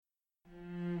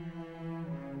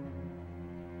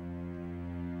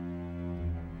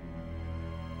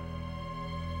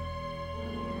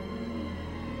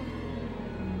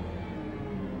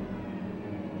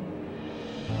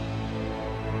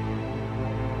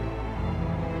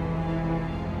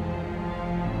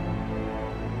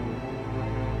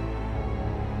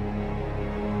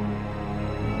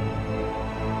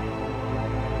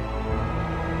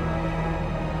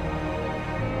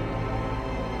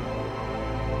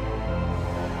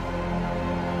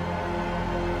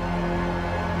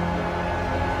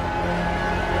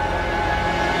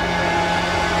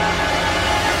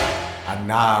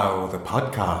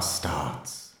podcast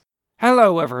starts.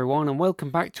 Hello everyone and welcome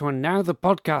back to And Now the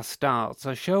Podcast Starts,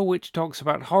 a show which talks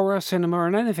about horror, cinema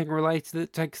and anything related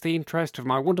that takes the interest of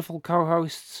my wonderful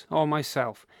co-hosts or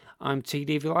myself. I'm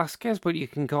TD Velasquez, but you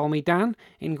can call me Dan,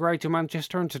 in Greater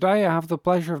Manchester, and today I have the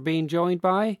pleasure of being joined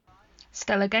by...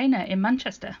 Stella Gaynor in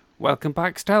Manchester. Welcome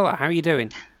back, Stella. How are you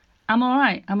doing? I'm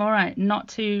alright. Not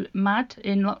too mad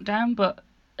in lockdown, but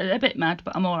a bit mad,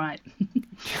 but I'm alright.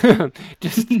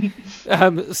 Just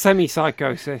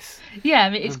semi-psychosis.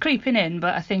 Yeah, it's creeping in,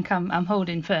 but I think I'm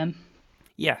holding firm.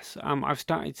 Yes, I've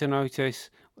started to notice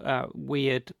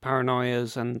weird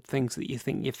paranoias and things that you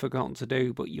think you've forgotten to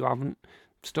do, but you haven't.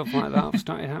 Stuff like that have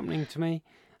started happening to me.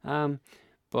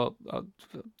 But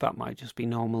that might just be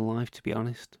normal life, to be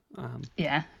honest.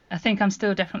 Yeah, I think I'm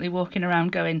still definitely walking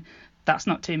around going, that's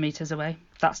not 2 meters away.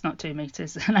 That's not 2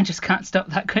 meters. And I just can't stop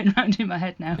that going around in my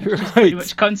head now. It's just pretty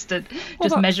much constant,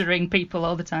 just measuring people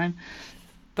all the time.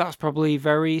 That's probably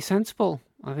very sensible.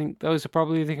 I think those are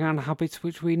probably the kind of habits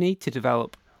which we need to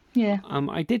develop. Yeah.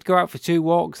 I did go out for 2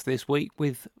 walks this week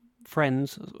with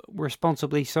friends,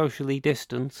 responsibly socially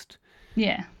distanced.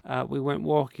 Yeah. We went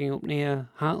walking up near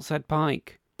Hartshead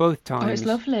Pike both times. Oh, it's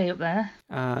lovely up there.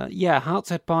 Yeah,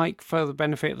 Hartshead Pike, for the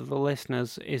benefit of the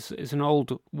listeners, is an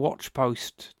old watch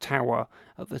post tower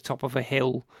at the top of a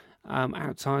hill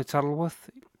outside Saddleworth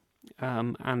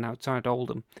and outside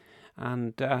Oldham.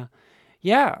 And I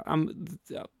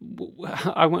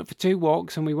went for 2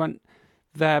 walks and we went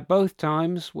there both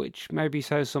times, which maybe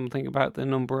says something about the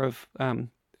number of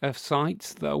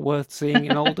sites that are worth seeing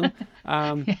in Oldham.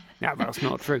 No, that's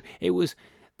not true.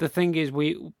 The thing is,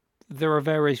 there are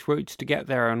various routes to get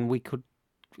there, and we could,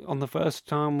 on the first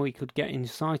time, we could get in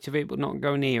sight of it, but not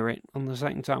go near it. On the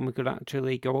second time, we could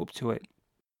actually go up to it.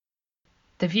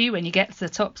 The view when you get to the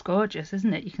top's gorgeous,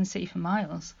 isn't it? You can see for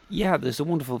miles. Yeah, there's a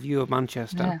wonderful view of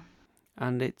Manchester. Yeah.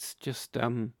 And it's just,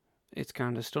 it's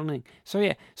kind of stunning.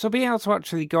 So being able to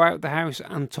actually go out the house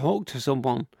and talk to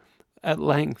someone at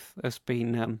length has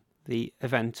been the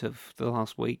event of the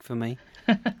last week for me.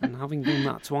 And having done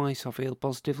that twice, I feel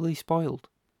positively spoiled.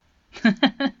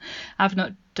 I've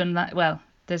not done that. Well,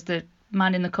 there's the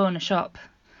man in the corner shop.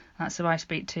 That's who I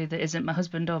speak to that isn't my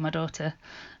husband or my daughter.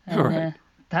 And, right.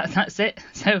 That's it.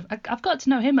 So I've got to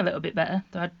know him a little bit better,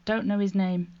 though I don't know his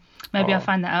name. Maybe I'll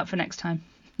find that out for next time.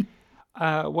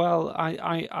 Well,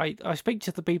 I speak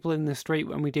to the people in the street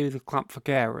when we do the Clap for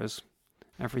Carers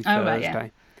every Thursday. Right, yeah.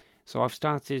 So I've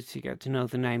started to get to know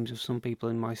the names of some people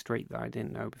in my street that I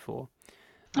didn't know before.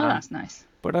 Oh, that's nice.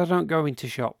 But I don't go into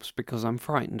shops because I'm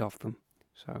frightened of them.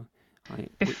 So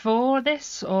Before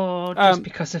this, or just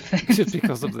because of this? Just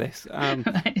because of this.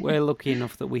 Right. We're lucky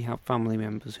enough that we have family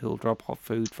members who'll drop off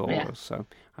food for us, so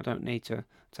I don't need to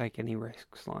take any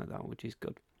risks like that, which is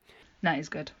good. That is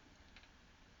good.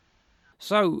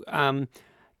 So,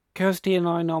 Kirsty and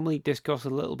I normally discuss a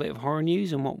little bit of horror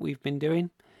news and what we've been doing.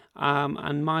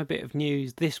 And my bit of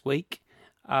news this week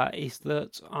is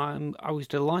that I was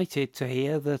delighted to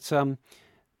hear that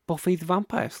Buffy the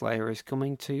Vampire Slayer is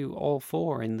coming to all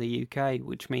 4 in the UK,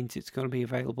 which means it's going to be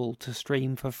available to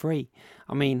stream for free.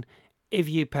 I mean, if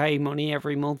you pay money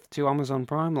every month to Amazon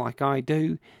Prime like I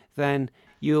do, then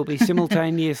you'll be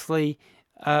simultaneously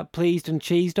pleased and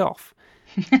cheesed off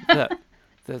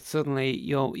that suddenly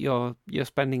you're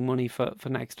spending money for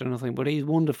next to nothing. But it's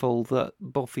wonderful that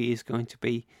Buffy is going to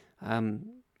be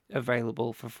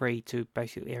available for free to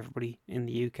basically everybody in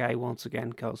the UK once again,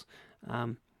 because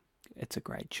it's a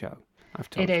great show.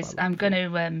 It is. I'm going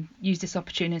to use this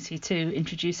opportunity to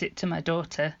introduce it to my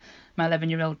daughter, my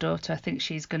 11-year-old daughter. I think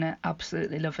she's going to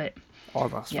absolutely love it. Oh,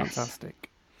 that's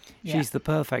fantastic. Yeah. She's the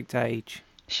perfect age.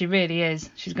 She really is.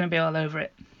 She's going to be all over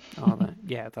it.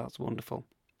 Yeah, that's wonderful.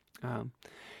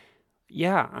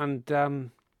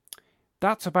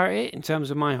 That's about it in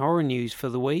terms of my horror news for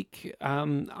the week.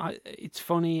 It's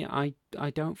funny, I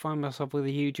don't find myself with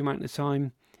a huge amount of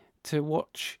time to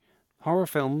watch horror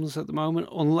films at the moment,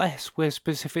 unless we're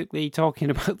specifically talking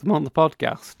about them on the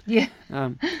podcast. Yeah.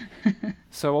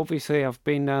 So obviously I've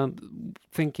been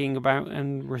thinking about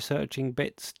and researching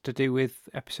bits to do with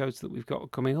episodes that we've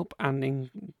got coming up, and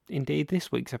indeed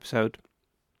this week's episode,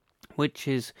 which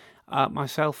is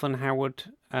myself and Howard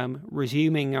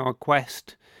resuming our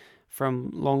quest from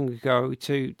long ago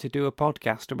to do a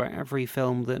podcast about every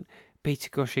film that Peter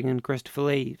Cushing and Christopher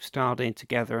Lee starred in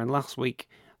together. And last week,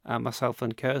 myself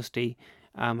and Kirsty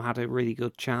had a really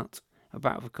good chat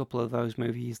about a couple of those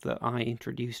movies that I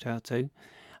introduced her to.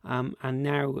 And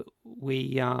now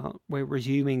we're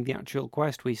resuming the actual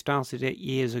quest. We started it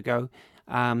years ago,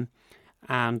 and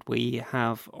we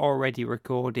have already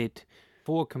recorded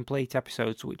 4 complete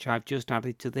episodes, which I've just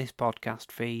added to this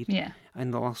podcast feed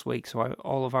in the last week, so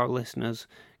all of our listeners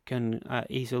can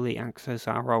easily access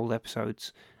our old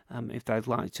episodes if they'd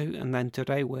like to. And then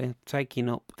today we're taking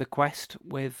up the quest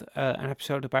with an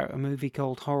episode about a movie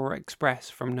called Horror Express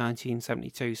from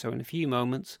 1972. So in a few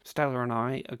moments, Stella and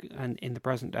I, and in the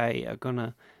present day, are going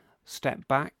to step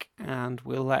back and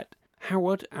we'll let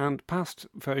Howard and past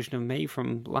version of me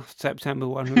from last September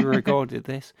when we recorded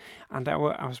this, and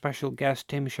our special guest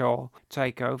Tim Shaw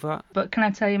take over. But can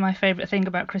I tell you my favourite thing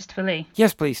about Christopher Lee?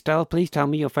 Yes, please, Stella. Please tell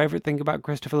me your favourite thing about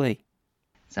Christopher Lee.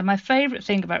 So my favourite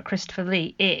thing about Christopher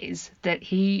Lee is that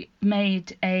he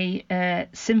made a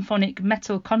symphonic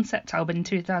metal concept album in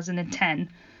 2010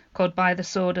 called By the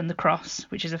Sword and the Cross,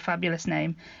 which is a fabulous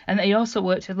name. And he also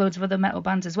worked with loads of other metal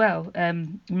bands as well,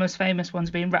 the most famous ones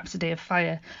being Rhapsody of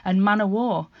Fire and Man of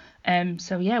War.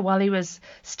 So yeah, while he was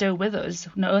still with us,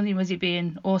 not only was he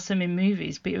being awesome in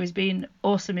movies, but he was being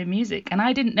awesome in music. And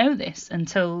I didn't know this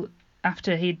until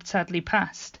after he'd sadly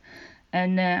passed.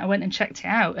 And I went and checked it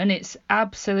out, and it's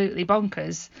absolutely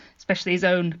bonkers, especially his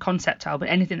own concept album.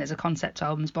 Anything that's a concept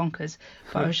album is bonkers.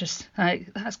 But I was just like,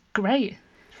 that's great.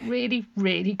 Really,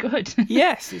 really good.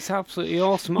 Yes, it's absolutely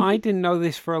awesome. I didn't know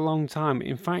this for a long time.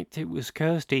 In fact, it was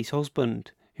Kirsty's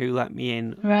husband who let me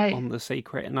in on the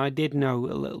secret, and I did know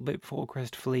a little bit before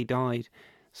Christopher Lee died.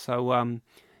 So,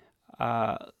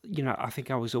 I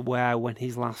think I was aware when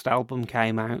his last album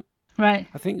came out. Right.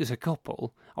 I think there's a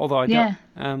couple, although I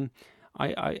don't.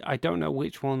 I don't know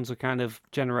which ones are kind of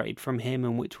generated from him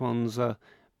and which ones are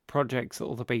projects that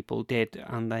other people did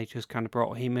and they just kind of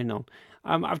brought him in on.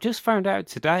 I've just found out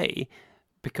today,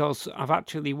 because I've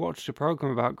actually watched a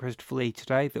programme about Christopher Lee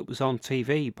today that was on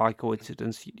TV by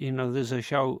coincidence. You know, there's a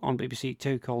show on BBC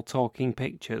Two called Talking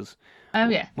Pictures. Oh,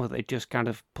 yeah. Where they just kind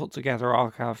of put together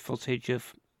archive footage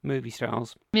of movie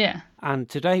stars. Yeah. And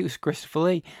today was Christopher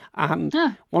Lee. And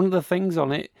one of the things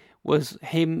on it was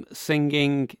him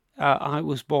singing I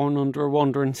Was Born Under a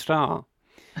Wandering Star.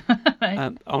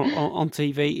 Right. On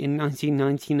TV in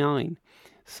 1999.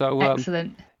 So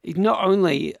excellent. He's not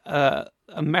only a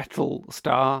metal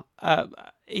star,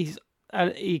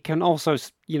 he can also,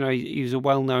 he's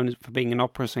well known for being an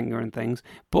opera singer and things,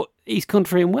 but he's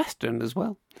country and western as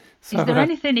well. So, is there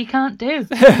anything he can't do?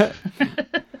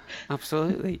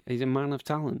 Absolutely, he's a man of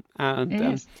talent, and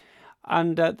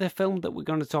the film that we're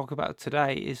going to talk about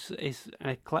today is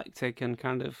eclectic and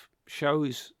kind of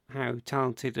shows how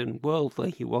talented and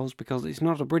worldly he was, because it's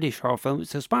not a British horror film,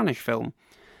 it's a Spanish film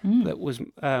that was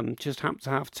just happened to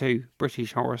have 2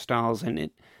 British horror stars in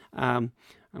it, and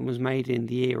was made in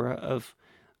the era of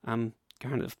kind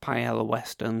of paella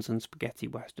westerns and spaghetti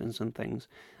westerns and things.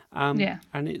 And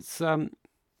it's, I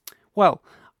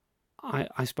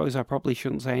suppose I probably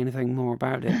shouldn't say anything more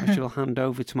about it. I shall hand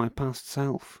over to my past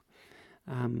self.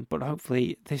 But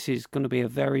hopefully this is going to be a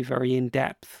very, very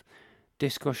in-depth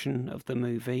discussion of the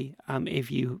movie.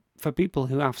 For people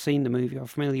who have seen the movie or are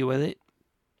familiar with it,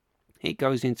 it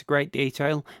goes into great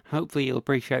detail. Hopefully you'll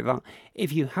appreciate that.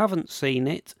 If you haven't seen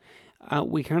it,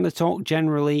 we kind of talk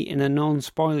generally in a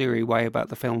non-spoilery way about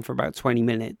the film for about 20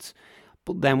 minutes,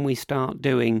 but then we start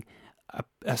doing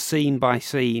a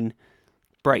scene-by-scene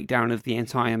breakdown of the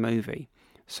entire movie.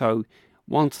 So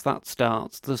once that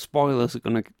starts, the spoilers are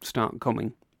going to start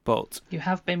coming. But you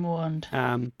have been warned.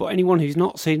 But anyone who's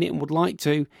not seen it and would like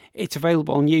to, it's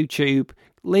available on YouTube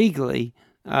legally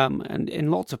and in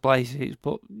lots of places.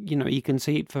 But you can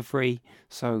see it for free.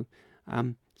 So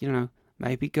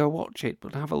maybe go watch it,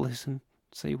 but have a listen,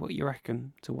 see what you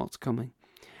reckon to what's coming.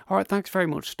 All right, thanks very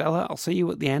much, Stella. I'll see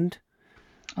you at the end.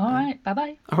 All right, bye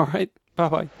bye. All right, bye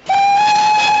bye.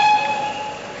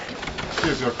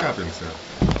 Here's your cabin, sir.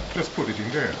 Just put it in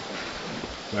there.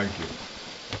 Thank you.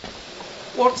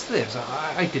 What's this?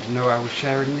 I didn't know I was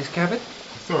sharing this cabin.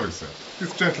 Sorry, sir.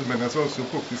 This gentleman has also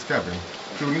booked this cabin.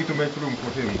 You'll need to make room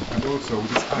for him, and also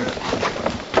this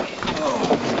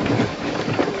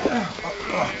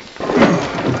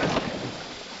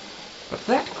But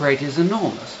that crate is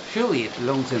enormous. Surely it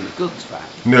belongs in the goods van.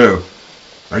 No.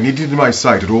 I need it in my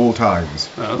sight at all times.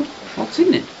 Oh? What's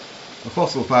in it? A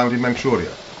fossil found in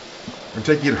Manchuria. I'm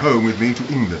taking it home with me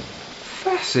to England.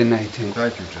 Fascinating.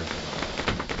 Thank you, gentlemen.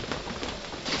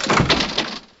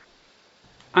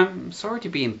 I'm sorry to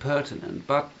be impertinent,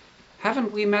 but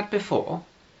haven't we met before?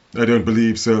 I don't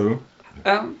believe so.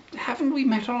 Haven't we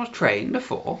met on a train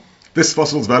before? This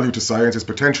fossil's value to science is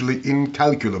potentially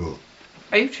incalculable.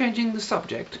 Are you changing the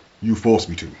subject? You force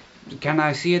me to. Can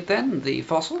I see it then, the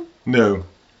fossil? No.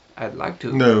 I'd like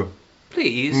to. No.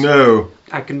 Please? No.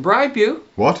 I can bribe you.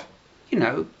 What?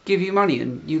 Give you money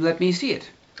and you let me see it.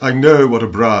 I know what a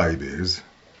bribe is.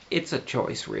 It's a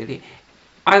choice, really.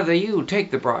 Either you take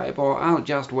the bribe, or I'll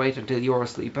just wait until you're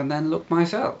asleep and then look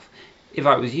myself. If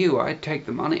I was you, I'd take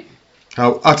the money.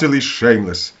 How utterly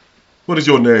shameless. What is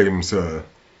your name, sir?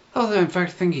 Although, in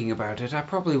fact, thinking about it, I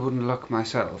probably wouldn't look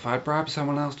myself. I'd bribe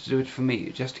someone else to do it for me,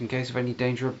 just in case of any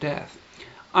danger of death.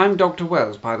 I'm Dr.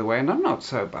 Wells, by the way, and I'm not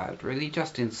so bad, really,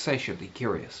 just insatiably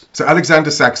curious. Sir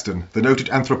Alexander Saxton, the noted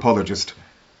anthropologist.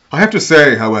 I have to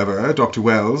say, however, Dr.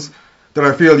 Wells, that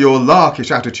I feel your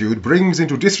larkish attitude brings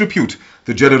into disrepute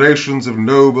the generations of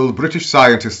noble British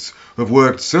scientists who have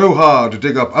worked so hard to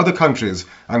dig up other countries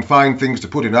and find things to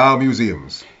put in our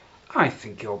museums. I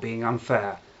think you're being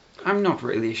unfair. I'm not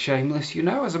really shameless, you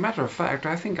know. As a matter of fact,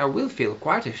 I think I will feel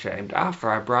quite ashamed after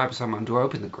I bribe someone to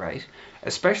open the crate,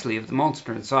 especially if the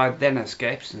monster inside then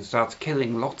escapes and starts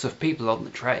killing lots of people on the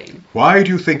train. Why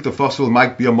do you think the fossil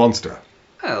might be a monster?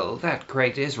 Well, that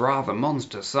crate is rather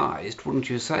monster-sized, wouldn't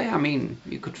you say? I mean,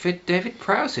 you could fit David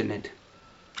Prowse in it.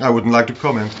 I wouldn't like to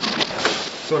comment.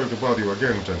 Sorry to bother you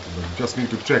again, gentlemen. Just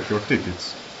need to check your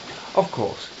tickets. Of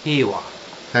course. Here you are.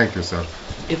 Thank you, sir.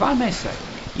 If I may say,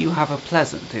 you have a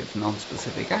pleasant, if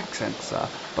non-specific accent, sir,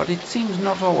 but it seems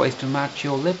not always to match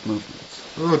your lip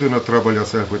movements. Oh, do not trouble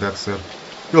yourself with that, sir.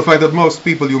 You'll find that most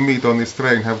people you meet on this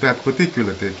train have that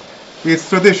particular tick. It's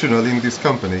traditional in this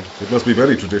company. It must be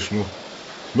very traditional.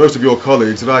 Most of your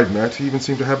colleagues that I've met even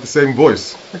seem to have the same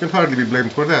voice. I can hardly be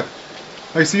blamed for that.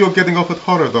 I see you're getting off at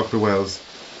horror, Dr. Wells.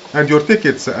 And your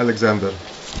tickets, Sir Alexander.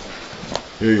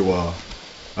 Here you are.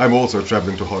 I'm also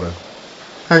travelling to horror.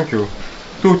 Thank you.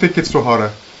 2 tickets to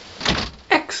horror.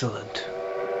 Excellent.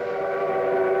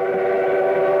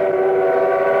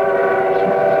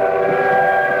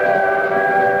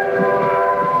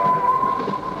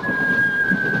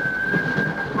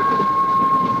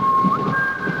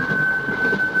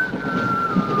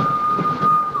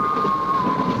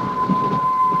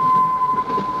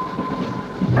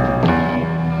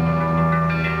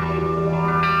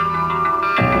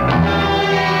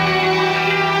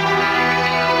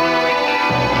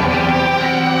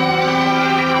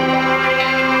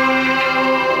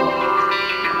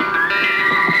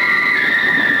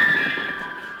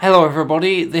 Hello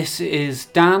everybody, this is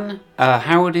Dan,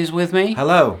 Howard is with me.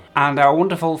 Hello. And our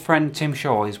wonderful friend Tim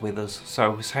Shaw is with us,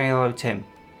 so say hello Tim.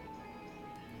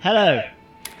 Hello.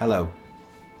 Hello.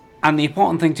 And the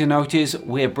important thing to note is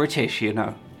we're British, you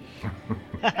know.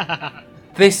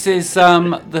 This is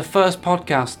the first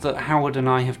podcast that Howard and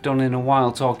I have done in a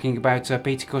while talking about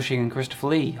Peter Cushing and Christopher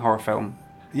Lee horror film.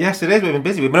 Yes, it is. We've been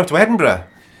busy. We've been up to Edinburgh.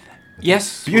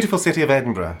 Yes. Beautiful city of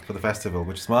Edinburgh for the festival,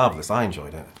 which is marvellous. I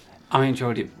enjoyed it. I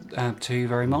enjoyed it too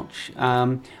very much.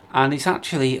 And it's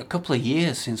actually a couple of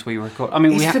years since we recorded. I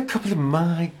mean, Is it a couple of...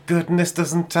 My goodness,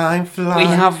 doesn't time fly? We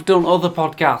have done other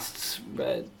podcasts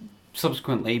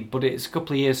subsequently, but it's a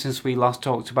couple of years since we last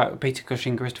talked about a Peter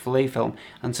Cushing, Christopher Lee film.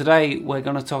 And today we're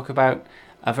going to talk about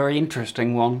a very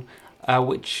interesting one,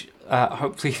 which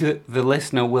hopefully the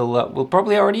listener will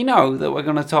probably already know, that we're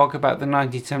going to talk about the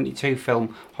 1972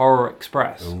 film Horror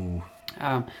Express,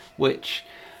 which...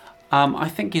 I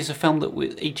think is a film that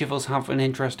each of us have an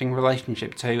interesting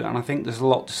relationship to, and I think there's a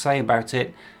lot to say about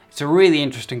it. It's a really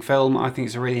interesting film. I think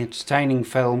it's a really entertaining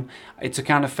film. It's a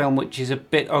kind of film which is a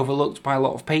bit overlooked by a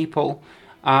lot of people,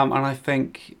 and I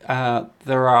think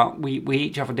we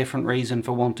each have a different reason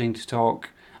for wanting to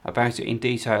talk about it in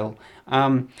detail.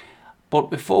 But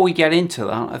before we get into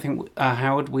that, I think,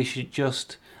 Howard, we should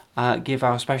just give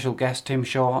our special guest, Tim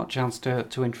Shaw, a chance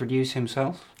to introduce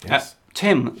himself. Yes.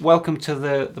 Tim, welcome to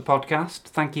the podcast.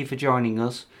 Thank you for joining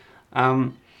us.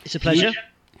 It's a pleasure.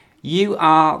 You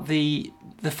are the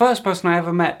first person I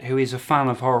ever met who is a fan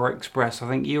of Horror Express. I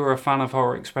think you were a fan of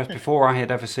Horror Express before I had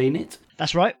ever seen it.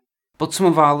 That's right. But some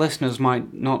of our listeners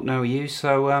might not know you,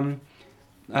 so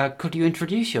could you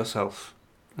introduce yourself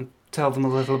and tell them a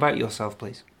little about yourself,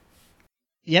 please?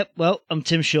 Yep, well, I'm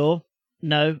Tim Shaw.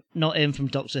 No, not him from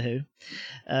Doctor Who.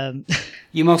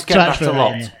 You must get that a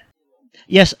lot. Yeah.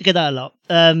 Yes, I get that a lot.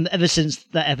 Ever since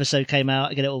that episode came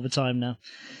out, I get it all the time now.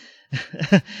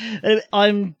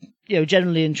 I'm,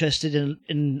 generally interested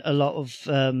in a lot of,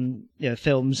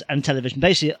 films and television.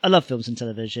 Basically, I love films and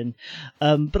television.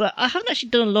 But I haven't actually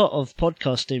done a lot of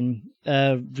podcasting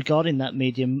regarding that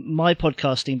medium. My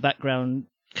podcasting background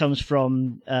comes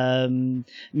from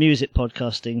music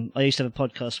podcasting. I used to have a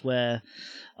podcast where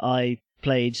I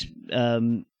played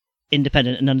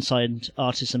independent and unsigned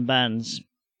artists and bands.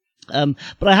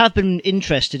 But I have been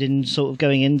interested in sort of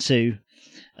going into,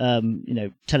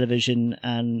 television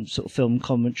and sort of film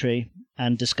commentary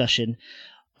and discussion.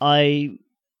 I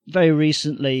very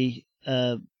recently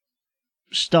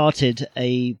started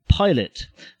a pilot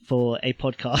for a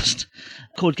podcast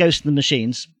called Ghosts and the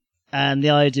Machines. And the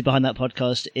idea behind that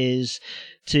podcast is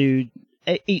to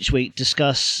each week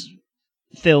discuss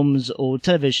films or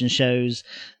television shows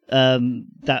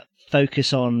that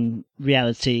focus on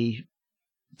reality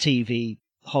TV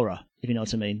horror, if you know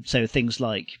what I mean. So things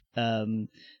like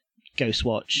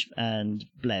Ghostwatch and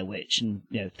Blair Witch and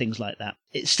things like that.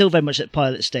 It's still very much at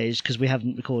pilot stage because we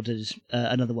haven't recorded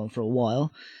another one for a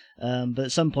while. But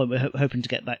at some point we're hoping to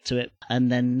get back to it,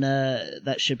 and then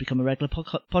that should become a regular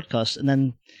podcast, and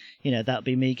then that'll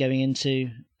be me going into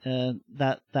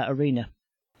that arena.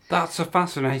 That's a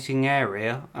fascinating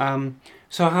area.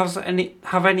 So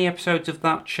have any episodes of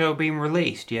that show been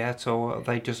released yet, or are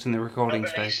they just in the recording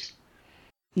stage?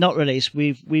 Not released.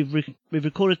 We've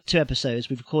recorded 2 episodes.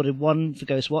 We've recorded one for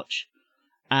Ghostwatch,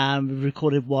 and we've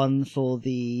recorded one for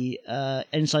the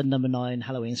Inside Number 9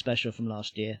 Halloween special from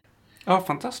last year. Oh,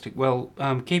 fantastic! Well,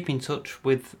 keep in touch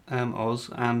with us,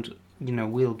 and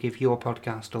we'll give your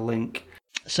podcast a link.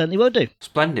 Certainly will do.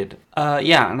 Splendid.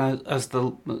 Yeah, and as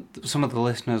some of the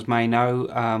listeners may know,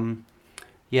 I'm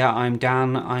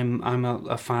Dan. I'm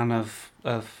a fan of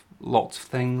lots of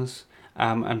things,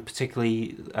 and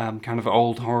particularly kind of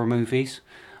old horror movies.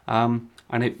 And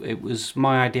it was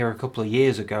my idea a couple of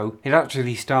years ago. It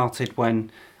actually started when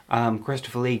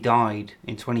Christopher Lee died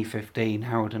in 2015.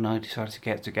 Howard and I decided to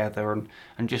get together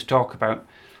and just talk about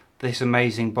this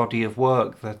amazing body of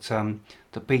work that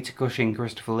Peter Cushing,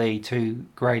 Christopher Lee, 2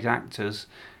 great actors,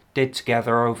 did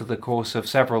together over the course of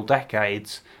several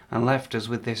decades, and left us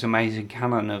with this amazing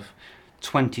canon of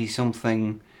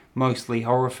 20-something, mostly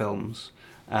horror films.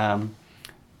 That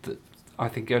I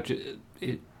think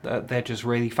they're just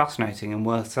really fascinating and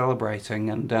worth celebrating,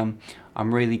 and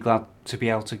I'm really glad to be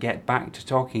able to get back to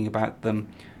talking about them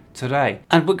today.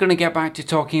 And we're going to get back to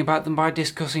talking about them by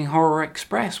discussing Horror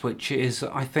Express, which is,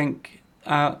 I think,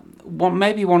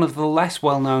 maybe one of the less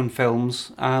well-known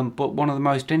films, but one of the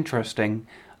most interesting.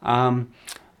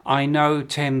 I know,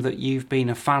 Tim, that you've been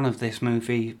a fan of this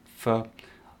movie for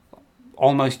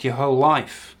almost your whole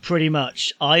life. Pretty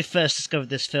much. I first discovered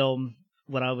this film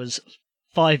when I was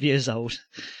 5 years old.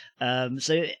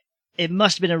 So it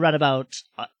must have been around about,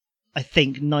 I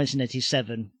think,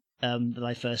 1987 that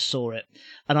I first saw it.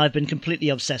 And I've been completely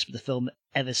obsessed with the film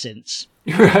ever since.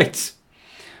 Right.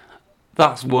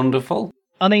 That's wonderful.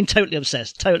 I mean, totally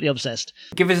obsessed. Totally obsessed.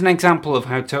 Give us an example of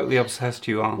how totally obsessed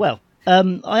you are. Well,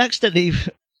 I accidentally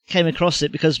came across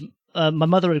it because my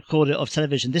mother recorded it off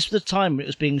television. This was the time it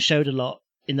was being showed a lot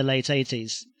in the late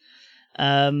 80s.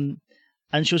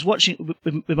 And she was watching it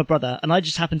with my brother, and I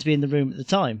just happened to be in the room at the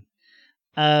time.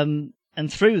 And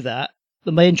through that,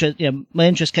 my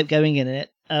interest kept going in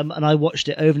it, and I watched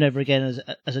it over and over again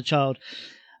as a child.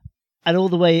 And all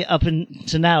the way up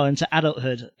to now, into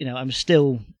adulthood, I'm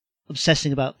still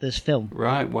obsessing about this film.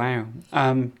 Right, wow.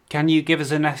 Can you give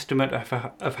us an estimate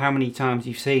of how many times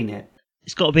you've seen it?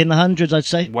 It's got to be in the hundreds, I'd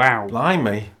say. Wow.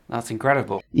 Blimey. That's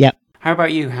incredible. Yeah. How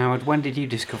about you, Howard? When did you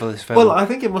discover this film? Well, I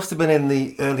think it must have been in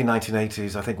the early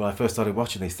 1980s, I think, when I first started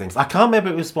watching these things. I can't remember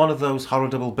if it was one of those horror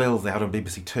double bills they had on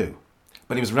BBC Two,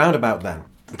 but it was round about then.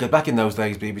 Because back in those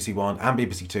days, BBC One and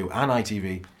BBC Two and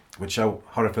ITV would show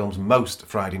horror films most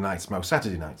Friday nights, most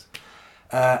Saturday nights.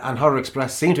 And Horror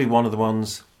Express seemed to be one of the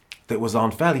ones that was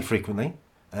on fairly frequently,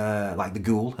 like The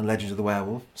Ghoul and Legends of the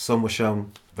Werewolf. Some were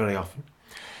shown very often.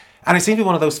 And it seemed to be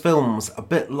one of those films, a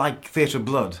bit like Theatre of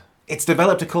Blood. It's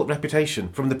developed a cult reputation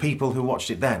from the people who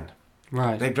watched it then.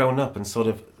 Right. They've grown up and sort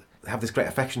of have this great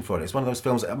affection for it. It's one of those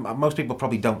films, most people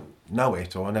probably don't know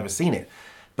it or have never seen it,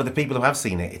 but the people who have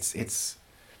seen it, it's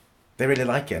they really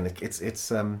like it, and it's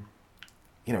it's a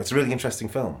really interesting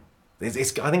film. I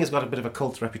think it's got a bit of a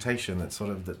cult reputation that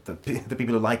sort of the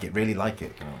people who like it really like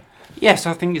it. Yes,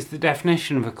 I think it's the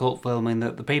definition of a cult film in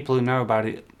that the people who know about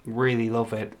it really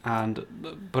love it,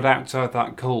 but outside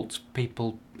that cult,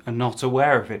 people are not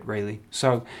aware of it really.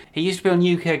 So it used to be on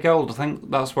UK Gold. I think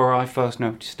that's where I first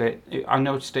noticed it. I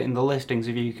noticed it in the listings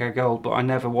of UK Gold, but I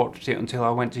never watched it until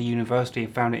I went to university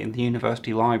and found it in the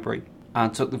university library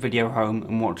and took the video home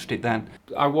and watched it then.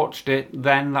 I watched it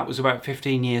then, that was about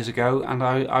 15 years ago, and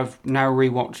I've now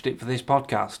rewatched it for this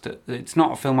podcast. It's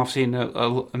not a film I've seen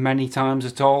many times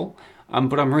at all,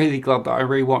 but I'm really glad that I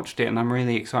rewatched it, and I'm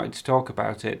really excited to talk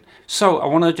about it. So I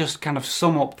want to just kind of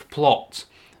sum up the plot,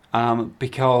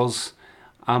 because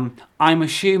I'm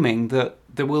assuming that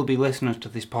there will be listeners to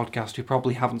this podcast who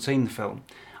probably haven't seen the film.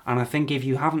 And I think if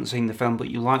you haven't seen the film but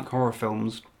you like horror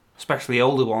films, especially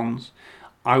older ones,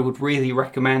 I would really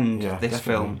recommend this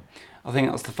film. I think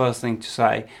that's the first thing to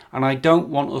say. And I don't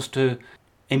want us to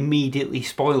immediately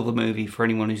spoil the movie for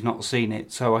anyone who's not seen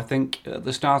it. So I think at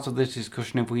the start of this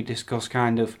discussion, if we discuss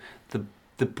kind of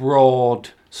the broad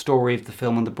story of the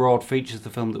film and the broad features of the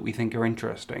film that we think are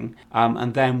interesting.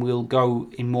 And then we'll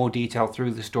go in more detail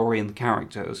through the story and the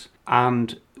characters.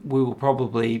 And we will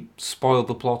probably spoil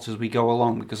the plot as we go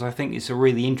along, because I think it's a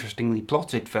really interestingly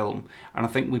plotted film, and I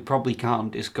think we probably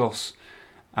can't discuss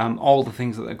all the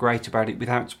things that are great about it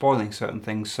without spoiling certain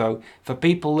things. So for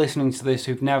people listening to this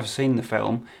who've never seen the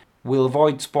film, we'll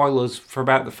avoid spoilers for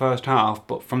about the first half,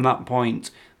 but from that point,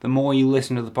 the more you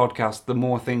listen to the podcast, the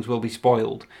more things will be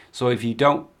spoiled. So if you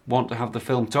don't want to have the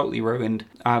film totally ruined,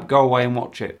 go away and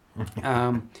watch it.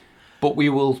 But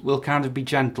we'll kind of be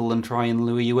gentle and try and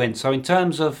lure you in. So in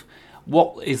terms of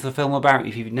what is the film about,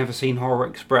 if you've never seen Horror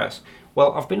Express,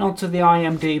 well, I've been onto the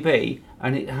IMDb,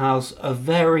 and it has a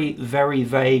very, very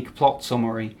vague plot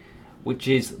summary, which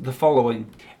is the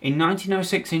following. In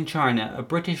 1906 in China, a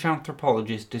British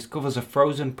anthropologist discovers a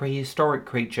frozen prehistoric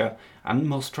creature and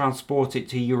must transport it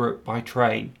to Europe by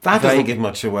train. That doesn't give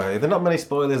much away. There are not many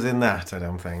spoilers in that, I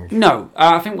don't think. No,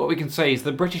 I think what we can say is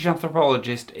the British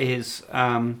anthropologist is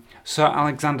Sir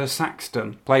Alexander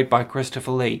Saxton, played by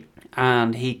Christopher Lee,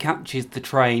 and he catches the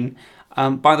train.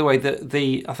 By the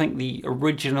way, I think the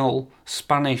original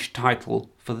Spanish title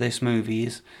for this movie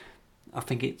is, I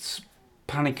think it's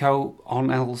Panico on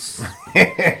el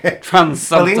Trans.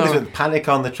 Well, the English with Panic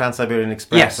on the Trans-Siberian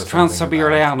Express. Yes,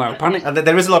 Trans-Siberiano. Panic. And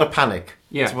there is a lot of panic.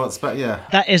 Yeah. Yeah.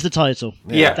 That is the title.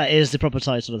 Yeah. That is the proper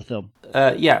title of the film.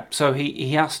 Yeah, so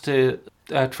he has to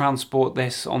transport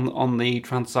this on the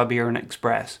Trans-Siberian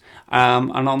Express.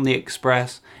 And on the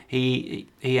Express, he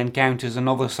encounters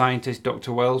another scientist,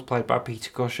 Dr. Wells, played by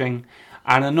Peter Cushing,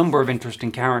 and a number of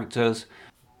interesting characters.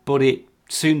 But it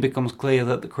soon becomes clear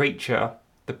that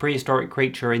the prehistoric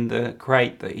creature in the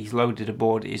crate that he's loaded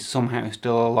aboard, is somehow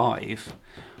still alive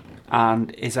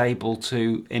and is able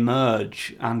to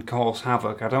emerge and cause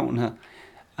havoc. I don't want to...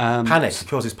 panic. It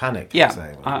causes panic.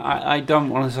 Yeah, I don't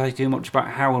want to say too much about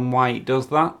how and why it does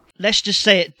that. Let's just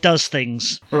say it does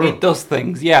things. It does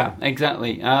things, yeah,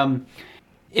 exactly.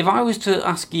 If I was to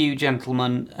ask you,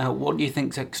 gentlemen, what do you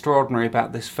think's extraordinary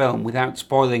about this film without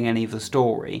spoiling any of the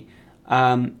story,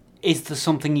 is there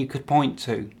something you could point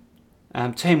to?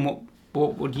 Tim,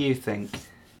 what would you think?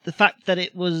 The fact that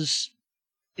it was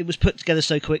put together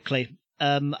so quickly.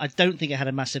 I don't think it had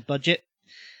a massive budget,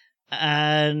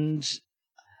 and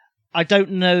I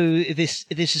don't know if this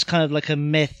is kind of like a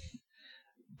myth,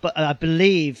 but I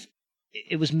believe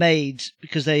it was made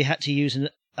because they had to use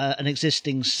an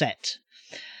existing set,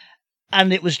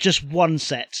 and it was just one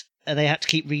set, and they had to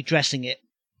keep redressing it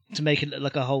to make it look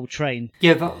like a whole train.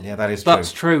 Yeah, that is true.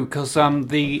 That's true, because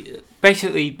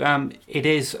basically it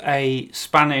is a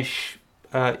Spanish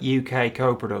UK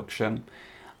co-production,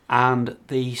 and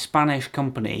the Spanish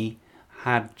company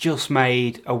had just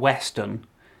made a Western.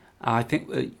 I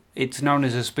think it's known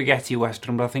as a spaghetti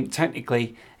Western, but I think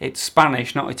technically it's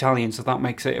Spanish, not Italian, so that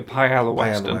makes it a paella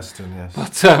Western. Paella Western, yes.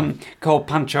 But called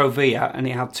Pancho Villa, and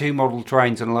it had 2 model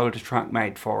trains and a load of track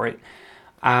made for it.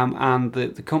 And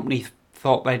the company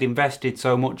thought they'd invested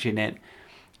so much in it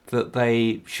that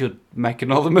they should make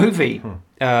another movie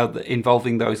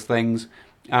involving those things,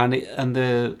 and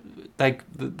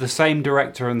the same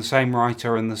director and the same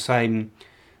writer and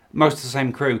most of the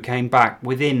same crew came back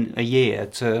within a year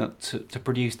to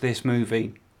produce this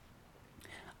movie,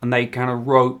 and they kind of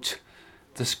wrote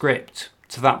the script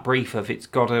to that brief of it's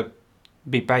got to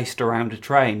be based around a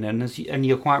train, and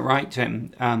you're quite right,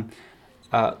 Tim.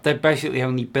 They basically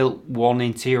only built one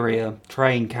interior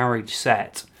train carriage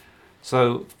set.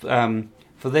 So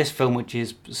for this film, which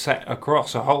is set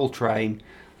across a whole train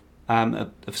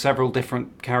of several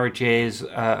different carriages,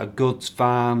 a goods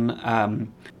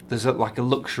van, there's a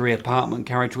luxury apartment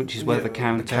carriage, which is where the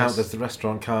countess... There's the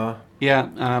restaurant car. Yeah,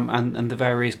 and the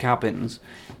various cabins.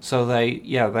 So they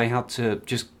had to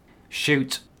just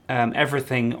shoot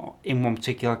everything in one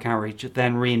particular carriage,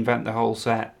 then reinvent the whole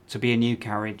set to be a new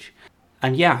carriage.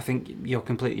 And yeah, I think you're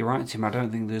completely right, Tim. I don't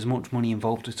think there's much money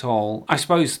involved at all. I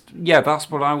suppose, yeah,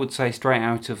 that's what I would say straight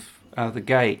out of the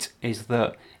gate, is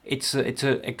that it's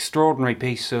an extraordinary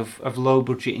piece of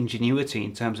low-budget ingenuity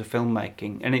in terms of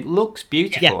filmmaking. And it looks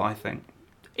beautiful, I think.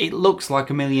 It looks like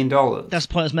 $1 million. That's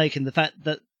the point I was making, the fact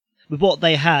that with what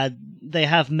they had, they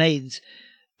have made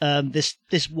this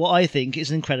what I think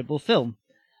is an incredible film.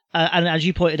 And as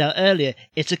you pointed out earlier,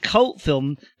 it's a cult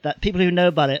film that people who know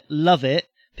about it love it.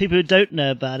 People who don't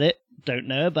know about it,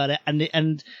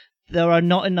 and there are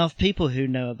not enough people who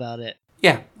know about it.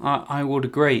 Yeah, I would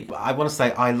agree. I want to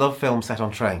say I love films set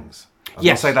on trains. I was Yes.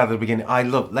 going to say that at the beginning. I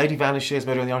love Lady Vanishes,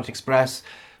 Murder on the Orient Express,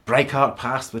 Breakheart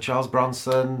Pass with Charles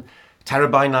Bronson, Terror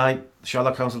by Night,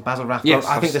 Sherlock Holmes with Basil Rathbone. Yes,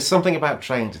 I think there's something about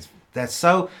trains. They're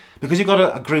so, because you've got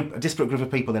a disparate group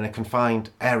of people in a confined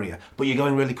area, but you're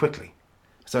going really quickly.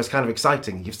 So it's kind of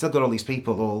exciting. You've still got all these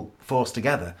people all forced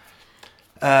together.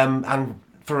 And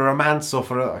for a romance or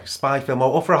for a spy film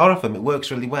or for a horror film, it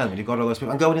works really well when you've got all those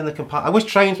people. And going in the compartment. I wish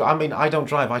trains, I mean, I don't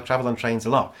drive, I travel on trains a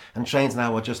lot. And trains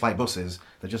now are just like buses,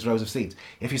 they're just rows of seats.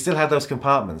 If you still had those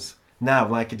compartments now,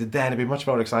 like it did then, it'd be much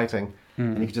more exciting.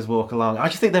 And you could just walk along. I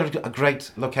just think they're a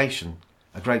great location,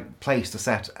 a great place to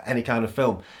set any kind of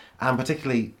film. And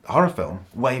particularly a horror film,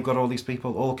 where you've got all these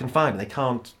people all confined and they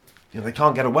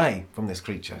can't get away from this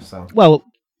creature. So well,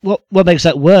 what makes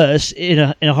that worse in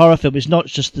a horror film is not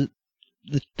just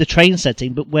the train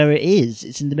setting, but where it is.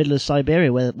 It's in the middle of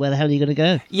Siberia. Where the hell are you going to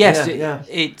go? Yes,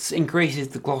 it increases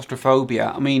the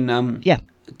claustrophobia. I mean,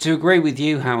 to agree with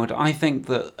you, Howard, I think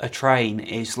that a train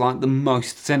is like the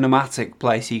most cinematic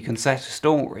place you can set a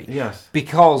story. Yes.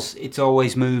 Because it's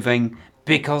always moving,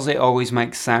 because it always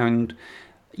makes sound.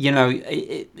 You know,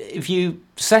 if you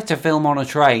set a film on a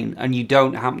train and you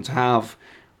don't happen to have,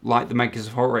 like the makers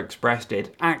of Horror Express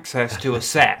did, access to a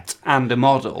set and a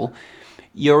model,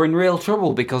 you're in real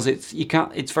trouble because it's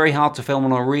very hard to film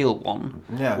on a real one.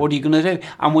 Yeah. What are you going to do?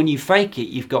 And when you fake it,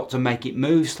 you've got to make it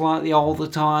move slightly all the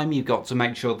time. You've got to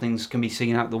make sure things can be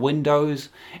seen out the windows.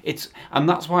 And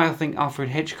that's why I think Alfred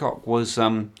Hitchcock was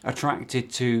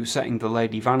attracted to setting The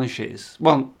Lady Vanishes.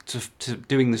 Well, to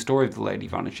doing the story of The Lady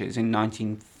Vanishes in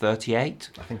 1938.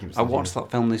 I think it was. I watched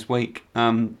that film this week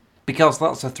because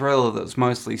that's a thriller that's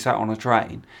mostly set on a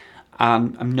train,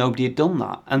 and nobody had done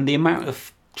that. And the amount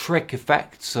of trick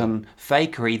effects and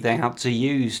fakery they had to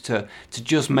use to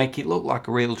just make it look like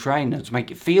a real train and to make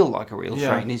it feel like a real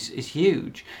train is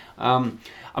huge. I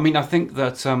mean, I think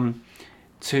that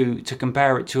to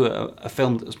compare it to a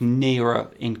film that's nearer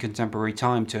in contemporary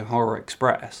time to Horror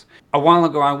Express, a while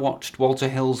ago I watched Walter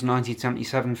Hill's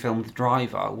 1977 film The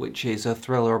Driver, which is a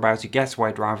thriller about a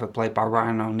getaway driver played by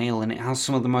Ryan O'Neal, and it has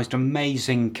some of the most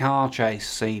amazing car chase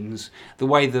scenes. The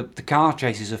way that the car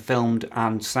chases are filmed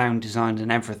and sound designed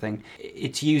and everything,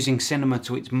 it's using cinema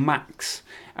to its max,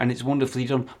 and it's wonderfully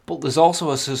done. But there's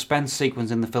also a suspense sequence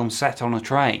in the film set on a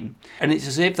train, and it's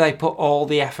as if they put all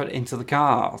the effort into the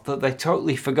car that they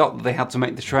totally forgot that they had to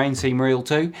make the train seem real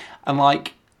too, and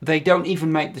like, they don't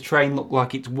even make the train look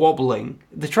like it's wobbling.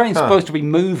 The train's supposed to be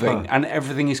moving and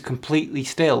everything is completely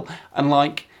still. And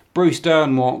like, Bruce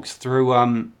Dern walks through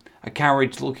a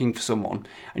carriage looking for someone,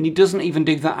 and he doesn't even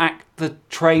do the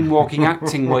train walking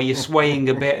acting where you're swaying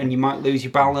a bit and you might lose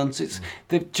your balance.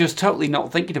 They're just totally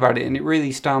not thinking about it, and it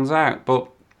really stands out. But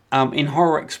in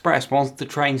Horror Express, once the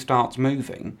train starts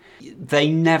moving, they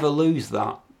never lose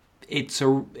that. It's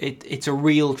a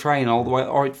real train all the way,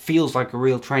 or it feels like a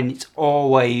real train. It's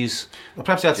always... Well,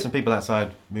 perhaps you had some people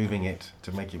outside moving it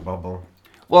to make it wobble.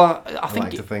 Well, I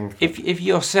like to think think if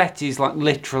your set is like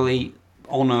literally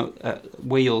on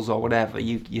wheels or whatever,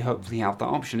 you hopefully have that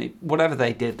option. Whatever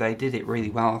they did it really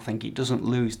well. I think it doesn't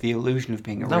lose the illusion of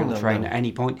being a real train at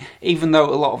any point, even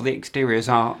though a lot of the exteriors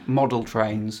are model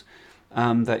trains.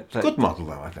 Good model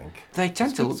though, I think. They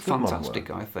tend to look fantastic,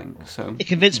 I think. So it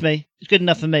convinced me. It's good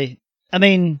enough for me. I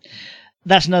mean,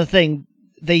 that's another thing.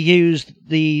 They used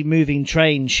the moving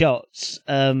train shots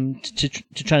to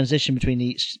transition between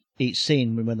each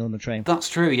scene when they're on the train. That's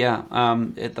true, yeah.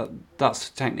 That's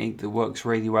a technique that works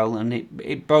really well, and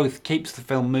it both keeps the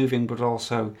film moving, but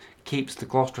also keeps the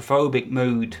claustrophobic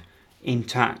mood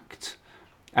intact.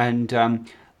 And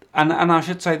I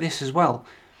should say this as well.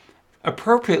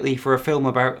 Appropriately for a film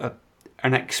about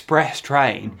an express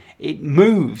train, it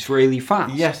moves really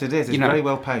fast. Yes, it is. It's very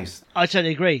well paced. I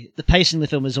totally agree. The pacing of the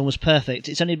film is almost perfect.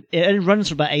 It only runs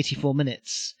for about 84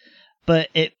 minutes, but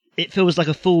it feels like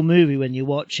a full movie when you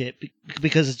watch it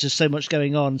because there's just so much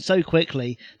going on so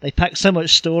quickly. They pack so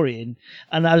much story in,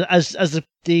 and as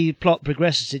the plot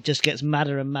progresses, it just gets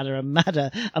madder and madder and madder,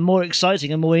 and more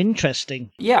exciting and more interesting.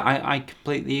 Yeah, I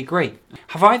completely agree.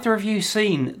 Have either of you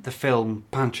seen the film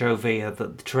Pancho Villa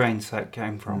that the train set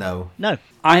came from? No.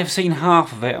 I have seen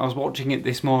half of it. I was watching it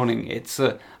this morning. It's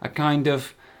a kind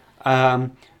of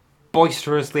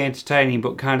boisterously entertaining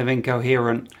but kind of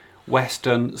incoherent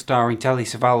Western starring Telly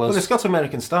Savalas. Well, it's got some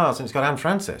American stars, and it's got Anne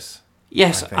Francis.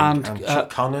 Yes, and Chuck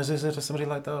Connors, is it, or somebody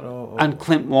like that? And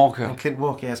Clint Walker. And Clint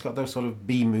Walker, yeah, it's got those sort of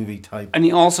B-movie type. And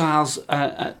it also has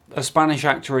a Spanish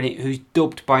actor in it who's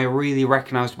dubbed by a really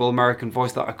recognisable American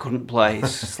voice that I couldn't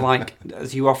place. It's like,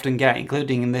 as you often get,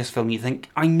 including in this film, you think,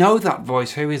 I know that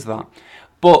voice, who is that?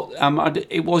 But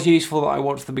it was useful that I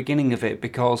watched the beginning of it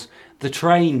because the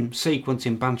train sequence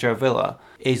in Pancho Villa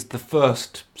is the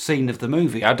first scene of the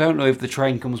movie. I don't know if the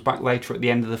train comes back later at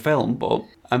the end of the film, but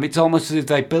it's almost as if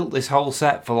they built this whole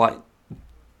set for like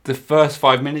the first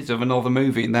 5 minutes of another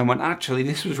movie and then went, actually,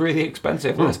 this was really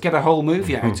expensive. Let's get a whole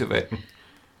movie out of it.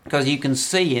 Because you can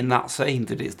see in that scene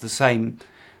that it's the same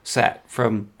set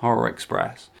from Horror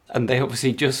Express. And they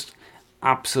obviously just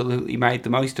absolutely made the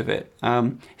most of it.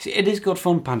 It is good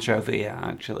fun, Pancho Villa,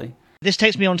 actually. This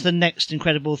takes me on to the next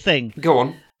incredible thing. Go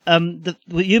on.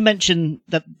 You mentioned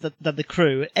that the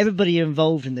crew, everybody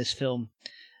involved in this film,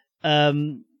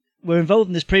 were involved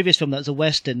in this previous film that was a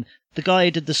Western. The guy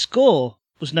who did the score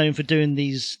was known for doing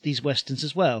these Westerns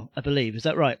as well, I believe. Is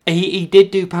that right? He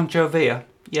did do Pancho Villa,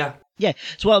 yeah. Yeah.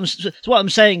 So what I'm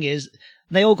saying is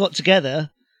they all got together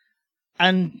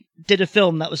and did a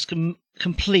film that was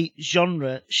complete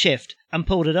genre shift and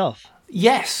pulled it off.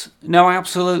 Yes, no,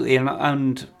 absolutely,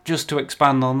 and just to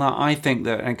expand on that, I think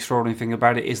that an extraordinary thing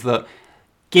about it is that,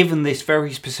 given this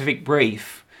very specific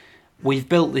brief, we've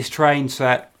built this train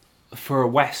set for a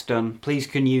Western, please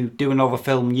can you do another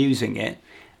film using it?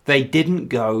 They didn't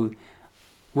go,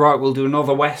 right, we'll do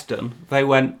another Western. They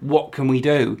went, what can we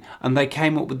do? And they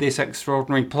came up with this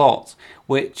extraordinary plot,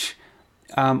 which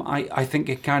I think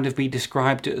it kind of be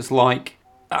described as like,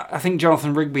 I think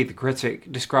Jonathan Rigby, the critic,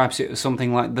 describes it as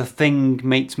something like The Thing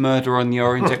meets Murder on the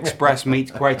Orient Express meets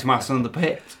Quatermass and the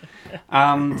Pit.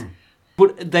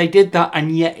 But they did that,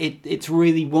 and yet it's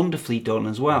really wonderfully done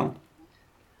as well.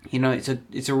 You know, it's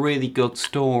a really good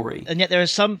story. And yet there are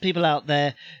some people out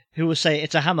there who will say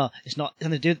it's a Hammer. It's not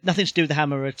nothing to do with the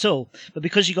Hammer at all. But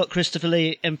because you got Christopher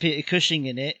Lee and Peter Cushing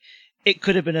in it, it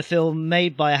could have been a film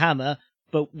made by a Hammer,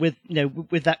 but with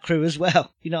that crew as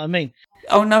well. You know what I mean?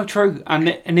 Oh no, true. And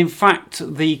in fact,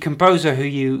 the composer who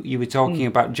you were talking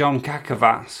about, John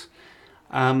Kakavas,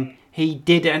 he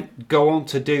did go on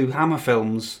to do Hammer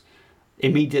films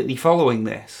immediately following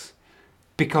this,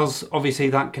 because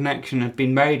obviously that connection had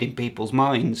been made in people's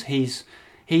minds.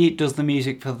 He does the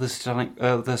music for the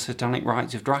Satanic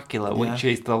Rites of Dracula, which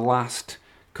is the last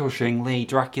Cushing Lee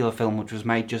Dracula film, which was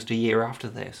made just a year after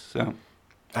this. So,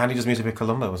 and he does music with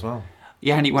Columbo as well.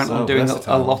 Yeah, and he went on doing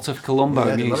a lot of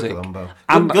Columbo music. Columbo.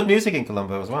 And good music in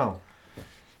Columbo as well.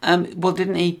 Well,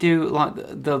 didn't he do like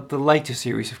the later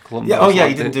series of Columbo? Yeah,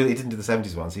 he didn't do the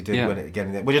 70s ones. He did when it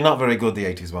getting there, which are not very good. The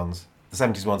 80s ones, the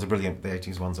 70s ones are brilliant. The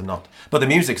 80s ones are not. But the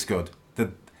music's good.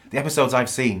 The episodes I've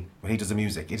seen where he does the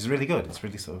music, it's really good. It's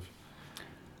really sort of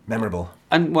memorable.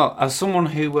 And well, as someone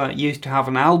who used to have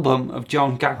an album of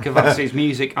John Kakavas's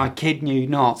music, I kid you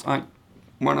not,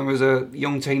 when I was a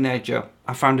young teenager,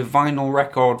 I found a vinyl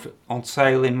record on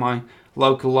sale in my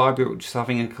local library, which was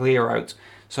having a clear out.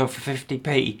 So for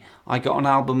 50p, I got an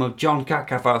album of John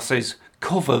Kakavas's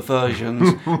cover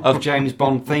versions of James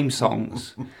Bond theme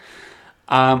songs.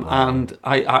 And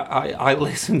I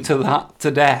listened to that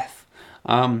to death.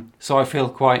 So I feel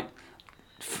quite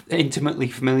intimately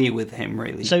familiar with him,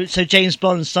 really. So James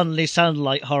Bond suddenly sounded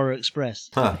like Horror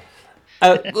Express. Huh.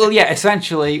 Well, yeah,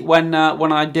 essentially, when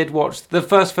I did watch... The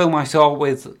first film I saw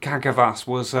with Kakavas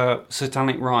was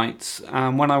Satanic Rites,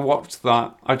 and when I watched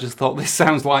that, I just thought, this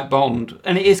sounds like Bond.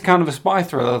 And it is kind of a spy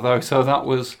thriller, though, so that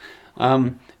was...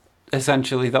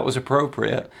 essentially, that was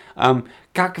appropriate.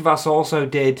 Kakavas also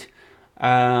did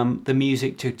the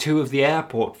music to 2 of the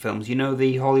Airport films. You know,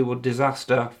 the Hollywood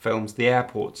disaster films, the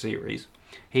Airport series.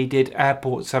 He did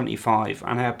Airport 75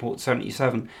 and Airport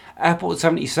 77. Airport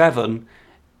 77...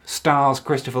 stars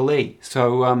Christopher Lee,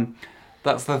 so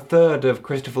that's the third of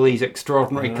Christopher Lee's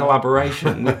extraordinary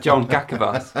collaboration with John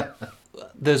Kakavas.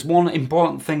 There's one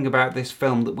important thing about this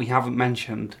film that we haven't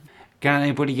mentioned. Can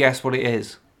anybody guess what it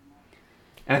is?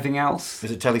 Anything else?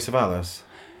 Is it Telly Savalas?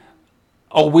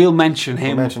 Oh, we'll mention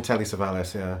him. We'll mention Telly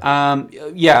Savalas, yeah.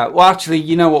 Yeah, well, actually,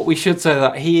 you know what? We should say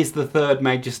that he is the third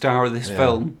major star of this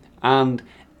film, and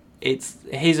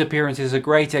his appearance is a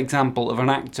great example of an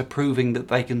actor proving that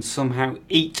they can somehow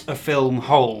eat a film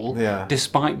whole,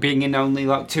 despite being in only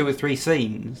like 2 or 3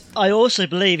 scenes. I also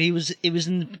believe he was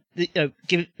in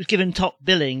given top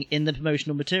billing in the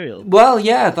promotional material. Well,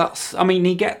 yeah,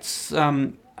 he gets.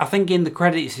 I think in the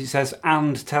credits it says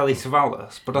 "and Telly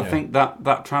Savalas," but I think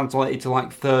that translated to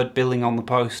like third billing on the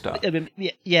poster.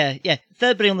 Yeah.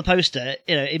 Third billing on the poster.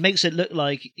 You know, it makes it look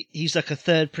like he's like a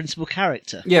third principal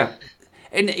character. Yeah.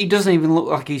 And he doesn't even look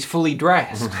like he's fully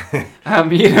dressed,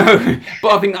 you know.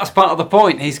 But I think that's part of the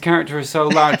point. His character is so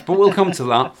large. But we'll come to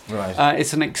that. Right.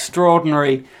 It's an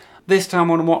extraordinary... This time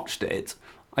when I watched it,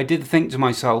 I did think to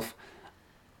myself,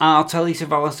 are Telly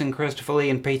Savalas and Christopher Lee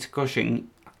and Peter Cushing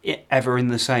ever in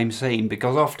the same scene?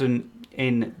 Because often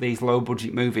in these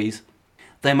low-budget movies,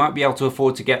 they might be able to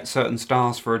afford to get certain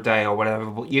stars for a day or whatever,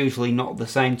 but usually not at the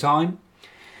same time.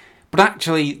 But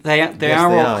actually, they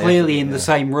are all clearly in the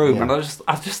same room, and I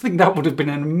just think that would have been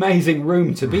an amazing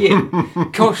room to be in.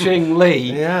 Cushing,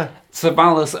 Lee,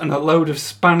 Savalas and a load of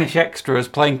Spanish extras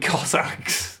playing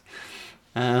Cossacks.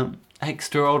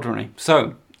 Extraordinary.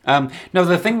 So, now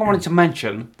the thing I wanted to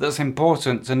mention that's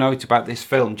important to note about this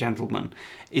film, gentlemen,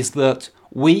 is that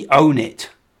we own it.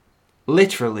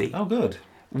 Literally. Oh, good.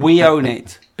 We own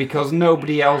it because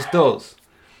nobody else does.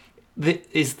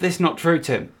 Is this not true,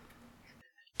 Tim?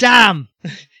 Damn!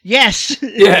 Yes!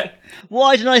 Yeah.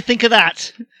 Why didn't I think of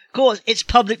that? Of course, it's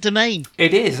public domain.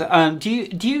 It is. Do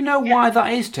you know why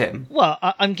that is, Tim? Well,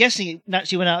 I'm guessing it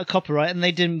naturally went out of copyright and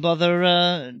they didn't bother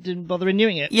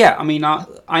renewing it. Yeah, I mean, I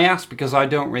asked because I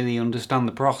don't really understand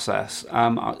the process.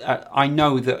 I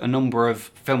know that a number of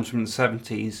films from the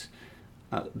 70s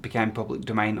became public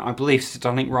domain. I believe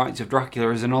Satanic Rites of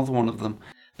Dracula is another one of them.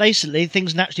 Basically,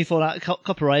 things naturally fall out of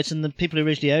copyright, and the people who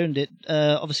originally owned it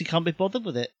obviously can't be bothered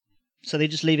with it. So they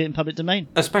just leave it in public domain.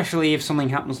 Especially if something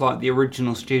happens like the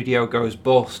original studio goes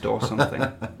bust or something.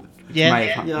 Yeah,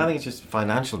 I think it's just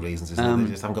financial reasons, isn't it?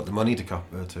 They just haven't got the money to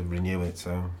renew it.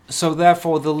 So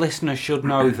therefore, the listener should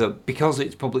know that because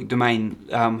it's public domain,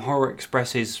 Horror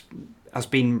Express has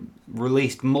been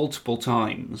released multiple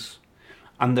times,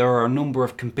 and there are a number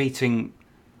of competing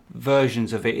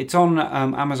versions of it. It's on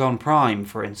Amazon Prime,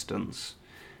 for instance,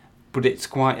 but it's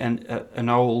quite an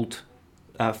old,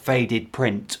 faded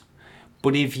print.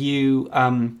 But if you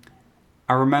are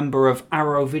a member of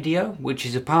Arrow Video, which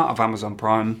is a part of Amazon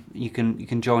Prime, you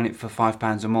can join it for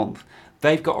 £5 a month.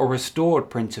 They've got a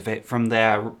restored print of it from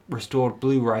their restored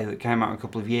Blu-ray that came out a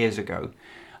couple of years ago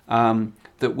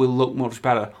that will look much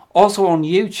better. Also on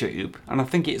YouTube, and I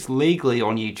think it's legally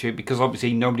on YouTube because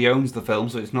obviously nobody owns the film,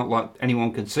 so it's not like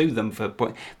anyone can sue them for.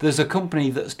 But there's a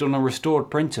company that's done a restored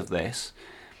print of this.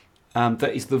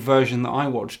 That is the version that I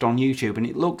watched on YouTube, and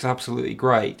it looks absolutely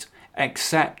great.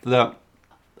 Except that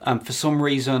for some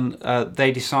reason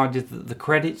they decided that the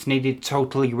credits needed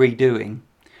totally redoing,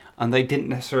 and they didn't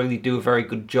necessarily do a very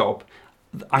good job.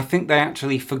 I think they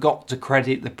actually forgot to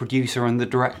credit the producer and the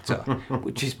director,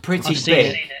 which is pretty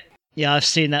big. Yeah, I've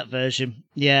seen that version.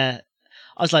 Yeah.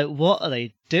 I was like, what are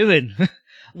they doing?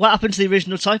 What happened to the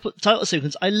original title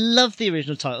sequence? I love the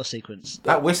original title sequence.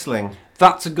 That whistling.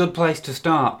 That's a good place to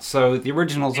start. So the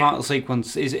original title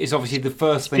sequence is obviously the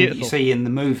first thing that you see in the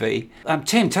movie.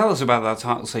 Tim, tell us about that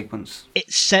title sequence.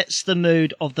 It sets the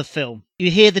mood of the film. You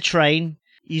hear the train.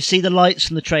 You see the lights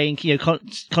from the train,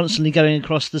 constantly going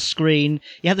across the screen.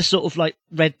 You have this sort of like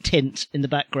red tint in the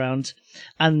background,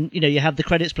 and you have the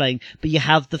credits playing, but you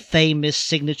have the famous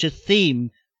signature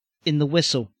theme in the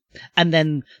whistle, and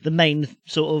then the main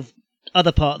sort of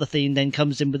other part of the theme then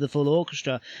comes in with the full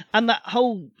orchestra, and that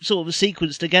whole sort of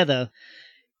sequence together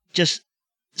just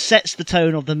sets the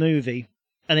tone of the movie,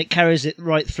 and it carries it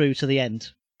right through to the end.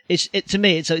 To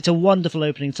me, it's a wonderful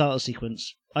opening title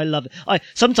sequence. I love it.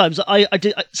 Sometimes I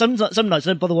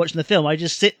don't bother watching the film. I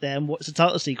just sit there and watch the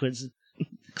title sequence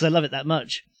because I love it that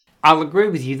much. I'll agree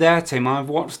with you there, Tim. I've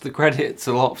watched the credits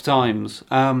a lot of times.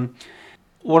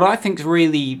 What I think is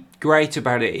really great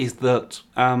about it is that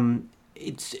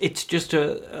it's just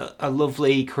a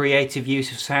lovely creative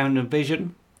use of sound and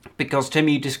vision. Because, Tim,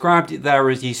 you described it there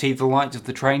as you see the lights of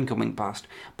the train coming past.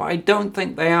 But I don't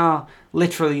think they are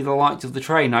literally the lights of the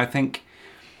train. I think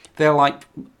they're like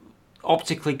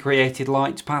optically created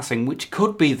lights passing, which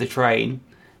could be the train.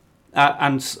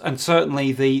 And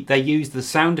certainly they use the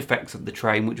sound effects of the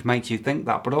train, which makes you think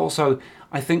that. But also,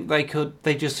 I think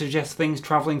they just suggest things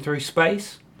travelling through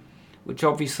space, which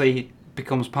obviously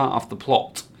becomes part of the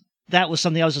plot. That was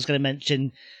something I was just going to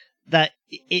mention, that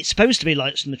it's supposed to be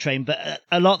lights from the train, but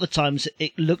a lot of the times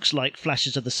it looks like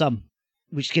flashes of the sun,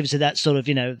 which gives it that sort of,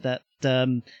 that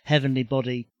heavenly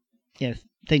body,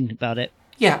 thing about it.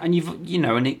 Yeah, and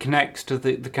and it connects to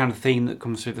the kind of theme that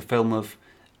comes through the film of,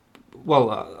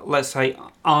 let's say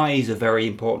eyes are very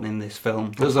important in this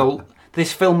film.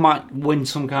 This film might win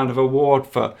some kind of award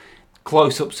for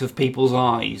close-ups of people's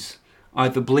eyes,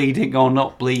 either bleeding or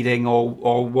not bleeding,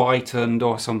 or whitened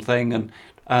or something,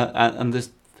 and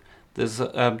there's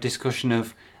a discussion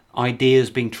of ideas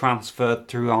being transferred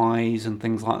through eyes and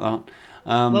things like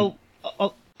that.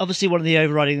 Obviously one of the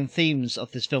overriding themes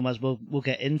of this film, as we'll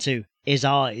get into, is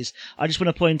eyes. I just want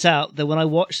to point out that when I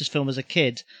watched this film as a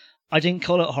kid, I didn't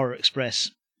call it Horror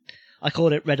Express. I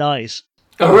called it Red Eyes.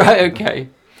 Oh, right, okay.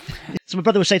 So my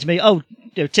brother would say to me,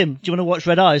 Tim, do you want to watch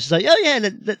Red Eyes? He's like, oh yeah,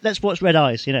 let's watch Red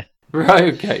Eyes,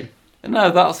 Right, okay.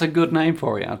 No, that's a good name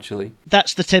for it, actually.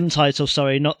 That's the Tim title,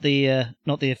 sorry, not the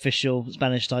official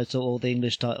Spanish title or the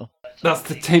English title. That's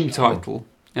the Tim title.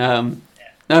 No,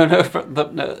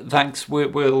 thanks.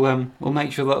 We'll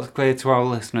make sure that's clear to our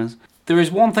listeners. There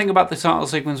is one thing about the title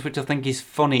sequence which I think is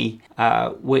funny,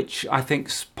 which I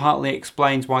think partly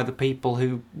explains why the people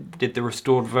who did the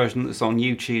restored version that's on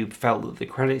YouTube felt that the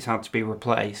credits had to be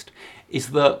replaced, is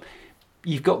that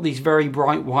you've got these very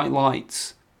bright white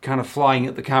lights kind of flying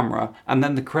at the camera, and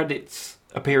then the credits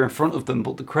appear in front of them,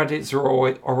 but the credits are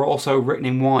also written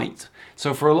in white.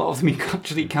 So for a lot of them, you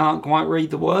actually can't quite read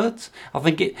the words. I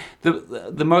think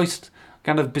the most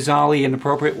kind of bizarrely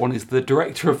inappropriate one is the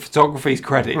director of photography's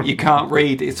credit. You can't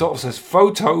read. It sort of says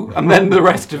photo, and then the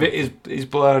rest of it is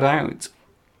blurred out.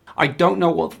 I don't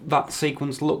know what that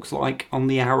sequence looks like on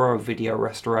the Arrow video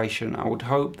restoration. I would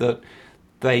hope that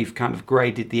they've kind of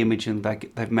graded the image and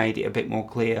they've made it a bit more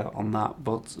clear on that,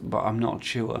 but I'm not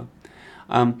sure.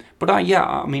 I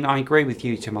agree with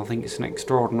you, Tim. I think it's an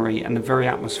extraordinary and a very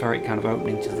atmospheric kind of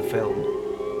opening to the film.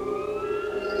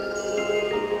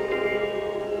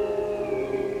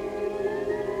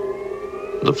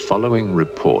 The following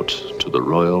report to the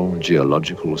Royal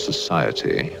Geological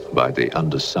Society by the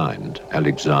undersigned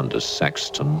Alexander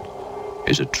Saxton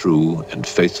is a true and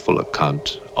faithful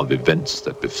account of events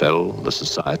that befell the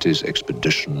Society's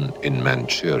expedition in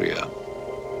Manchuria.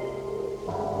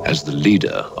 As the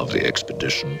leader of the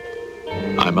expedition,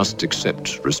 I must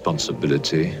accept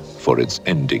responsibility for its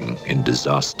ending in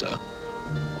disaster,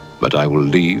 but I will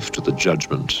leave to the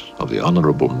judgment of the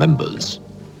honorable members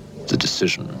the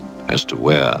decision as to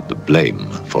where the blame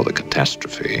for the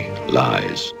catastrophe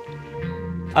lies.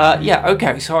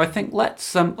 Okay, so I think let's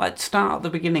start at the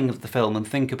beginning of the film and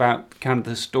think about kind of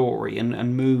the story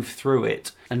and move through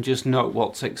it and just note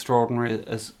what's extraordinary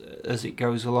as it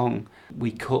goes along.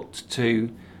 We cut to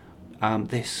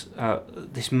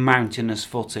this mountainous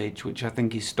footage, which I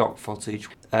think is stock footage.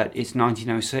 It's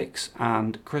 1906,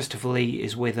 and Christopher Lee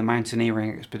is with a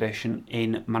mountaineering expedition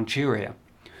in Manchuria,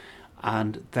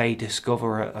 and they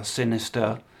discover a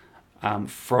sinister,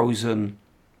 frozen,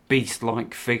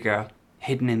 beast-like figure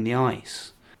hidden in the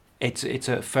ice. It's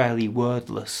a fairly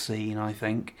wordless scene, I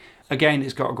think. Again,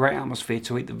 it's got a great atmosphere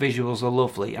to it. The visuals are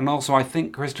lovely, and also I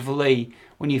think Christopher Lee,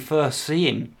 when you first see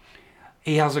him,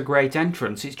 he has a great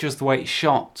entrance. It's just the way it's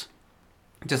shot.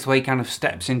 Just the way he kind of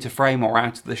steps into frame or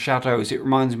out of the shadows. It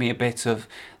reminds me a bit of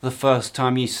the first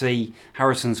time you see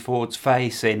Harrison Ford's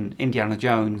face in Indiana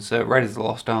Jones, Raiders of the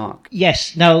Lost Ark.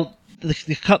 Yes. Now,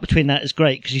 the cut between that is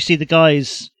great because you see the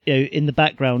guys, in the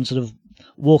background, sort of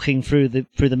walking through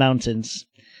the mountains,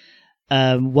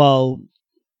 while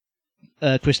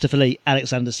Christopher Lee,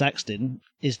 Alexander Saxton,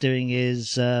 is doing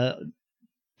his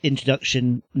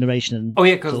introduction narration. Oh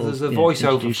yeah, because there's a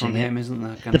voiceover from him, isn't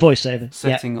there? The voiceover,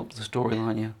 setting up the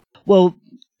storyline. Yeah. Well,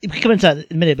 we can come into that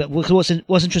in a minute, but what's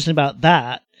interesting about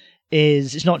that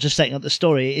is it's not just setting up the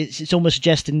story; it's almost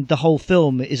suggesting the whole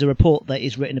film is a report that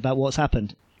is written about what's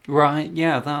happened. Right.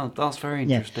 Yeah. That's very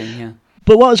interesting. Yeah.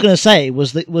 But what I was going to say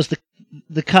was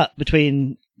the cut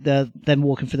between them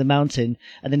walking through the mountain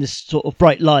and then this sort of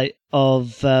bright light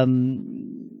of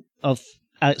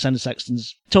Alexander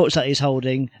Saxton's torch that he's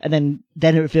holding, and then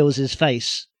it reveals his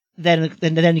face. Then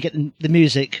you get the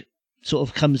music sort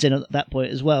of comes in at that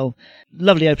point as well.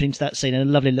 Lovely opening to that scene and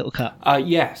a lovely little cut.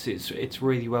 Yes, it's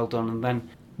really well done. And then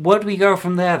where do we go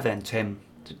from there then, Tim?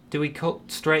 Do we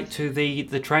cut straight to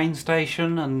the train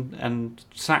station and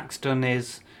Saxton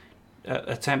is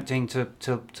attempting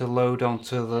to load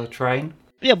onto the train?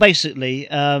 Yeah, basically,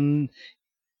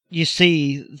 you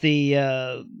see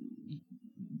the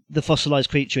fossilized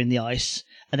creature in the ice,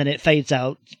 and then it fades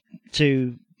out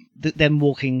to them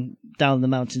walking down the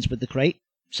mountains with the crate.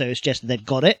 So it's just that they've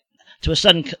got it. To a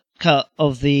sudden cut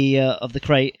of the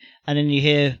crate, and then you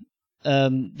hear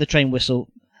the train whistle.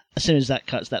 As soon as that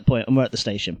cuts that point, and we're at the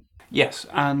station. Yes,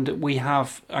 and we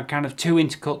have a kind of two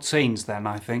intercut scenes then,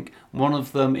 I think. One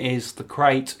of them is the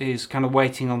crate is kind of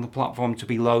waiting on the platform to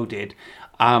be loaded,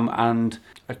 and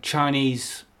a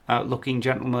Chinese-looking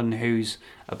gentleman who's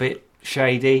a bit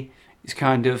shady is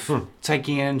kind of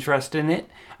taking an interest in it.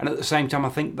 And at the same time, I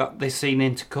think that this scene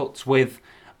intercuts with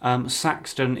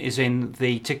Saxton is in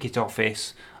the ticket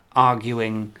office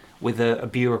arguing with a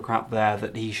bureaucrat there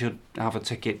that he should have a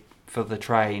ticket for the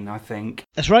train, I think.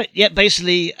 That's right. Yeah,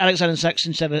 basically, Alexander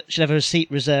Saxton should have a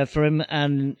seat reserved for him,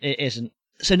 and it isn't.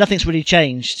 So nothing's really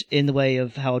changed in the way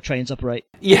of how trains operate.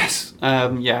 Yes,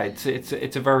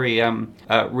 it's a very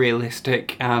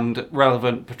realistic and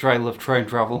relevant portrayal of train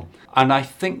travel. And I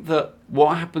think that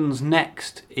what happens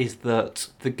next is that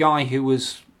the guy who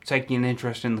was taking an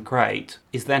interest in the crate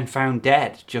is then found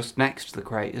dead just next to the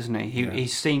crate, isn't he?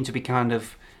 He's seen to be kind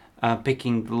of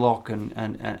picking the lock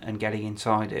and getting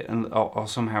inside it, or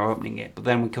somehow opening it. But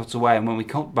then we cut away, and when we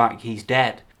cut back, he's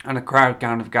dead. And a crowd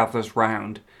kind of gathers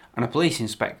round, and a police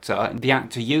inspector. The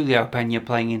actor Julio Pena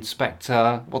playing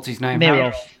Inspector, what's his name?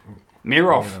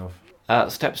 Mirov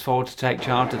steps forward to take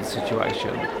charge of the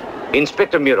situation.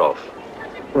 Inspector Mirov,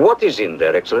 what is in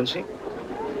there, Excellency?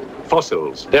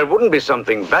 Fossils. There wouldn't be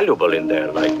something valuable in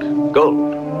there, like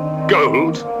gold.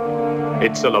 Gold?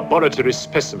 It's a laboratory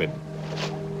specimen.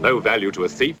 No value to a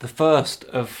thief. The first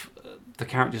of the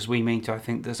characters we meet, I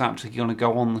think, that's actually going to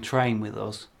go on the train with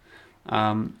us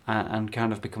and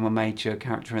kind of become a major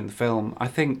character in the film. I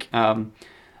think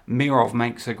Mirov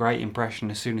makes a great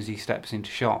impression as soon as he steps into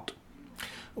shot.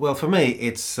 Well, for me,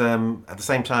 it's at the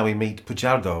same time we meet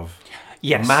Pujardov.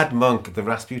 Yes. Mad Monk, the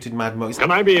Rasputin Mad Monk.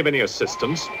 Can I be of any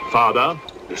assistance, Father?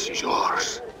 This is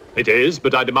yours. It is,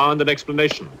 but I demand an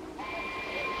explanation.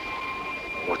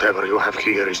 Whatever you have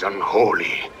here is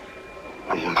unholy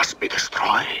and must be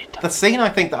destroyed. The scene I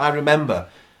think that I remember,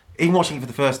 even watching it for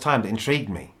the first time, that intrigued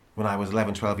me when I was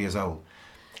 11, 12 years old,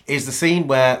 is the scene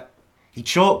where he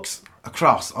chalks a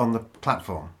cross on the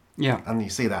platform. Yeah. And you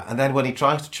see that. And then when he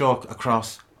tries to chalk a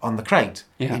cross on the crate,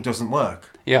 it doesn't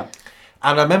work. Yeah.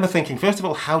 And I remember thinking, first of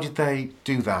all, how did they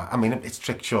do that? I mean, it's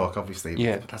trick chalk, obviously.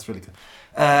 Yeah. But that's really good.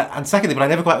 And secondly, but I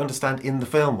never quite understand in the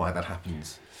film why that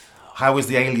happens. How is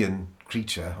the alien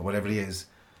creature, or whatever he is,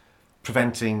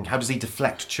 preventing... How does he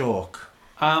deflect chalk?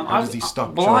 How does he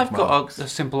stop Well, chalk I've got marks? a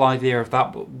simple idea of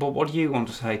that, but what do you want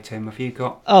to say, Tim? Have you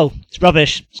got... Oh, it's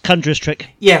rubbish. It's Conjurer's trick.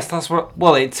 Yes, that's what...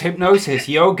 Well, it's hypnosis,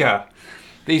 yoga.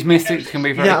 These mystics can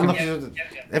be very...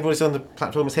 Everybody's on the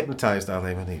platform is hypnotised, are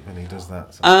they, when he does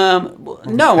that? So.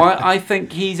 No, I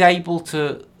think he's able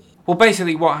to... Well,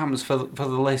 basically what happens for the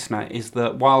listener is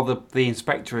that while the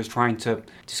inspector is trying to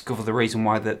discover the reason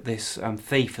why that this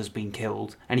thief has been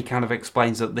killed, and he kind of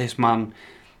explains that this man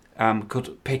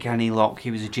could pick any lock,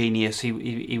 he was a genius,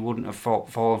 he wouldn't have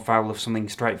fallen foul of something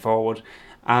straightforward,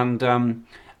 and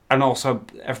also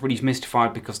everybody's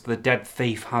mystified because the dead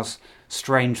thief has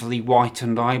strangely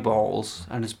whitened eyeballs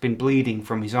and has been bleeding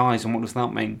from his eyes, and what does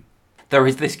that mean? There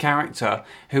is this character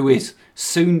who is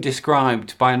soon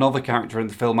described by another character in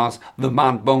the film as the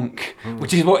Mad Monk,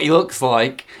 which is what he looks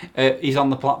like. He's on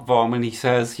the platform and he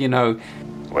says, you know...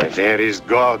 Where there is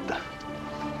God,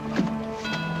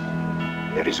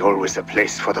 there is always a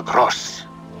place for the cross.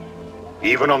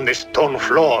 Even on this stone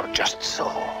floor, just so.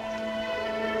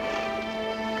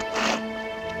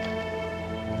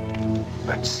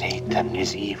 But Satan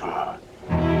is evil,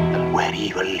 and where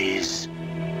evil is,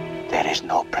 there is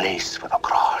no place for the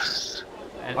cross.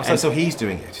 So he's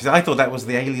doing it. I thought that was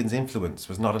the alien's influence,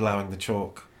 was not allowing the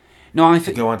chalk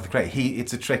to go onto the crate.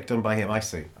 It's a trick done by him, I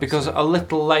see. Because a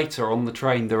little later on the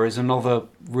train there is another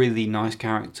really nice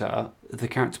character, the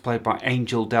character played by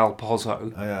Angel Del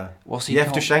Pozo. Oh, yeah. What's he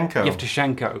Yevtushenko. called?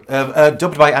 Yevtushenko.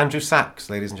 Dubbed by Andrew Sachs,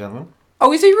 ladies and gentlemen.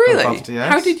 Oh, is he really? Foster,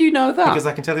 yes. How did you know that? Because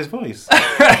I can tell his voice.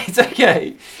 Right,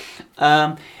 okay.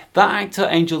 That actor,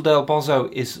 Angel Del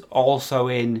Pozo, is also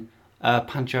in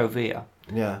Pancho Villa.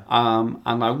 Yeah.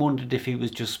 And I wondered if he was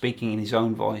just speaking in his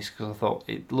own voice, because I thought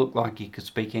it looked like he could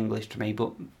speak English to me,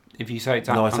 but if you say it's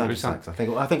Andrew Sachs. I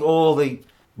think all the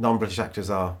non-British actors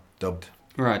are dubbed.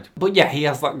 Right. But yeah, he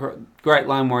has that great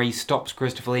line where he stops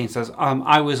Christopher Lee and says,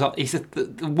 he said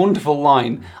the wonderful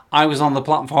line, I was on the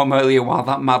platform earlier while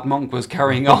that mad monk was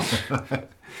carrying on.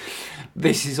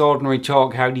 This is ordinary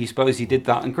chalk, how do you suppose he did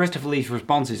that? And Christopher Lee's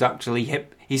response is actually,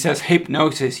 he says,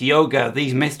 hypnosis, yoga,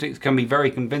 these mystics can be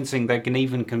very convincing, they can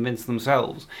even convince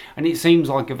themselves. And it seems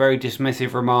like a very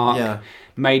dismissive remark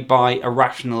made by a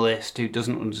rationalist who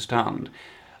doesn't understand.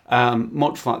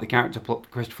 Much like the character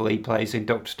Christopher Lee plays in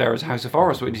Dr. Sterrow's House of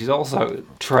Horrors, which is also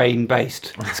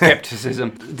train-based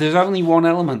scepticism. There's only one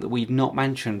element that we've not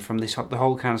mentioned from the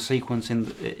whole kind of sequence in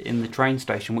the train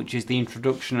station, which is the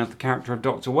introduction of the character of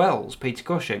Dr. Wells, Peter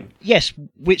Cushing. Yes,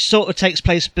 which sort of takes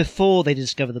place before they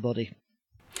discover the body.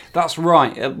 That's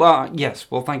right. Well, yes.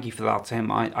 Well, thank you for that,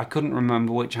 Tim. I couldn't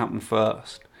remember which happened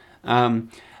first.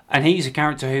 And he's a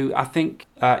character who I think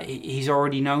he's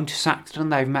already known to Saxton.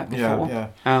 They've met before.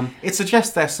 Yeah. It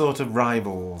suggests they're sort of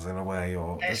rivals in a way,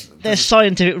 or they're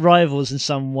scientific rivals in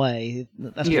some way.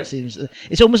 That's what it seems.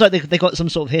 It's almost like they got some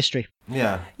sort of history.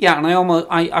 Yeah. Yeah, and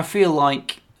I feel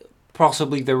like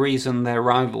possibly the reason they're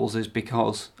rivals is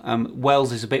because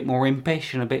Wells is a bit more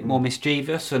impish and a bit more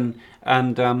mischievous, and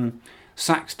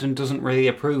Saxton doesn't really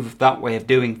approve of that way of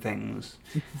doing things.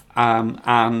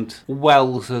 And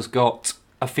Wells has got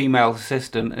a female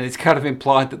assistant, and it's kind of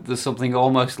implied that there's something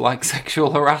almost like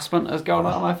sexual harassment has gone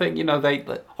on. I think,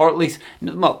 they, or at least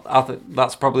not. I think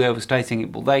that's probably overstating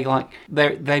it, but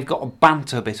they've got a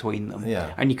banter between them.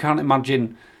 Yeah. And you can't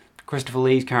imagine Christopher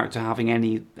Lee's character having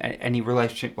any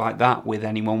relationship like that with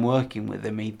anyone working with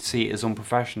him. He'd see it as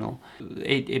unprofessional.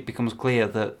 It becomes clear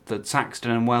that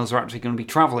Saxton and Wells are actually going to be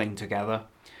travelling together.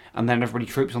 And then everybody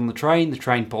troops on the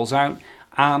train pulls out,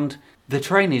 and the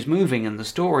train is moving and the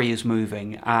story is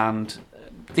moving, and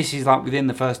this is like within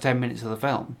the first 10 minutes of the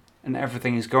film, and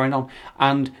everything is going on.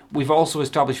 And we've also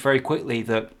established very quickly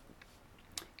that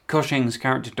Cushing's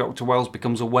character, Dr. Wells,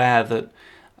 becomes aware that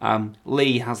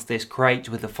Lee has this crate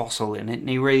with a fossil in it, and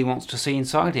he really wants to see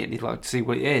inside it, and he'd like to see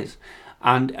what it is.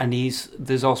 And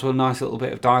there's also a nice little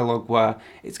bit of dialogue where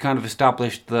it's kind of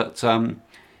established that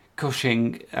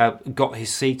Cushing got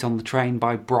his seat on the train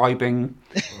by bribing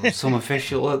some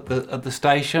official at the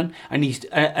station, and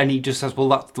he just says, "Well,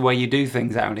 that's the way you do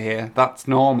things out here. That's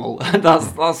normal.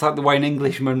 that's like the way an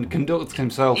Englishman conducts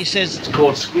himself." He says it's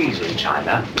called squeeze in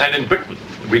China, and in Britain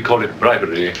we call it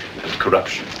bribery and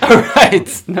corruption.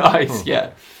 Right, nice,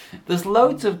 yeah. There's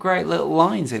loads of great little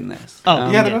lines in this.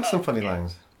 Yeah, there are some funny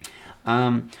lines.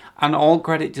 And all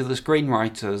credit to the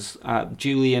screenwriters,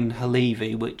 Julian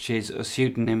Halevi, which is a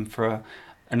pseudonym for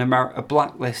a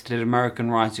blacklisted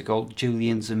American writer called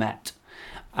Julian Zemet,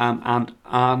 and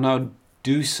Arnaud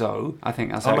Dussault, I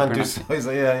think that's how you pronounce it.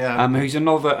 Who's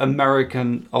another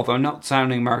American, although not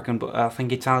sounding American, but I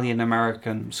think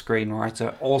Italian-American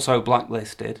screenwriter, also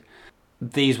blacklisted.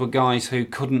 These were guys who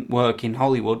couldn't work in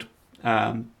Hollywood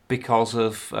because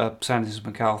of Senator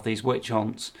McCarthy's witch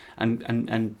hunts,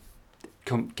 and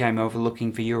came over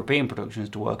looking for European productions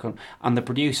to work on. And the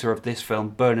producer of this film,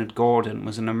 Bernard Gordon,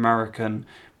 was an American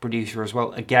producer as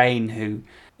well. Again,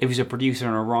 he was a producer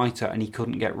and a writer, and he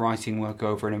couldn't get writing work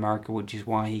over in America, which is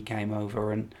why he came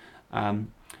over and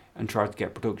tried to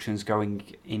get productions going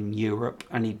in Europe.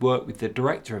 And he'd worked with the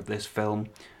director of this film,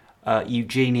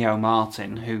 Eugenio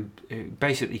Martin, who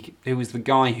was the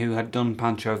guy who had done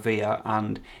Pancho Villa,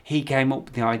 and he came up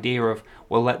with the idea of,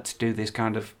 well, let's do this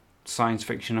kind of science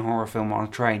fiction horror film on a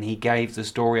train. He gave the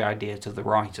story idea to the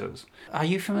writers. Are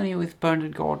you familiar with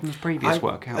Bernard Gordon's previous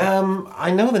work, Howard?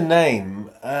 I know the name.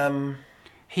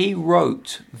 He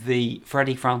wrote the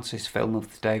Freddie Francis film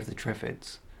of the Day of the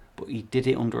Triffids, but he did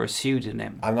it under a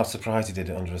pseudonym. I'm not surprised he did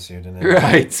it under a pseudonym.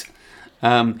 Right.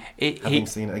 Having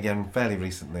seen it again fairly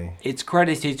recently. It's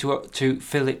credited to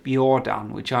Philip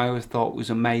Jordan, which I always thought was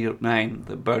a made-up name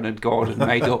that Bernard Gordon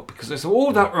made up, because they said,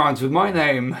 "Oh, that rhymes with my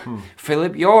name,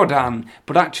 Philip Jordan."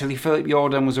 But actually, Philip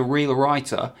Jordan was a real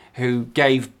writer who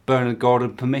gave Bernard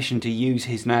Gordon permission to use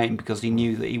his name because he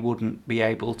knew that he wouldn't be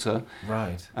able to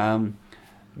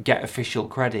get official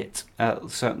credit,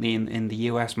 certainly in the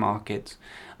US market.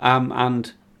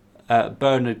 And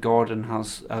Bernard Gordon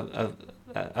has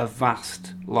a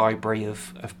vast library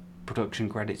of production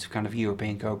credits of kind of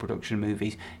European co-production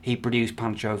movies. He produced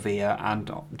Pancho Villa and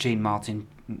Gene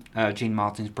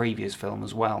Martin's previous film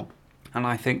as well. And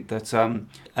I think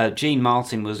that Gene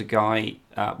Martin was a guy,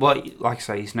 like I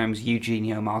say, his name was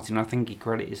Eugenio Martin. I think he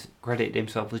credited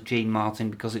himself as Gene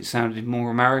Martin because it sounded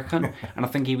more American. And I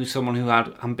think he was someone who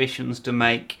had ambitions to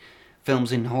make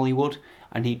films in Hollywood,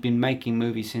 and he'd been making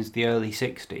movies since the early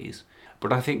 60s.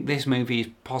 But I think this movie is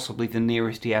possibly the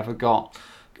nearest he ever got.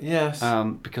 Yes.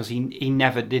 Because he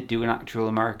never did do an actual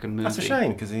American movie. That's a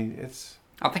shame, because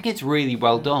I think it's really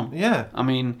well done. Yeah. I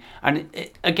mean, and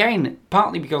again,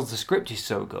 partly because the script is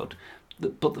so good,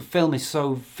 but the film is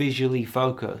so visually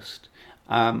focused.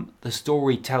 The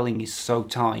storytelling is so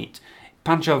tight.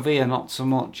 Pancho Villa, not so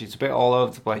much. It's a bit all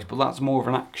over the place, but that's more of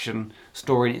an action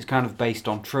story, and it's kind of based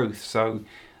on truth. So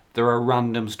there are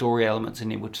random story elements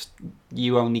in it which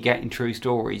you only get in true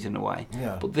stories in a way.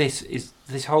 Yeah. But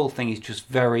this whole thing is just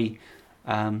very,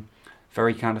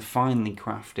 very kind of finely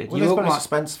crafted. Well, it's very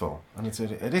suspenseful, and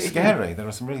it is scary. There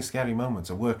are some really scary moments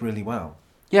that work really well.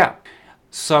 Yeah.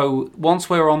 So once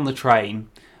we're on the train,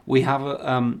 we have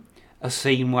a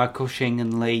scene where Cushing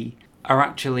and Lee are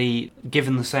actually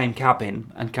given the same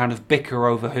cabin and kind of bicker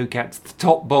over who gets the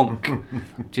top bunk,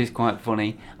 which is quite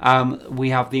funny. We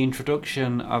have the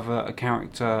introduction of a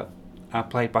character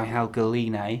played by Helga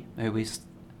Line, who is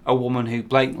a woman who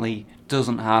blatantly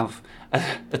doesn't have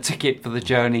a ticket for the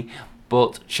journey,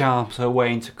 but charms her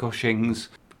way into Cushing's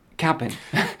cabin.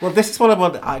 Well, this is what I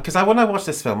want, because when I watched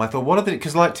this film, I thought,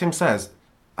 because like Tim says,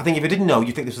 I think if you didn't know,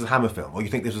 you think this was a Hammer film, or you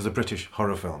think this was a British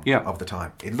horror film of the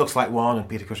time. It looks like one, and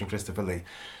Peter Cushing, Christopher Lee.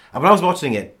 And when I was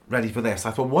watching it, ready for this,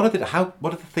 I thought, what are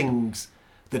the things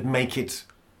that make it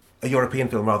a European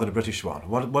film rather than a British one?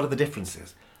 What are the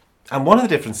differences? And one of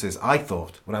the differences, I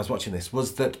thought, when I was watching this,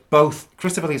 was that both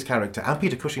Christopher Lee's character and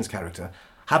Peter Cushing's character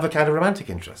have a kind of romantic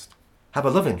interest, have a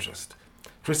love interest.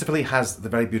 Christopher Lee has the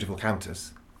very beautiful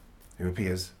Countess, who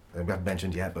appears, we haven't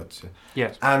mentioned yet, but...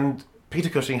 yes. And Peter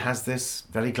Cushing has this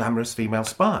very glamorous female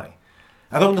spy.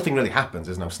 Although nothing really happens,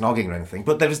 there's no snogging or anything,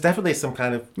 but there is definitely some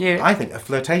kind of, I think, a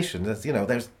flirtation. There's,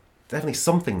 there's definitely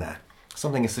something there.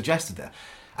 Something is suggested there.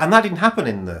 And that didn't happen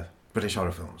in the British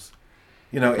horror films.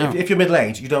 If you're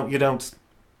middle-aged, you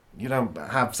don't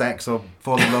have sex or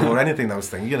fall in love or anything, those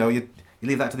things. You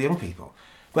leave that to the young people.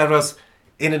 Whereas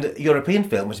in a European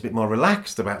film, which is a bit more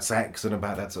relaxed about sex and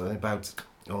about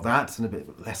all that, and a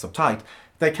bit less uptight,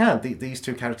 these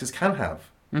two characters can have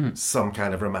some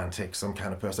kind of romantic, some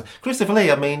kind of person. Christopher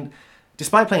Lee, I mean,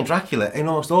 despite playing Dracula, in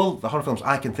almost all the horror films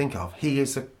I can think of, he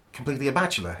is completely a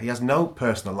bachelor. He has no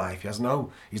personal life. He's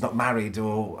not married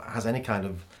or has any kind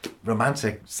of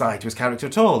romantic side to his character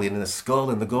at all. In the Skull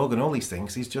and the Gorgon, all these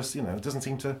things, he's just, doesn't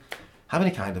seem to have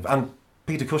any kind of... And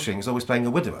Peter Cushing is always playing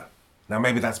a widower. Now,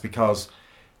 maybe that's because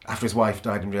after his wife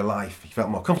died in real life, he felt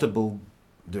more comfortable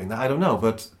doing that. I don't know,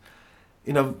 but,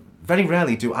 very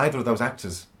rarely do either of those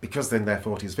actors, because they're in their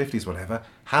 40s, 50s, whatever,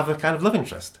 have a kind of love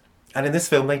interest. And in this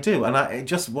film, they do. And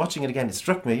just watching it again, it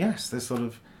struck me, yes, there's sort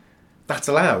of... That's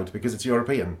allowed because it's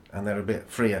European and they're a bit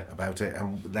freer about it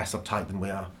and less uptight than we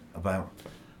are about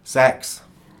sex.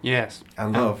 Yes.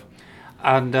 And love.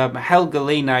 And Helga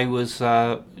Line was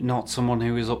not someone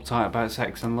who was uptight about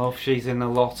sex and love. She's in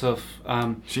a lot of...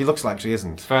 she looks like she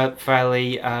isn't.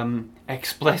 Fairly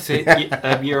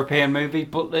explicit European movies,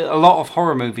 but a lot of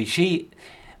horror movies.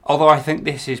 Although I think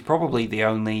this is probably the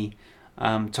only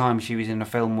time she was in a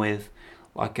film with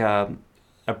like a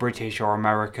British or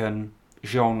American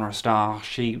genre star.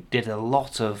 She did a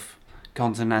lot of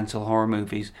continental horror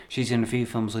movies. She's in a few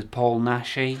films with Paul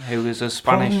Naschy, who is a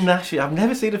Spanish... Paul Naschy. I've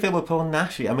never seen a film with Paul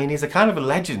Naschy. I mean, he's a kind of a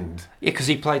legend. Yeah, because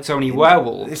he played so many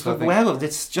werewolves. It's werewolves.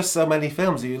 It's just so many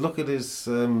films. You look at his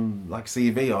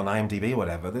CV on IMDb or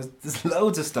whatever. There's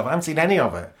loads of stuff. I haven't seen any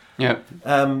of it. Yeah.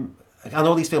 And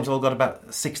all these films have all got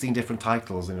about 16 different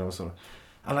titles, sort of.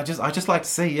 And I just like to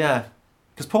see, yeah.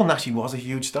 Because Paul Naschy was a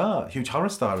huge horror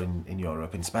star in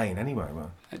Europe, in Spain anyway.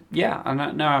 Yeah,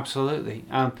 no, absolutely.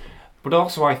 But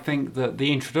also I think that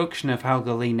the introduction of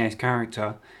Helga Line's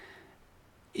character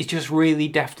is just really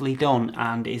deftly done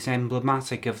and is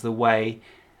emblematic of the way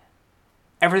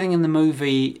everything in the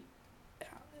movie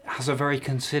has a very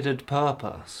considered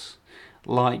purpose.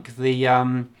 Like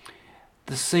the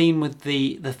scene with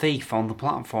the thief on the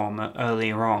platform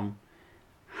earlier on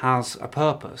has a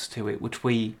purpose to it, which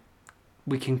we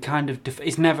can kind of...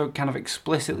 it's never kind of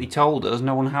explicitly told us.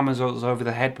 No one hammers us over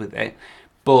the head with it.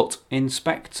 But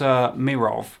Inspector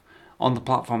Mirov on the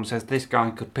platform says this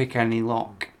guy could pick any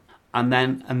lock. And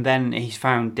then he's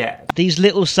found dead. These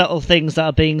little subtle things that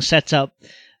are being set up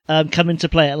come into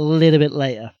play a little bit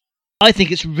later. I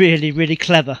think it's really, really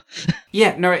clever.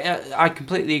 Yeah, no, I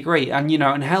completely agree. And,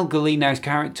 and Helga Line's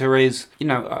character is,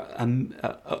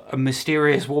 a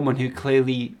mysterious woman who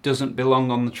clearly doesn't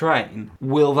belong on the train.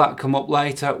 Will that come up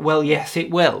later? Well, yes, it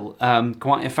will.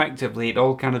 Quite effectively, it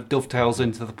all kind of dovetails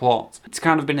into the plot. It's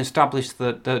kind of been established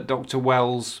that Dr.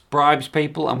 Wells bribes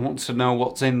people and wants to know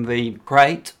what's in the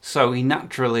crate. So he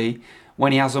naturally...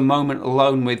 when he has a moment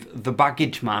alone with the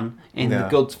baggage man in the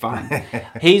goods van.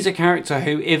 He's a character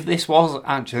who, if this was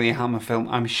actually a Hammer film,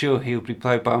 I'm sure he would be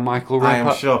played by Michael Ripper. I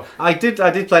am sure. I did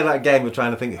play that game of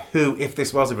trying to think who, if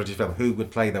this was a British film, who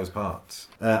would play those parts.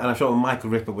 And I'm sure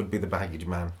Michael Ripper would be the baggage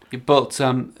man. But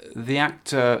the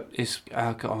actor is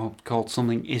called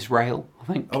something Israel,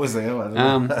 I think. Oh, is he? Oh, I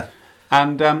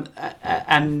don't know.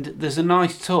 And there's a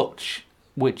nice touch,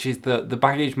 which is that the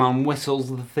baggage man whistles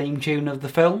the theme tune of the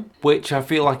film, which I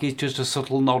feel like is just a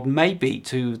subtle nod maybe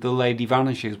to The Lady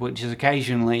Vanishes, which is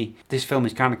occasionally, this film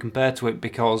is kind of compared to it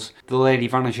because The Lady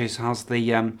Vanishes has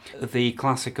the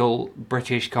classical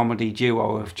British comedy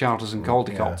duo of Charters and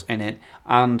Caldecott in it,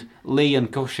 and Lee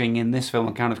and Cushing in this film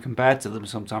are kind of compared to them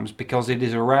sometimes because it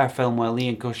is a rare film where Lee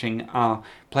and Cushing are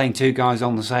playing two guys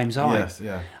on the same side. Yes,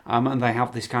 yeah. And they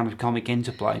have this kind of comic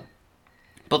interplay.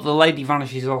 But The Lady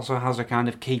Vanishes also has a kind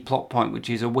of key plot point, which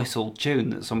is a whistled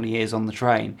tune that somebody hears on the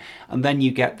train. And then you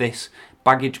get this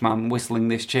baggage man whistling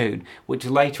this tune, which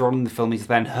later on in the film is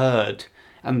then heard.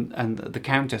 And the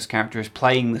Countess character is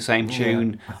playing the same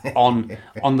tune on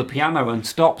the piano and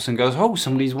stops and goes, oh,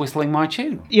 somebody's whistling my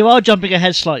tune. You are jumping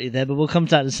ahead slightly there, but we'll come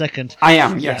to that in a second. I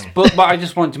am, yes. But I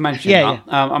just wanted to mention that.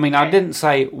 Yeah. I didn't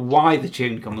say why the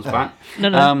tune comes back.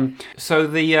 No. So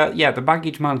the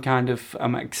baggage man kind of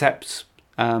accepts...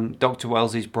 Dr.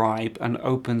 Wells's bribe and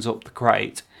opens up the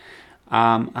crate,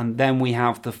 and then we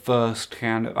have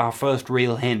our first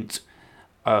real hint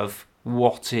of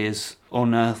what is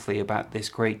unearthly about this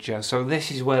creature. So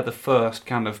this is where the first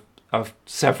kind of of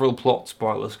several plot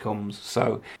spoilers comes.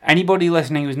 So anybody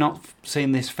listening who's not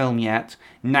seen this film yet,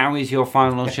 now is your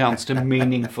final chance to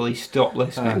meaningfully stop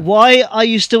listening. Why are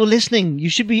you still listening? You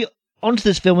should be onto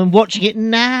this film and watching it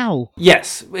now.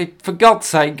 Yes, for God's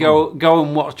sake, go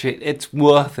and watch it. It's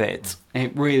worth it.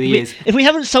 It really is. If we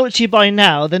haven't sold it to you by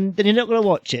now, then you're not going to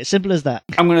watch it. Simple as that.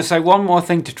 I'm going to say one more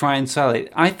thing to try and sell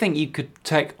it. I think you could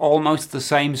take almost the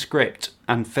same script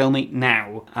and film it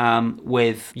now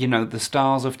with, the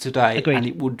stars of today. Agreed. And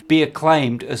it would be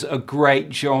acclaimed as a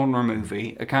great genre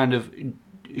movie, a kind of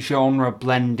genre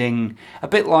blending, a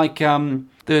bit like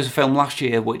there was a film last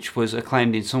year which was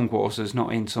acclaimed in some quarters,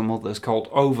 not in some others, called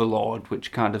Overlord,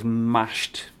 which kind of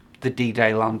mashed the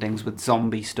D-Day landings with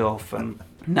zombie stuff and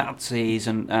Nazis,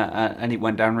 and it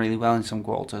went down really well in some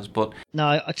quarters. But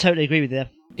no, I totally agree with you.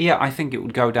 Yeah, I think it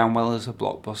would go down well as a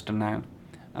blockbuster now.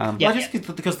 Well, just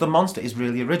because the monster is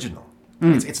really original.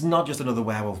 It's not just another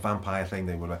werewolf vampire thing.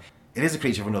 It is a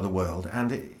creature of another world,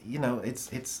 and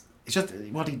it's just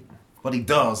what he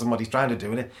does and what he's trying to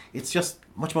do, and it's just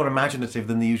much more imaginative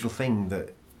than the usual thing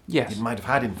that it might have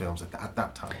had in films at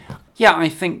that time. Yeah, I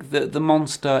think that the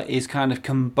monster is kind of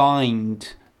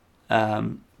combined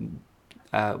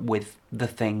with The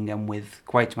Thing and with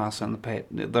Quatermass and the Pit,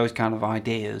 those kind of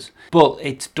ideas. But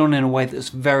it's done in a way that's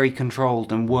very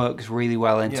controlled and works really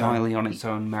well entirely on its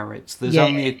own merits. There's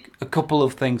only a couple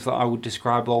of things that I would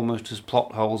describe almost as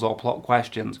plot holes or plot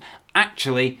questions.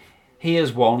 Actually,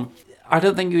 here's one. I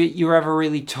don't think you're ever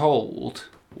really told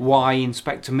why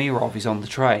Inspector Mirov is on the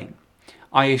train.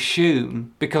 I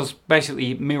assume, because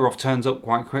basically Mirov turns up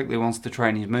quite quickly once the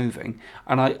train is moving,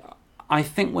 and I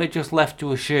think we're just left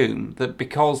to assume that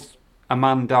because a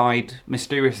man died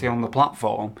mysteriously on the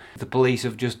platform, the police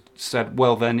have just said,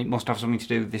 well then it must have something to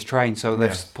do with this train, so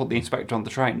they've put the inspector on the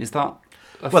train. Is that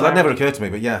well, that never occurred to me,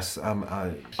 but yes.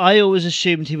 I always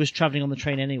assumed he was travelling on the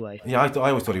train anyway. Yeah, I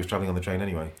always thought he was travelling on the train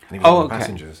anyway, and he was one of the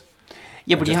passengers.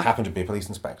 Yeah, but he just happened to be a police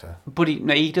inspector. But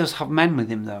he does have men with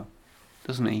him, though,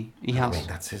 doesn't he? He has. I mean,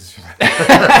 that's his...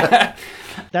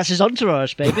 That's his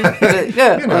entourage, baby.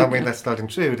 Let's not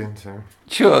intrude into...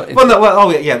 Sure. Well,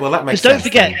 that makes sense.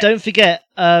 Don't forget,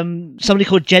 somebody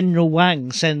called General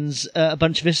Wang sends a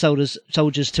bunch of his soldiers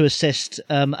to assist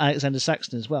Alexander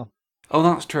Saxton as well. Oh,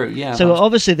 that's true, yeah. So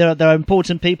obviously there are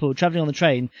important people travelling on the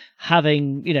train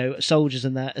having, soldiers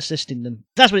and that assisting them.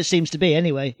 That's what it seems to be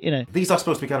anyway, These are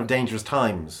supposed to be kind of dangerous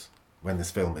times when this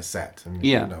film is set. And,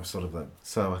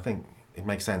 so I think it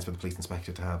makes sense for the police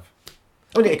inspector to have...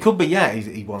 I mean, it could be,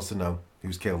 he wants to know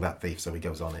who's killed that thief, so he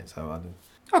goes on it. So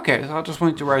Okay, so I just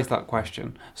wanted to raise that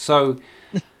question. So,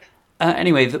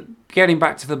 anyway, getting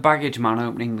back to the baggage man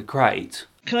opening the crate...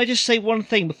 Can I just say one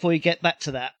thing before you get back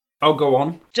to that? Oh, go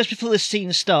on. Just before this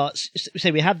scene starts,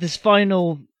 we have this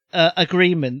final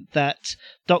agreement that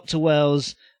Dr.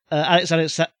 Wells,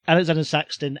 Alexander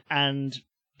Saxton, and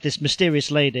this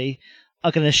mysterious lady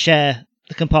are going to share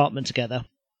the compartment together.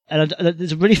 And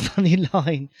there's a really funny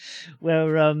line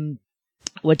where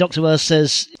Dr. Wells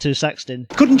says to Saxton,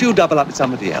 "Couldn't you double up with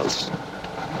somebody else?"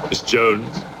 Miss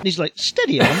Jones. And he's like,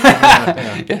 "Steady on."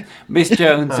 Yeah. Miss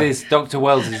Jones is Dr.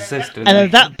 Wells' assistant. And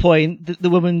at that point, the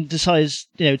woman decides,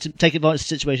 to take advantage of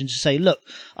the situation to say, "Look,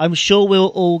 I'm sure we'll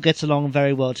all get along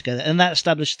very well together." And that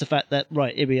establishes the fact that,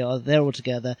 right, here we are, they're all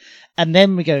together. And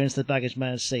then we go into the baggage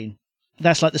man scene.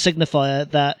 That's like the signifier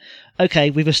that, okay,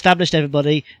 we've established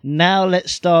everybody, now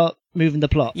let's start moving the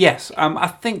plot. Yes, I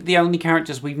think the only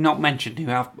characters we've not mentioned who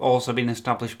have also been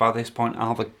established by this point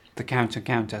are the Count and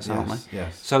Countess, aren't they?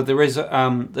 Yes. So there is a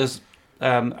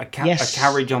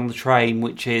carriage on the train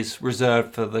which is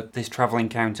reserved for this travelling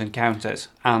Count and Countess,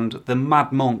 and the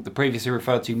Mad Monk, the previously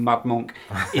referred to Mad Monk,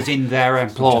 is in their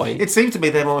employ. It seems to me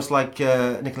they're almost like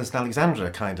Nicholas and Alexandra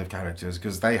kind of characters,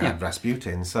 because they had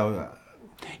Rasputin, so...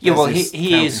 Yeah, well,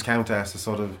 he is Countess, a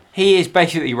sort of. He is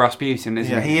basically Rasputin,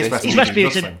 isn't he? Yeah, he is Rasputin. He's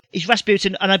Rasputin. He's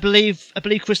Rasputin, and I believe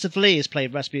Christopher Lee has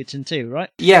played Rasputin too, right?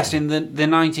 Yes, in the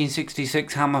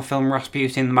 1966 Hammer film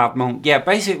Rasputin the Mad Monk. Yeah,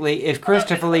 basically, if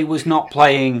Christopher Lee was not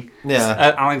playing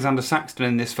Alexander Saxton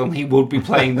in this film, he would be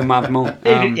playing the Mad Monk.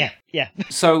 Yeah.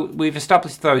 So we've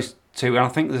established those two, and I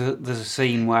think there's a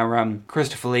scene where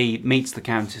Christopher Lee meets the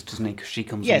Countess, doesn't he? Because she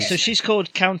comes in. Yeah, so she's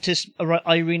called Countess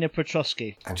Irina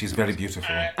Petrovsky. And she's very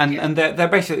beautiful. And they're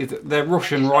basically they're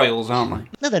Russian royals, aren't they?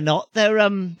 No, they're not.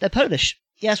 They're Polish.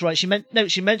 Yeah, that's right.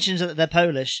 She mentions that they're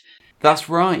Polish. That's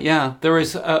right, yeah. There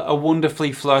is a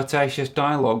wonderfully flirtatious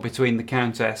dialogue between the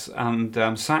Countess and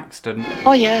Saxton.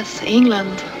 Oh yes,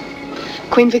 England.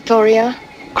 Queen Victoria,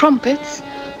 crumpets,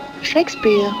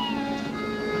 Shakespeare.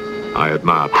 I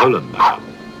admire Poland, madam.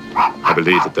 I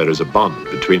believe that there is a bond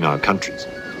between our countries.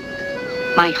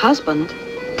 My husband,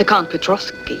 the Count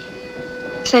Petrovsky,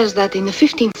 says that in the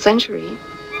 15th century,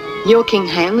 your King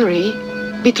Henry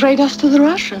betrayed us to the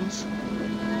Russians.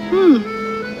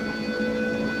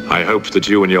 I hope that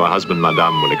you and your husband,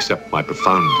 Madame, will accept my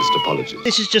profoundest apologies.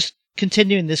 This is just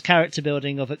continuing this character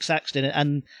building of Saxton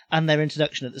and their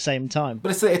introduction at the same time.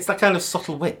 But it's that kind of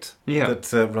subtle wit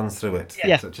that runs through it.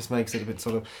 Yeah. So it just makes it a bit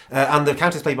sort of... and the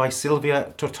Countess played by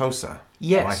Sylvia Tortosa.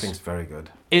 Yes. Who I think is very good.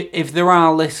 If there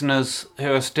are listeners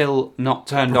who are still not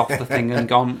turned off the thing and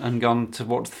gone to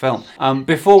watch the film,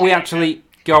 before we actually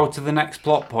go to the next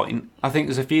plot point, I think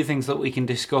there's a few things that we can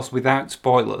discuss without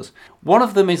spoilers. One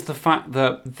of them is the fact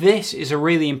that this is a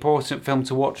really important film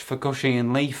to watch for Cushing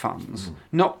and Lee fans,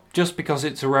 not just because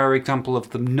it's a rare example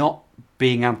of them not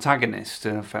being antagonists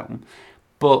in a film,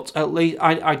 but at least,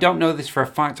 I don't know this for a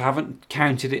fact, I haven't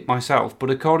counted it myself, but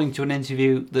according to an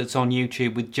interview that's on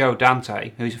YouTube with Joe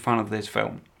Dante, who's a fan of this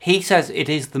film, he says it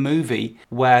is the movie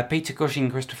where Peter Cushing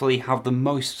and Christopher Lee have the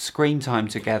most screen time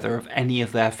together of any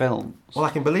of their films. Well,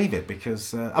 I can believe it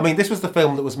because, this was the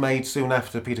film that was made soon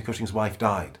after Peter Cushing's wife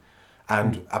died.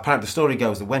 And apparently the story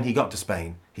goes that when he got to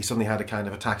Spain, he suddenly had a kind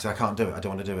of attack, said, I can't do it, I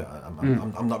don't want to do it,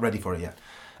 I'm not ready for it yet.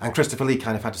 And Christopher Lee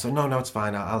kind of had to say, no, it's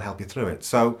fine, I'll help you through it.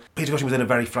 So Peter Cushing was in a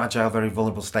very fragile, very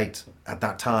vulnerable state at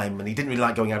that time, and he didn't really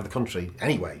like going out of the country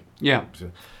anyway. Yeah.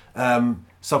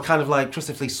 So kind of like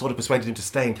Christopher Lee sort of persuaded him to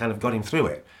stay and kind of got him through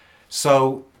it.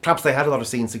 So perhaps they had a lot of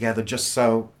scenes together just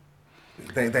so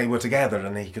they were together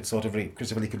and he could sort of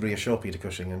Christopher Lee could reassure Peter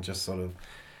Cushing and just sort of...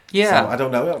 Yeah. So, I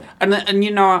don't know. And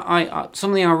you know, I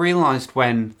something I realised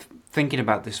when thinking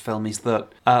about this film is that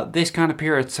this kind of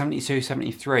period, 72,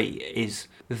 73, is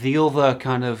the other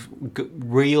kind of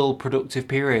real productive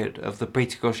period of the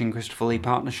Peter Cushing-Christopher Lee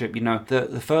partnership. You know,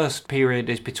 the first period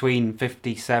is between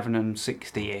 57 and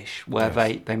 60-ish, where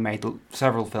they made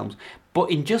several films.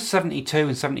 But in just 72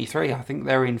 and 73, I think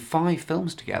they're in 5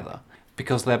 films together.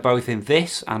 Because they're both in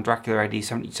this, and Dracula AD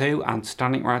 72, and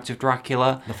Standing Rights of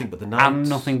Dracula. Nothing But the Night. And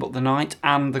Nothing But the Night,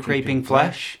 and The Creeping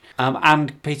Flesh.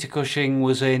 And Peter Cushing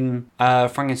was in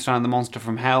Frankenstein the Monster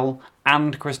from Hell,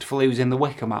 and Christopher Lee was in The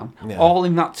Wicker Man. Yeah. All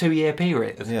in that 2-year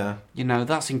period. Yeah. You know,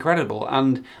 that's incredible.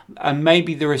 And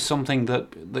maybe there is something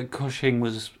that Cushing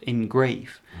was in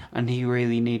grief, and he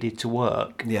really needed to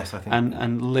work. Yes, I think.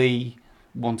 And Lee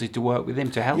wanted to work with him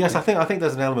to help him. Yes, I think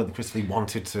there's an element that Christopher Lee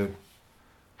wanted to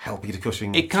help Peter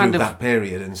Cushing through that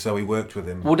period, and so he worked with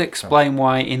him. Would explain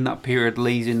why in that period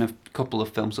Lee's in a couple of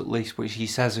films at least, which he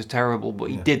says are terrible, but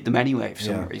he did them anyway for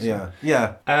some reason.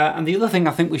 Yeah. And the other thing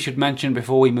I think we should mention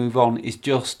before we move on is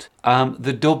just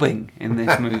the dubbing in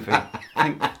this movie.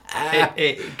 I think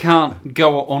it can't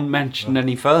go unmentioned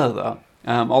any further.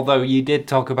 Although you did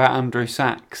talk about Andrew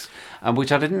Sachs,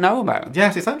 which I didn't know about.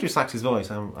 Yes, it's Andrew Sachs'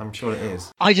 voice. I'm sure it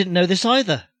is. I didn't know this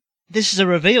either. This is a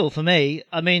reveal for me.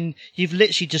 I mean, you've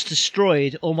literally just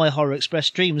destroyed all my Horror Express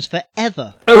dreams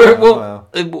forever.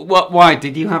 Why?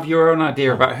 Did you have your own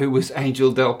idea about who was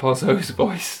Angel Del Pozo's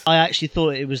voice? I actually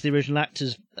thought it was the original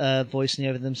actors voicing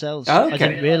over themselves. Oh, okay. I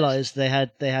didn't realise they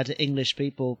had English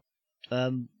people,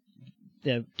 doing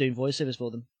voiceovers for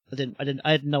them.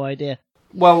 I had no idea.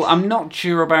 Well, I'm not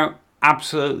sure about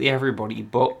absolutely everybody,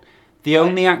 but the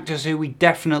only actors who we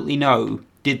definitely know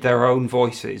did their own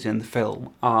voices in the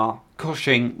film are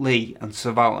Cushing, Lee and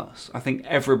Savalas. I think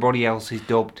everybody else is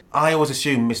dubbed. I always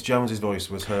assumed Miss Jones's voice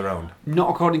was her own. Not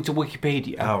according to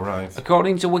Wikipedia. Oh, right.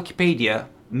 According to Wikipedia,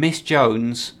 Miss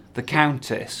Jones, the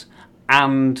Countess,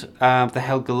 and the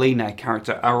Helga Line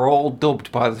character are all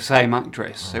dubbed by the same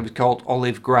actress. It was called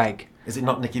Olive Gregg. Is it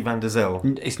not Nikki van der Zyl?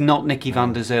 It's not Nikki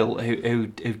van der Zyl, who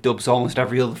dubs almost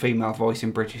every other female voice in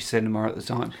British cinema at the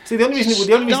time. See, the only reason...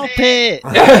 Stop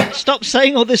it! Stop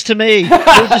saying all this to me!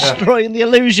 You're destroying the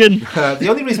illusion! The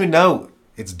only reason we know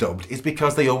it's dubbed is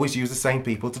because they always use the same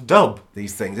people to dub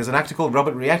these things. There's an actor called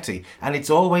Robert Rietti, and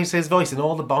it's always his voice in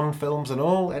all the Bond films and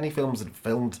any films that are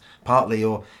filmed partly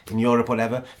or in Europe or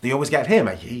whatever. They always get him.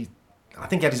 I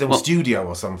think he had his own studio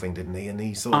or something, didn't he? And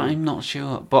he sort of... I'm not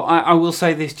sure. But I will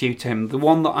say this to you, Tim. The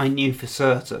one that I knew for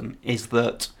certain is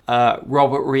that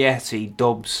Robert Rietti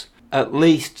dubs at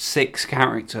least 6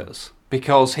 characters,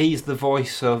 because he's the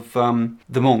voice of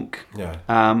the monk. Yeah.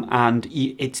 And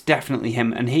it's definitely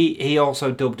him. And he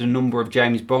also dubbed a number of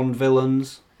James Bond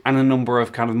villains and a number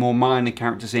of kind of more minor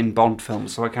characters in Bond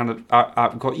films. So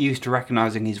I got used to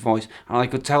recognising his voice, and I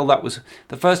could tell that was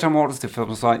the first time I watched the film. I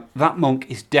was like, that monk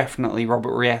is definitely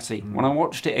Robert Rietti. When I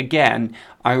watched it again,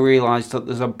 I realised that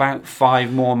there's about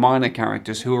 5 more minor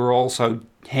characters who are also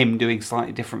him doing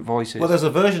slightly different voices. Well, there's a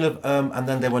version of And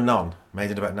Then There Were None, made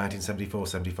in about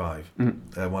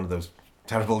 1974-75. One of those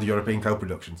terrible European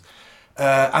co-productions.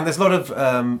 And there's a lot of,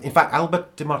 in fact,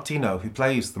 Albert DiMartino, who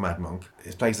plays the Mad Monk,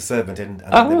 plays the servant in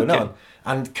And They Were None.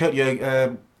 And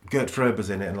Gert Fröber's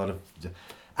in it, and a lot of...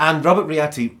 And Robert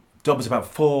Riatti dubs about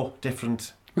 4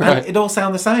 different... Right. And it all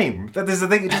sound the same. There's the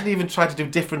thing, it doesn't even try to do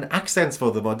different accents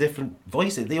for them or different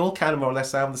voices. They all kind of more or less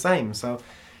sound the same. So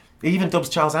he even dubs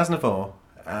Charles Aznavour,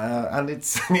 and it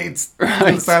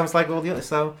sounds like all the others.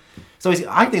 So I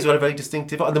think he's got a very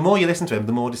distinctive... And the more you listen to him,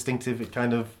 the more distinctive it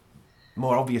kind of...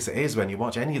 more obvious it is when you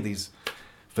watch any of these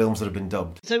films that have been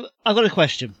dubbed. So I've got a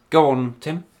question. Go on,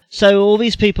 Tim. So all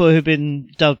these people who've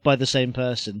been dubbed by the same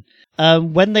person,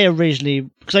 when they originally...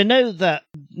 Because I know that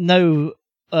no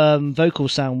vocal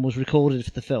sound was recorded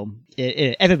for the film.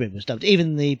 Everybody was dubbed,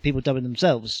 even the people dubbing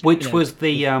themselves. Which was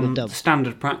the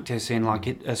standard practice in like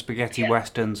spaghetti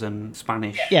westerns and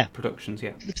Spanish productions,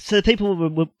 yeah. So the people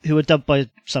who were dubbed by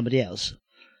somebody else...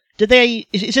 Did they?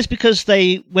 Is this because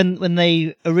they, when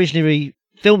they originally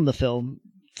filmed the film,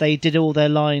 they did all their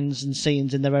lines and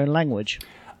scenes in their own language?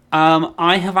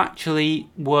 I have actually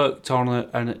worked on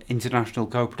an international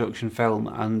co-production film,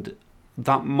 and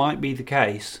that might be the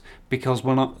case because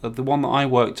the one that I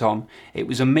worked on, it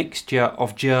was a mixture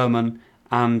of German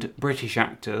and British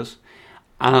actors,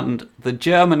 and the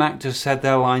German actors said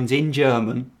their lines in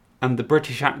German, and the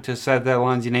British actors said their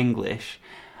lines in English.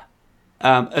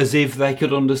 As if they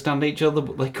could understand each other,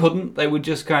 but they couldn't. They were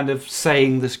just kind of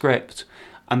saying the script,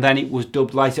 and then it was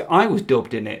dubbed later. I was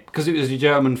dubbed in it because it was a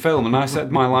German film, and I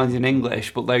said my lines in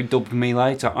English, but they dubbed me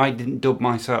later. I didn't dub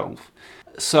myself.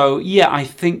 So yeah, I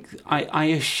think I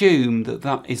assume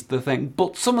that is the thing.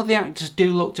 But some of the actors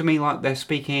do look to me like they're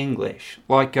speaking English,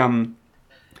 like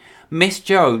Miss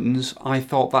Jones. I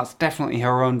thought that's definitely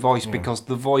her own voice because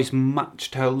the voice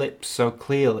matched her lips so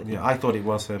clearly. Yeah, I thought it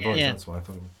was her voice. That's why I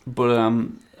thought. But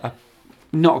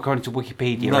not according to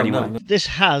Wikipedia anyway. No. This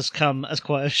has come as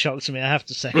quite a shock to me, I have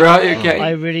to say. Right, okay.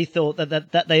 I really thought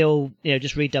that they all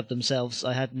just redubbed themselves.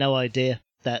 I had no idea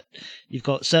that you've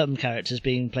got certain characters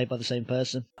being played by the same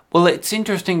person. Well, it's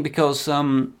interesting because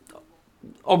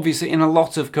obviously in a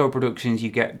lot of co-productions you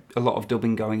get a lot of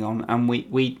dubbing going on, and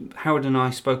we Howard and I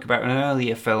spoke about an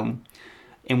earlier film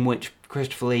in which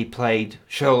Christopher Lee played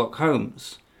Sherlock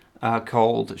Holmes,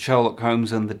 called Sherlock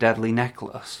Holmes and the Deadly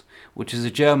Necklace, which is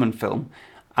a German film,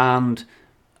 and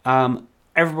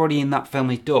everybody in that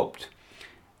film is dubbed,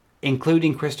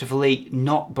 including Christopher Lee,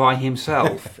 not by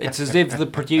himself. It's as if the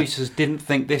producers didn't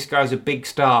think this guy's a big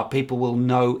star, people will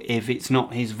know if it's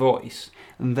not his voice.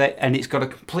 And it's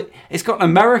got it's got an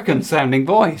American sounding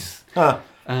voice.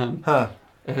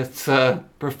 It's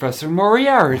Professor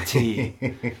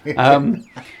Moriarty.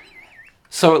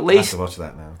 So at least watch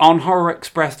that now. On Horror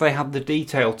Express they had the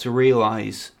detail to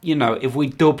realise, if we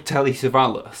dub Telly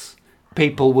Savalas,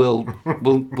 people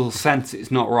will sense it's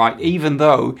not right, even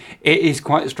though it is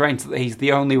quite strange that he's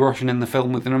the only Russian in the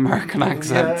film with an American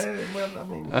accent. Yeah, well, I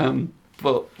mean...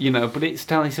 but it's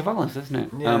Telly Savalas, isn't it?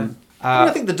 Yeah.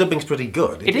 I think the dubbing's pretty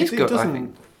good. It is good, I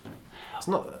think. It's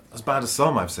not as bad as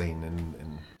some I've seen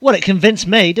in... Well, it convinced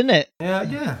me, didn't it?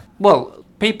 Yeah. Well,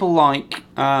 people like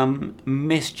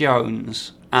Miss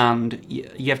Jones and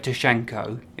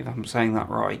Yevtushenko, if I'm saying that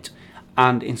right,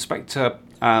 and Inspector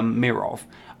Mirov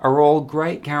are all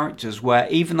great characters where,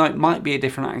 even though it might be a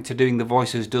different actor doing the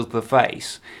voices does the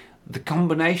face, the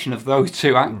combination of those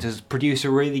two actors produce a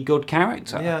really good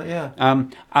character. Yeah.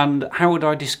 And Howard,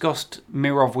 I discussed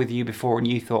Mirov with you before, and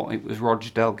you thought it was Roger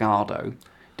Delgado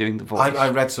doing the voice. I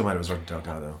read somewhere it was Roger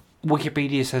Delgado.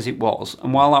 Wikipedia says it was,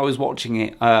 and while I was watching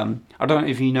it, I don't know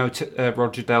if you know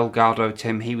Roger Delgado,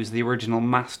 Tim. He was the original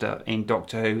Master in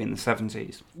Doctor Who in the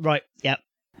 70s. Right. Yep.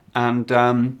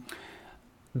 And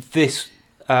this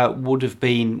would have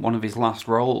been one of his last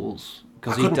roles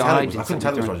because he died. I couldn't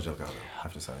tell it was Roger Delgado, I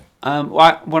have to say.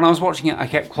 When I was watching it, I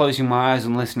kept closing my eyes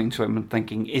and listening to him and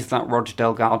thinking, "Is that Roger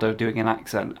Delgado doing an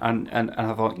accent?" And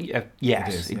I thought,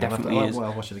 yes, it definitely is.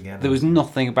 I'll watch it again. There was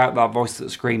nothing about that voice that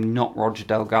screamed not Roger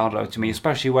Delgado to me,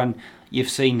 especially when you've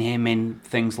seen him in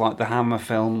things like the Hammer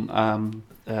film,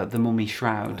 The Mummy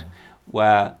Shroud,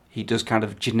 where he does kind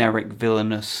of generic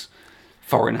villainous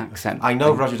foreign accent. I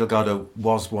know Roger Delgado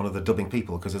was one of the dubbing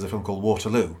people because there's a film called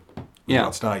Waterloo with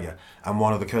Rod Steiger, and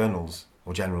one of the colonels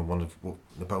or general, one of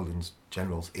Napoleon's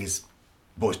generals, is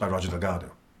voiced by Roger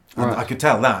Delgado. And I could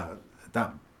tell that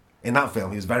in that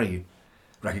film he was very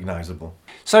recognisable.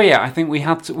 So yeah, I think we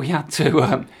had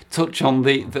to touch on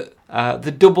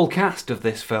the double cast of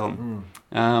this film.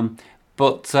 But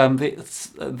But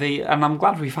and I'm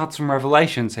glad we've had some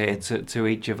revelations here to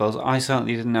each of us. I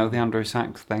certainly didn't know the Andrew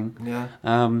Sachs thing. Yeah.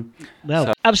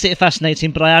 Absolutely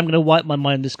fascinating, but I am going to wipe my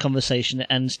mind this conversation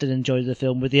and still enjoy the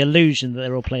film with the illusion that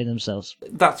they're all playing themselves.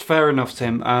 That's fair enough,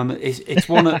 Tim. It's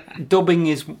one of, dubbing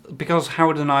is, because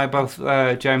Howard and I are both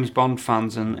James Bond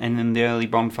fans, and in the early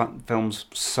Bond films,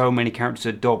 so many characters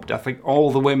are dubbed. I think all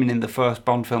the women in the first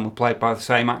Bond film were played by the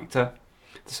same actor,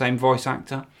 the same voice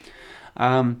actor.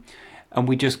 And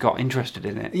we just got interested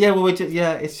in it. Yeah, well,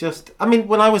 it's just... I mean,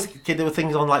 when I was a kid, there were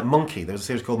things on like Monkey. There was a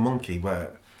series called Monkey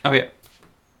where... Oh, yeah.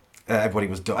 Everybody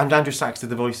was dub. And Andrew Sachs did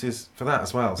the voices for that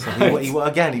as well. So he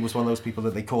was one of those people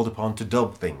that they called upon to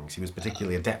dub things. He was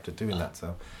particularly adept at doing that,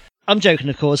 so... I'm joking,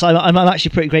 of course. I'm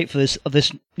actually pretty grateful for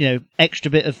this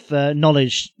extra bit of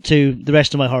knowledge to the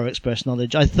rest of my Horror Express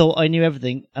knowledge. I thought I knew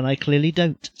everything, and I clearly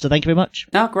don't. So thank you very much.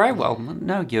 No, great. Well,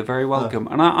 no, you're very welcome.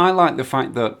 And I like the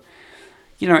fact that,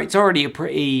 it's already a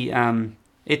pretty...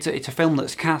 It's a film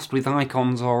that's cast with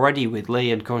icons already, with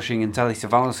Lee and Cushing and Telly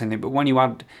Savalas in it. But when you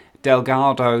add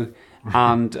Delgado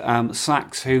and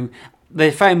Sachs, who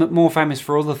they're more famous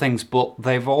for other things, but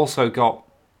they've also got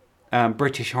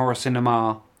British horror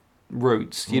cinema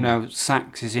roots.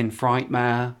 Sachs is in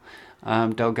Frightmare,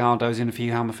 Delgado's in a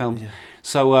few Hammer films. Yeah.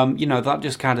 So, that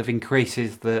just kind of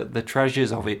increases the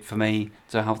treasures of it for me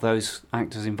to have those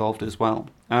actors involved as well.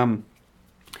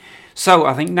 So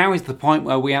I think now is the point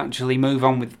where we actually move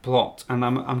on with the plot, and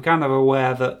I'm kind of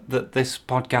aware that this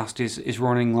podcast is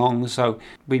running long, so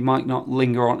we might not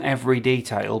linger on every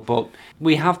detail, but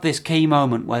we have this key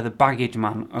moment where the baggage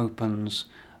man opens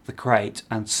the crate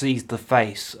and sees the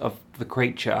face of the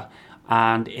creature,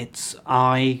 and its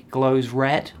eye glows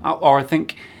red, or I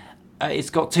think it's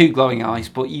got two glowing eyes,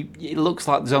 but it looks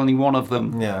like there's only one of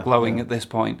them glowing at this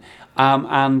point.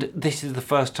 And this is the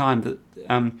first time that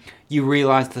you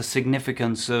realise the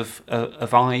significance of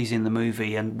eyes in the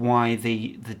movie, and why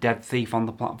the dead thief on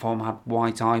the platform had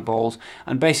white eyeballs.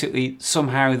 And basically,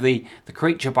 somehow the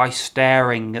creature, by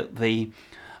staring at the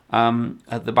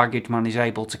baggage man, is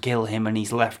able to kill him, and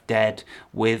he's left dead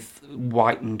with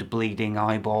whitened, bleeding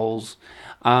eyeballs.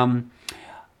 And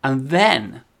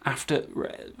then,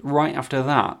 right after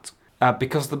that,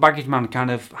 because the baggage man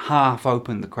kind of half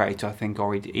opened the crate, I think,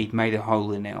 or he'd made a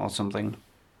hole in it or something,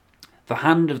 the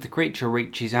hand of the creature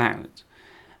reaches out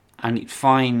and it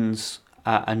finds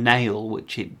a nail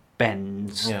which it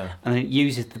bends, and it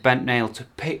uses the bent nail to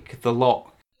pick the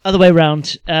lock. Other way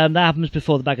round, that happens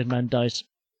before the baggage man dies.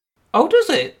 Oh, does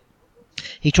it?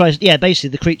 He tries, basically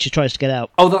the creature tries to get out.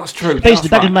 Oh, that's true. Basically,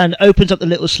 the baggage man opens up the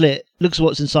little slit, looks at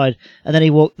what's inside, and then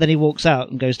he walks out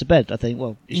and goes to bed. I think.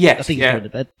 Well, I think he's going to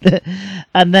bed.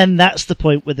 And then that's the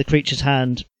point where the creature's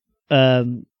hand,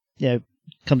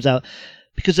 comes out,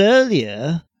 because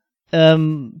earlier,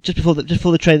 just before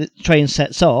the train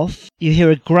sets off, you hear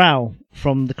a growl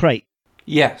from the crate.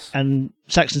 Yes. And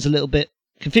Saxon's a little bit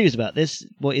confused about this.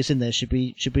 What is in there should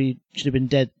have been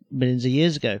dead millions of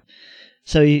years ago.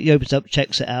 So he opens up,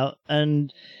 checks it out,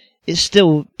 and it's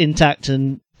still intact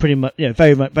and pretty much,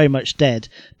 very much dead.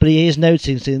 But he is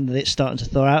noticing that it's starting to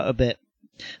thaw out a bit.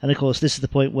 And of course, this is the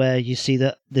point where you see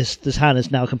that this hand is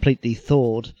now completely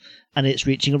thawed, and it's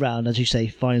reaching around, as you say,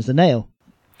 finds the nail.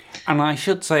 And I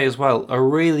should say as well, a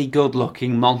really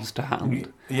good-looking monster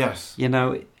hand. Yes.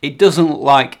 It doesn't look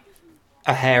like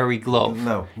a hairy glove.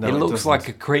 No, it looks like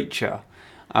a creature.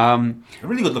 A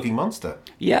really good-looking monster.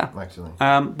 Yeah, actually.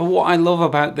 But what I love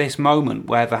about this moment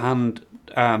where the hand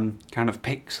kind of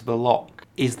picks the lock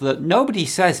is that nobody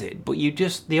says it, but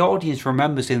the audience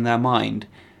remembers in their mind,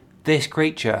 this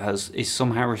creature is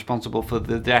somehow responsible for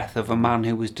the death of a man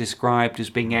who was described as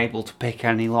being able to pick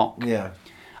any lock. Yeah.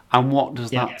 And what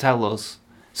does that tell us?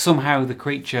 Somehow the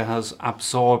creature has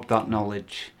absorbed that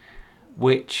knowledge,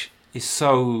 which is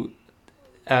so...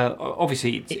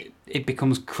 obviously, it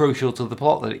becomes crucial to the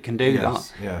plot that it can do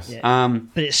that. Yes. Yeah.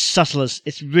 But it's subtle.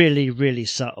 It's really, really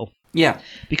subtle. Yeah.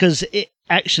 Because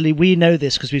we know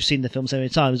this because we've seen the film so many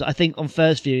times. I think on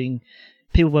first viewing,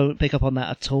 people won't pick up on that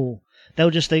at all. They'll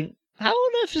just think, how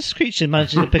on earth is this creature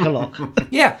managing to pick a lock?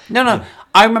 Yeah. No.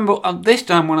 I remember this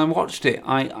time when I watched it,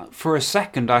 for a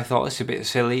second I thought, it's a bit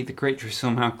silly. The creature is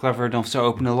somehow clever enough to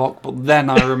open a lock. But then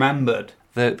I remembered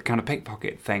the kind of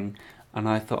pickpocket thing. And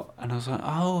I was like,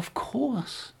 oh, of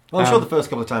course. Well, I'm sure the first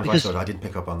couple of times I saw it, I didn't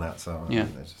pick up on that. So yeah.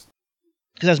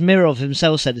 Because as Mirov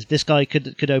himself said, this guy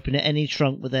could open any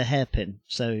trunk with a hairpin.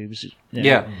 So he was,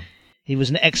 he was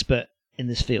an expert in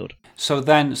this field. So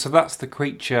that's the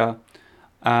creature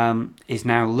is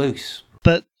now loose.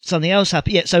 But something else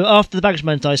happened. Yeah. So after the baggage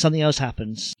man dies, something else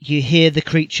happens. You hear the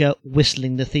creature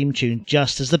whistling the theme tune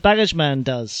just as the baggage man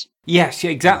does. Yes,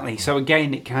 yeah, exactly. So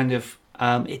again, it kind of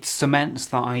it cements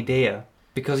that idea.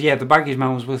 Because, the baggage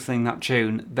man was whistling that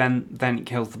tune, then it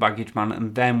kills the baggage man,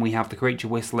 and then we have the creature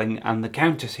whistling, and the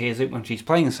Countess hears it when she's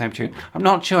playing the same tune. I'm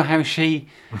not sure how she...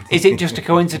 Is it just a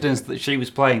coincidence that she was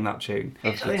playing that tune?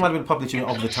 I think it might have been probably tune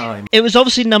of the time. It was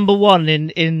obviously number one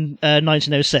in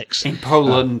 1906. In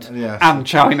Poland and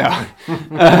China.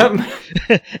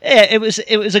 It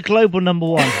was a global number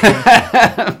one.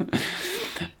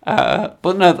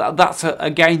 But no, that's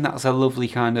a lovely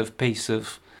kind of piece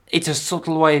of... It's a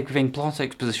subtle way of giving plot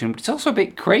exposition, but it's also a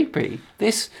bit creepy.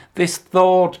 This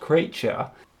thawed creature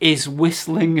is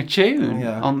whistling a tune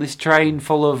on this train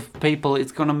full of people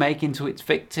it's going to make into its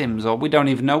victims, or we don't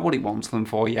even know what it wants them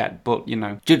for yet, but,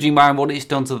 judging by what it's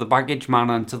done to the baggage man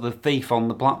and to the thief on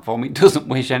the platform, it doesn't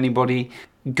wish anybody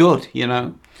good,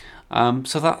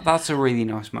 So that's a really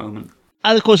nice moment.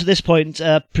 And of course, at this point,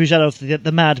 Pruzhanov,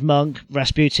 the mad monk,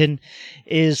 Rasputin,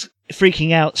 is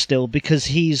freaking out still because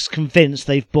he's convinced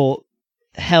they've brought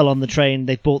hell on the train,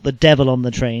 they've brought the devil on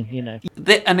the train,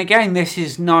 And again, this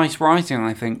is nice writing,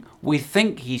 I think. We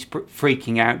think he's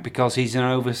freaking out because he's an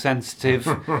oversensitive,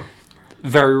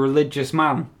 very religious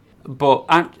man. But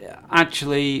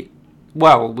actually...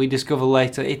 Well, we discover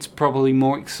later it's probably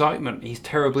more excitement. He's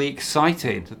terribly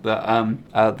excited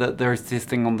that there is this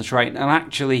thing on the train, and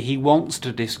actually he wants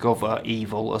to discover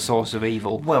evil, a source of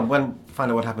evil. Well, when we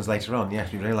find out what happens later on, you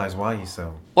realise why he's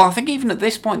so... Well, I think even at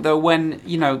this point, though, when,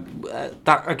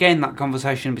 that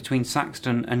conversation between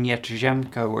Saxton and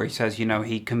Yetrzhenko, where he says,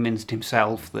 he convinced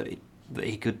himself that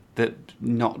he could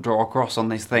not draw a cross on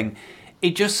this thing,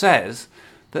 it just says...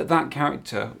 that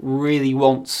character really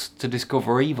wants to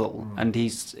discover evil, and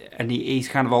he's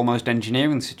kind of almost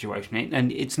engineering the situation.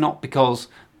 And it's not because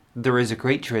there is a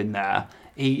creature in there.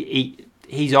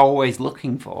 He's always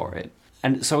looking for it.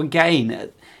 And so again,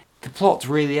 the plot's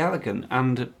really elegant,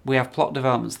 and we have plot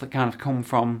developments that kind of come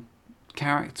from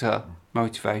character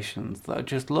motivations that are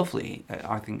just lovely,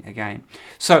 I think, again.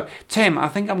 So, Tim, I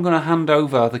think I'm going to hand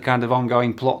over the kind of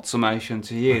ongoing plot summation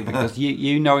to you, because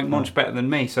you know it much better than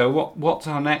me. So what's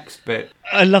our next bit?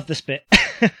 I love this bit.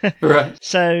 Right.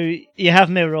 So you have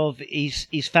Mirov,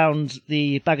 he's found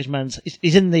the baggage man's...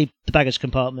 He's in the baggage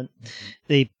compartment,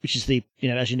 which is as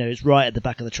you know, it's right at the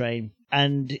back of the train.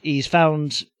 And he's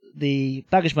found the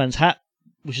baggage man's hat,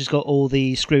 which has got all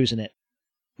the screws in it,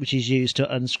 which he's used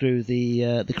to unscrew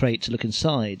the crate to look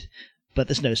inside. But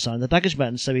there's no sign of the baggage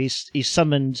man, so he's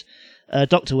summoned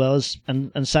Dr. Wells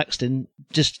and Saxton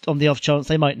just on the off chance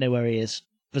they might know where he is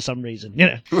for some reason,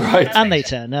 Right. And they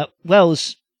turn up.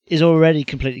 Wells is already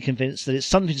completely convinced that it's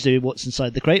something to do with what's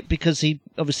inside the crate because he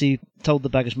obviously told the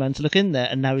baggage man to look in there,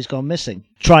 and now he's gone missing,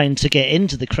 trying to get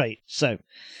into the crate.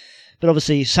 But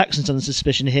obviously Saxton's under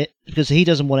suspicion here because he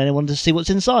doesn't want anyone to see what's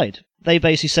inside. They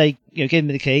basically say, give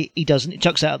me the key. He doesn't. He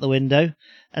chucks it out the window.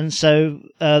 And so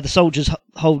the soldiers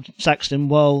hold Saxton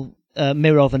while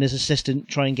Mirov and his assistant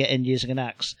try and get in using an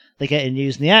axe. They get in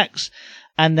using the axe.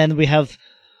 And then we have,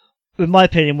 in my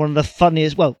opinion, one of the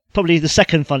funniest, well, probably the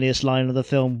second funniest line of the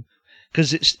film.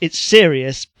 Because it's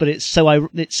serious, but it's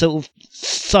sort of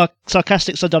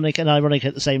sarcastic, sardonic, and ironic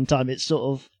at the same time. It's sort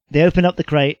of, they open up the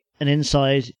crate, and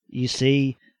inside you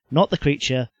see not the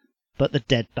creature, but the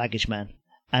dead baggage man.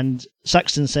 And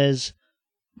Saxton says,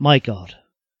 "My God,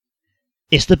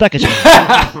 it's the baggage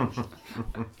man."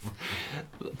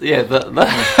 Yeah,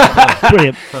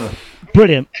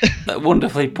 brilliant. That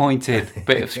wonderfully pointed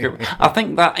bit of script. I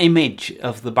think that image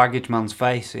of the baggage man's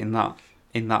face in that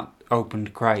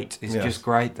opened crate is just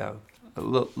great, though.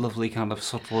 Lovely, kind of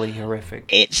subtly horrific.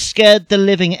 It scared the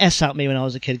living S out of me when I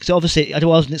was a kid, because obviously I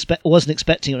wasn't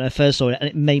expecting it when I first saw it, and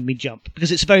it made me jump because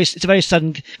it's a very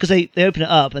sudden, because they open it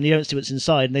up and you don't see what's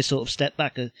inside, and they sort of step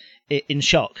back in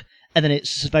shock, and then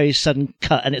it's a very sudden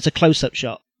cut, and it's a close-up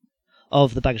shot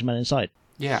of the baggage man inside.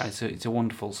 Yeah, it's a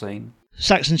wonderful scene.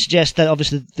 Saxton suggests that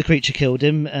obviously the creature killed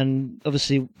him, and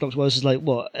obviously Dr. Wells is like,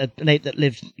 what, an ape that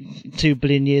lived 2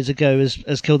 billion years ago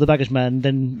has killed the baggage man,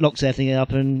 then locks everything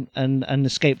up and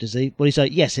escaped, is he? Well, he's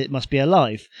like, yes, it must be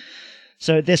alive.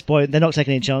 So at this point, they're not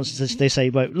taking any chances. They say,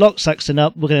 well, lock Saxton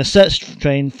up, we're going to search the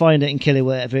train, find it and kill it,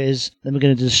 whatever it is, then we're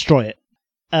going to destroy it.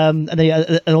 And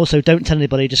also, don't tell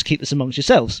anybody, just keep this amongst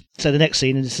yourselves. So the next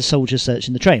scene is the soldiers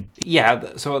searching the train.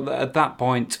 Yeah, so at that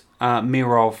point,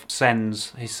 Mirov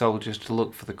sends his soldiers to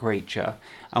look for the creature,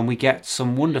 and we get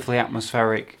some wonderfully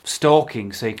atmospheric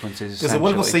stalking sequences. There's a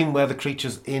wonderful scene where the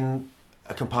creature's in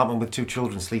a compartment with 2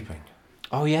 children sleeping.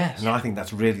 Oh, yes. And I think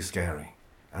that's really scary.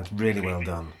 That's really well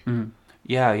done. Mm.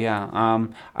 Yeah.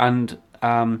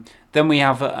 Then we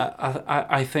have,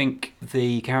 I think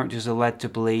the characters are led to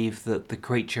believe that the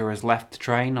creature has left the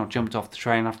train or jumped off the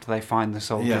train after they find the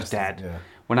soldiers dead. Yeah.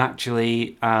 When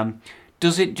actually,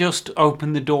 Does it just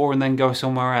open the door and then go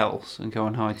somewhere else and go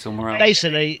and hide somewhere else?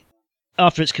 Basically,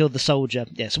 after it's killed the soldier,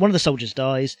 so one of the soldiers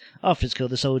dies. After it's killed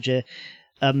the soldier,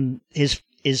 his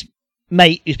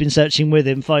mate who's been searching with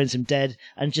him finds him dead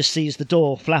and just sees the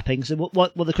door flapping. So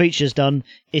what the creature's done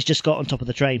is just got on top of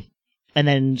the train and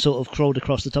then sort of crawled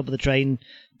across the top of the train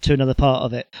to another part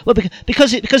of it. Well,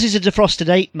 because he's a defrosted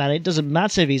ape, man, it doesn't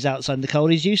matter if he's outside in the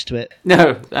cold, he's used to it.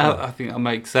 No, I think that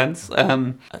makes sense.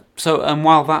 So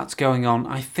while that's going on,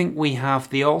 I think we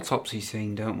have the autopsy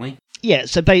scene, don't we? Yeah,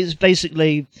 so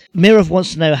basically, Mirov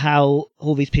wants to know how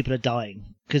all these people are dying,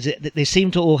 because they seem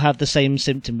to all have the same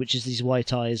symptom, which is these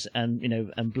white eyes and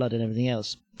and blood and everything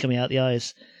else coming out the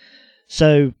eyes.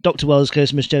 So Dr. Wells goes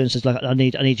to Miss Jones and says, like, I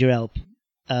need your help.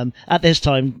 At this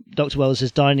time, Dr. Wells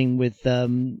is dining with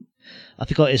I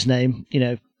forgot his name.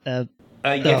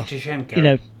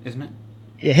 Yevtushenko, isn't it?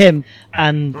 Yeah, him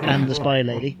and the spy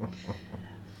lady.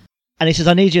 And he says,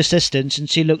 I need your assistance. And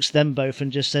she looks at them both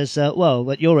and just says,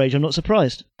 well, at your age, I'm not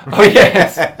surprised. Oh,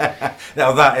 yes.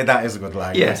 Now, that is a good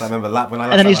line. Yes, I remember that when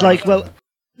I. And then he's like, well,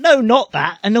 no, not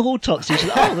that. An autopsy. She's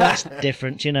like, oh, that's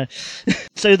different,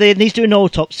 So they need to do an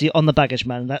autopsy on the baggage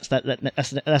man. That's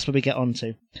where we get on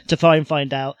to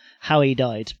find out how he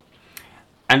died.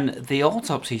 And the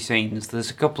autopsy scenes, there's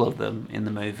a couple of them in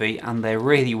the movie, and they're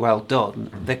really well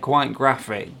done. They're quite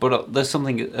graphic, but there's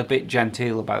something a bit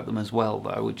genteel about them as well,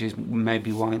 though, which is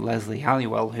maybe why Leslie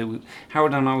Halliwell, who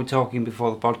Howard and I were talking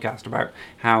before the podcast about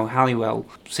how Halliwell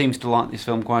seems to like this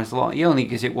film quite a lot. He only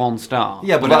gives it 1 star.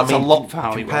 Yeah, but that's a lot for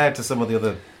Halliwell. Compared to some of the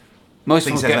other most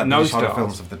things get no stars.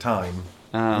 Films of the time.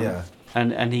 Yeah.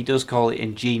 And he does call it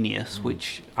ingenious,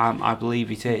 which I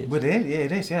believe it is. But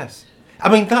it is, yes.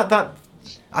 I mean, that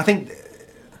I think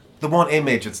the one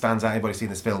image that stands out, anybody seen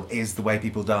this film, is the way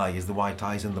people die, is the white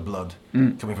eyes and the blood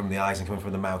coming from the eyes and coming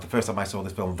from the mouth. The first time I saw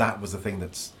this film, that was the thing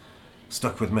that's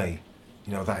stuck with me.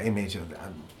 That image,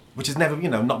 which is never,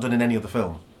 not done in any other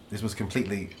film. This was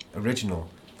completely original,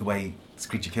 the way this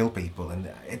creature killed people. And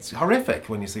it's horrific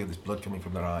when you see this blood coming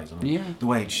from their eyes. And the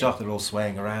way it's shot, they're all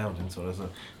swaying around and sort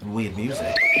of and weird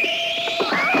music.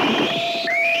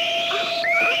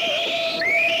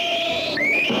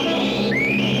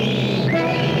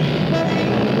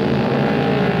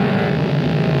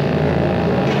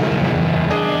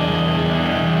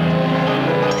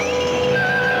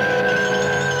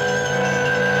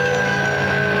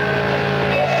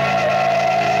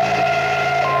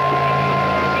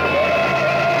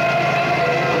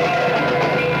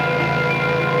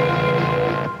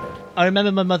 I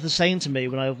remember my mother saying to me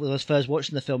when I was first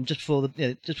watching the film, just before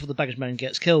the baggage man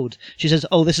gets killed, she says,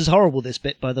 "Oh, this is horrible. This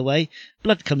bit, by the way,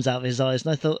 blood comes out of his eyes."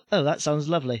 And I thought, "Oh, that sounds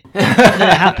lovely." And then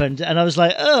it happened, and I was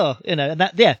like, "Oh, and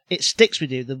that, it sticks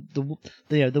with you.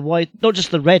 The white, not just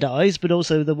the red eyes, but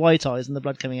also the white eyes and the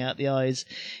blood coming out of the eyes.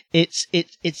 It's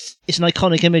an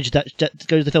iconic image that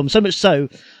goes to the film. So much so,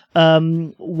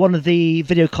 one of the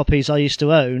video copies I used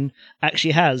to own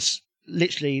actually has."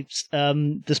 Literally,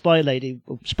 the spy lady.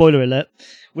 Spoiler alert!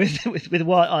 With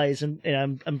white eyes and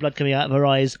blood coming out of her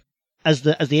eyes, as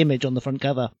the image on the front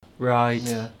cover. Right.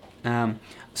 Yeah.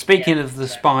 Speaking of the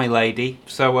spy lady,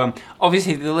 so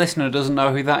obviously the listener doesn't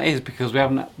know who that is because we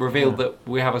haven't revealed that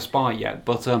we have a spy yet.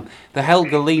 But the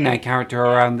Helga Line character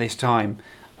around this time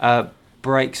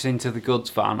breaks into the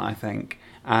goods van, I think,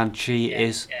 and she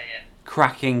is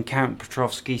cracking Count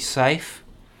Petrovsky's safe.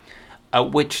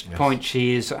 At which point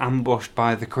she is ambushed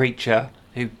by the creature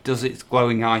who does its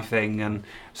glowing eye thing, and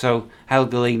so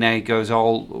Helga Line goes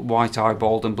all white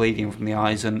eyeballed and bleeding from the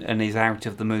eyes and is out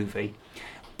of the movie.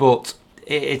 But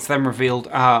it's then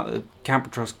revealed Count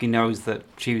Petrovsky knows that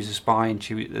she was a spy and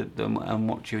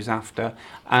what she was after,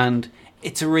 and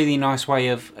it's a really nice way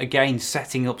of again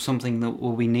setting up something that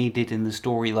will be needed in the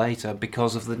story later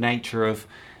because of the nature of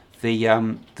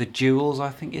the jewels,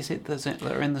 I think, that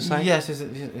are in the safe? Yes,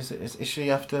 is she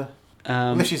after...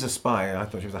 if she's a spy, I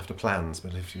thought she was after plans,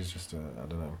 but if she's just, I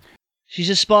don't know.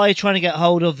 She's a spy trying to get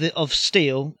hold of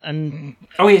steel, and...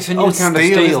 Oh, it's a new kind of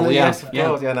steel, yes, of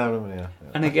course, yeah.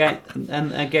 And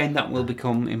again, that will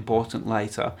become important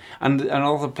later. And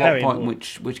another plot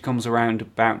point which comes around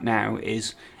about now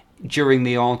is, during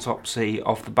the autopsy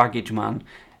of the baggage man,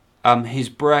 his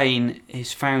brain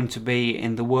is found to be,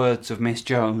 in the words of Miss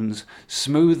Jones,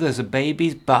 smooth as a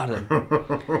baby's bottom.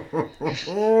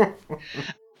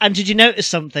 And did you notice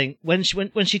something? When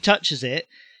she touches it,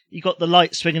 you got the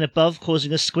light swinging above,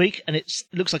 causing a squeak, and it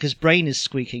looks like his brain is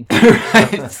squeaking.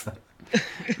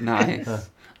 Nice.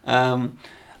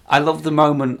 I love the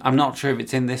moment, I'm not sure if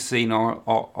it's in this scene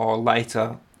or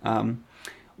later,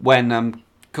 when...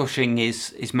 Cushing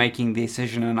is making the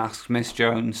decision and asks Miss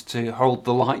Jones to hold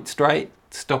the light straight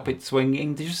stop it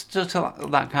swinging. There's just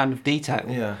that kind of detail.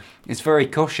 Yeah. It's very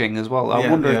Cushing as well. I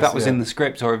wonder if that was in the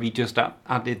script or if he just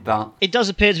added that. It does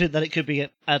appear to me that it could be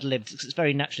ad-libbed because it's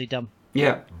very naturally done.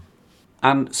 Yeah.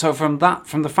 And so from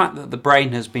the fact that the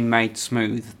brain has been made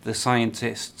smooth, the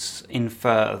scientists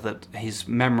infer that his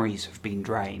memories have been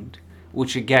drained,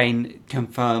 which again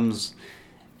confirms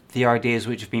the ideas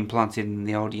which have been planted in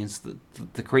the audience that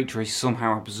the creature is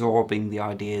somehow absorbing the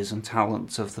ideas and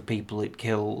talents of the people it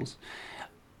kills.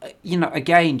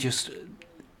 Again, just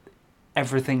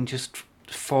everything just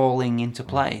falling into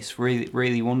place really,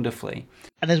 really wonderfully.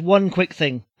 And there's one quick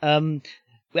thing. In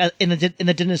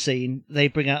the dinner scene, they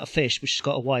bring out a fish which has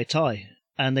got a white eye,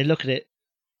 and they look at it.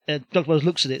 Dr. Wells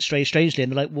looks at it strangely,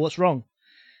 and they're like, "What's wrong?"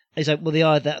 And he's like, "Well, the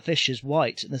eye of that fish is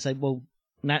white," and they say, "Well,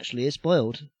 naturally, it's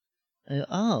boiled."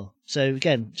 So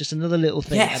again, just another little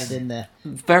thing added in there.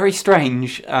 Very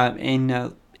strange.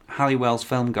 In Halliwell's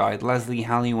film guide, Leslie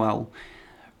Halliwell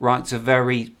writes a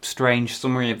very strange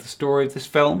summary of the story of this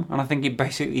film, and I think it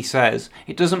basically says,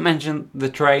 it doesn't mention the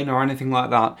train or anything like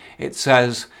that. It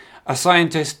says, a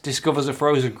scientist discovers a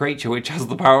frozen creature which has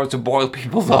the power to boil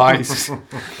people's eyes.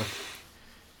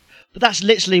 But that's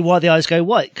literally why the eyes go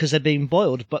white, because they're being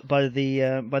boiled by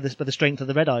the strength of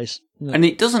the red eyes. And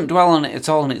it doesn't dwell on it at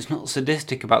all, and it's not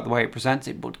sadistic about the way it presents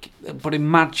it. But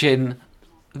imagine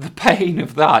the pain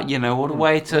of that. What a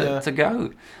way to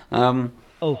go.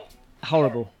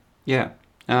 Horrible. Yeah.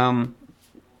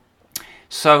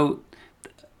 So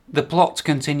the plot's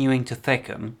continuing to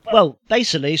thicken. Well,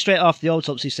 basically, straight after the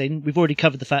autopsy scene, we've already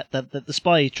covered the fact that the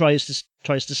spy tries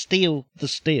to steal the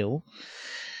steel,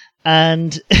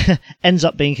 and ends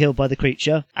up being killed by the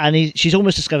creature. And she's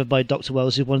almost discovered by Dr.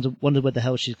 Wells, who wondered where the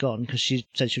hell she's gone, because she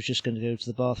said she was just going to go to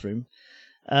the bathroom.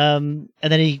 And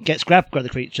then he gets grabbed by the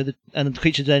creature, and the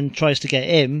creature then tries to get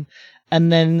him,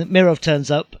 and then Mirov turns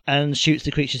up and shoots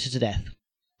the creature to death.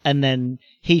 And then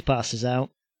he passes out,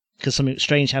 because something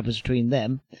strange happens between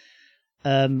them.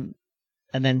 And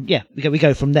then, we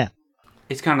go from there.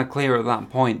 It's kind of clear at that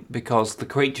point, because the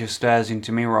creature stares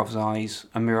into Mirov's eyes,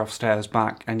 and Mirov stares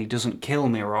back, and he doesn't kill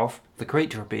Mirov. The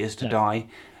creature appears to die,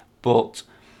 but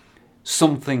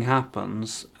something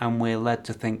happens, and we're led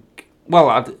to think... Well,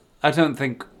 I don't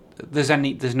think there's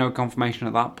no confirmation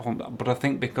at that point, but I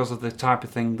think because of the type of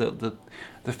thing that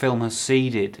the film has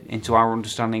seeded into our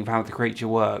understanding of how the creature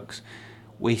works,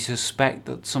 we suspect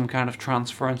that some kind of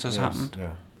transference has happened.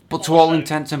 Yeah. But to all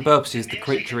intents and purposes, the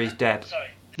creature is dead.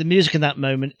 The music in that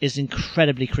moment is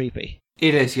incredibly creepy.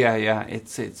 It is, yeah.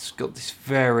 It's got this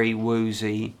very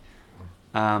woozy,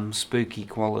 spooky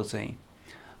quality.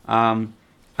 And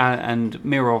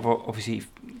Mirov obviously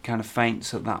kind of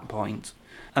faints at that point.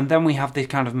 And then we have this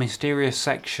kind of mysterious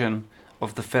section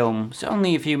of the film. It's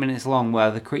only a few minutes long,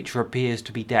 where the creature appears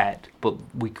to be dead, but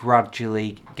we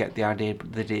gradually get the idea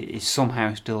that it is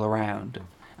somehow still around.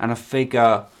 And a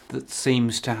figure that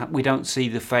seems to... we don't see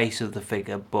the face of the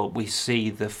figure, but we see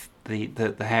the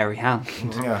hairy hand,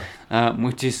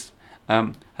 which is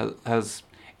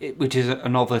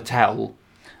another tell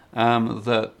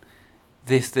that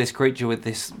this creature with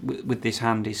this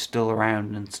hand is still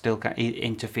around and still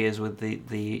interferes with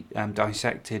the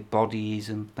dissected bodies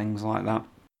and things like that.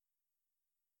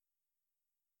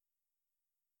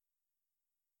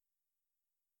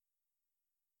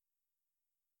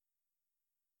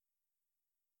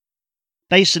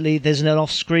 Basically, there's an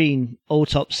off-screen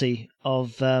autopsy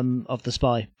of the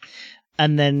spy,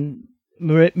 and then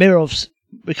Mirov's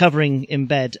recovering in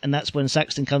bed, and that's when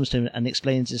Saxton comes to him and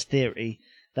explains his theory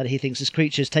that he thinks this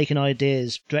creature's taken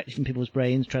ideas directly from people's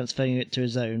brains, transferring it to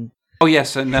his own. Oh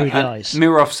yes, and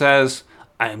Mirov says,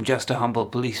 "I am just a humble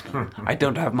policeman. I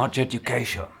don't have much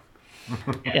education."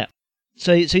 Yeah,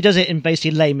 so he does it in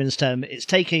basically layman's term. It's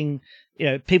taking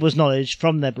people's knowledge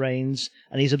from their brains,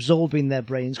 and he's absorbing their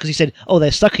brains, because he said, "Oh,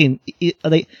 they're sucking."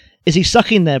 Is he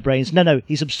sucking their brains? No,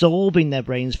 he's absorbing their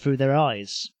brains through their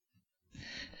eyes.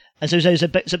 And so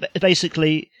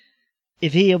basically,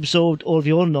 if he absorbed all of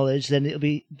your knowledge,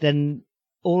 then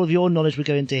all of your knowledge would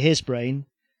go into his brain,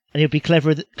 and he'll be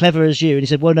clever as you. And he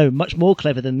said, "Well, no, much more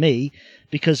clever than me,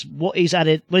 because what he's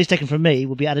taken from me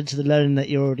will be added to the learning that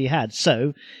you already had."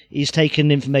 So he's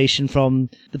taken information from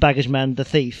the baggage man, the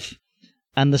thief,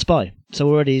 and the spy. So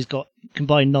already he's got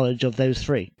combined knowledge of those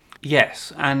three.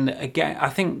 Yes, and again, I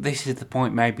think this is the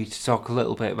point maybe to talk a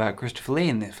little bit about Christopher Lee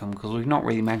in this film, because we've not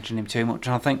really mentioned him too much.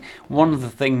 And I think one of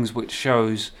the things which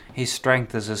shows his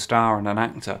strength as a star and an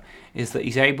actor is that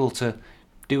he's able to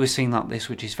do a scene like this,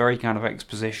 which is very kind of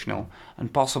expositional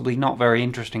and possibly not very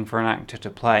interesting for an actor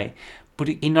to play, But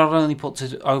he not only puts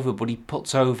it over, but he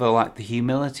puts over like the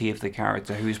humility of the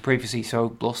character who was previously so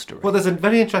blustery. Well, there's a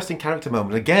very interesting character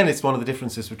moment. Again, it's one of the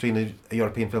differences between a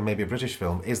European film, maybe a British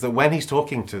film, is that when he's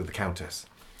talking to the Countess,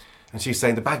 and she's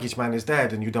saying, the baggage man is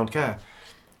dead and you don't care.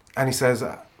 And he says,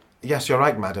 yes, you're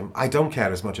right, madam. I don't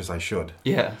care as much as I should.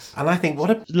 Yes. And I think, what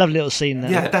a lovely little scene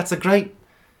there. Yeah, that's a great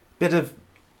bit of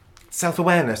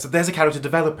self-awareness. There's a character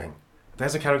developing.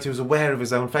 There's a character who's aware of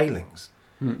his own failings.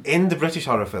 In the British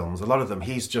horror films, a lot of them,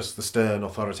 he's just the stern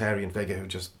authoritarian figure who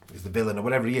just is the villain or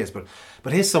whatever he is. But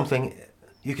here's something,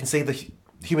 you can see the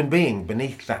human being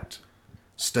beneath that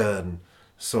stern,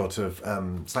 sort of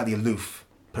slightly aloof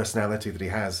personality that he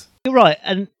has. You're right,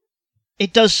 and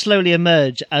it does slowly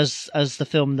emerge as the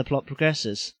film and the plot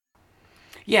progresses.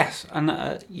 Yes,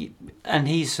 and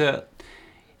he's...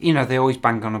 they always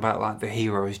bang on about like the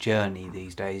hero's journey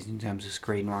these days in terms of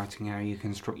screenwriting, how you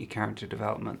construct your character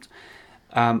development.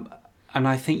 And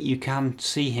I think you can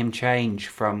see him change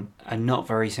from a not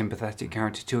very sympathetic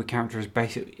character to a character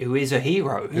who is a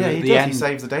hero. Yeah, he does. He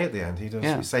saves the day at the end. He does.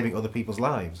 Yeah. He's saving other people's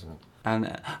lives.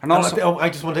 And also, I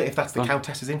just wonder if that's the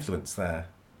Countess's influence there.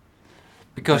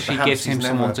 Because she gives him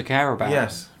someone to care about.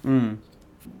 Yes.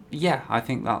 Yeah, I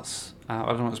think that's... I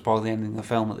don't want to spoil the ending of the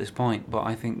film at this point, but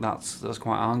I think that's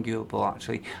quite arguable,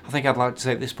 actually. I think I'd like to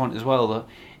say at this point as well that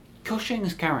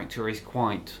Cushing's character is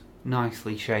quite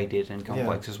nicely shaded and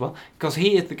complex as well, because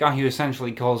he is the guy who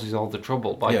essentially causes all the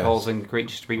trouble by causing the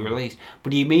creatures to be released,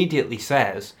 but he immediately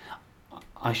says,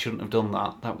 I shouldn't have done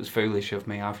that, that was foolish of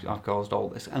me, I've caused all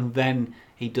this, and then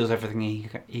he does everything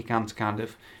he can to kind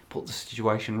of put the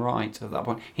situation right at that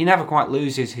point. He never quite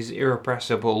loses his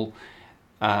irrepressible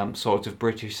sort of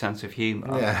British sense of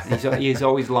humour. Yeah. He's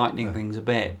always lightening things a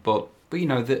bit, but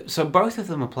so both of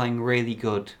them are playing really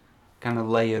good kind of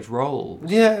layered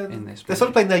roles in this. They're sort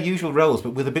of playing their usual roles,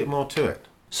 but with a bit more to it.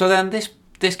 So then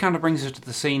this kind of brings us to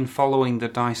the scene following the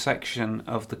dissection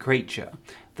of the creature,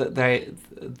 that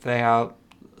they are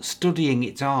studying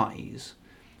its eyes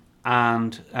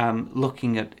and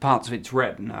looking at parts of its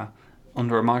retina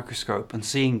under a microscope and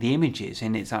seeing the images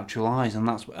in its actual eyes,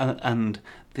 and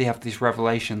they have this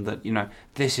revelation that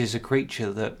this is a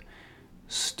creature that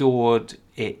stored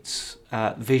its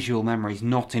visual memories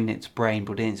not in its brain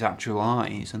but in its actual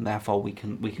eyes, and therefore we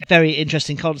can very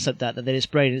interesting concept that its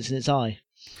brain is in its eye.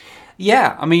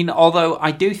 Yeah, I mean, although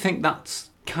I do think that's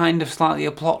kind of slightly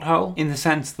a plot hole in the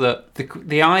sense that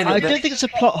the eye that I don't think it's a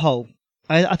plot hole.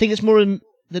 I think it's more in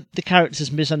the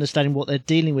characters misunderstanding what they're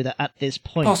dealing with at this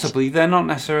point. Possibly, they're not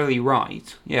necessarily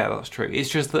right. Yeah, that's true. It's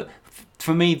just that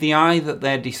for me, the eye that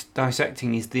they're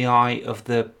dissecting is the eye of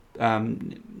the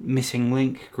missing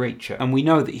link creature, and we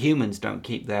know that humans don't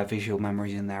keep their visual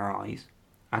memories in their eyes,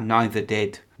 and neither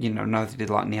did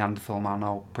like Neanderthal man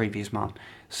or previous man.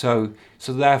 So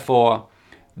therefore,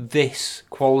 this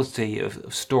quality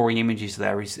of storing images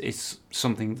there is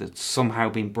something that's somehow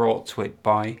been brought to it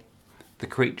by the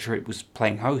creature it was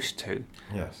playing host to.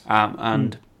 Yes.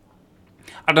 And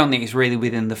I don't think it's really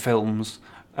within the film's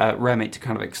remit to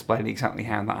kind of explain exactly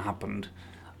how that happened.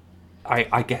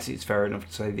 I guess it's fair enough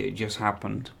to say that it just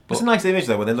happened. But it's a nice image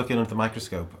though when they're looking under the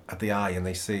microscope at the eye and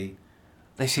they see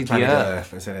the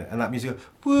Earth, and that music goes,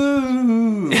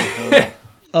 woo.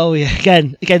 Oh yeah,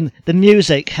 again, the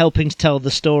music helping to tell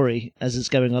the story as it's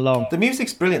going along. The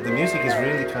music's brilliant. The music is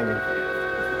really kind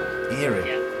of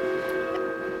eerie.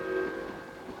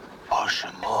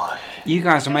 You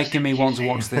guys are making me want to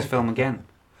watch this film again.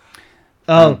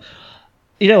 Oh,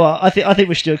 you know what? I think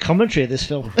we should do a commentary of this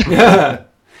film.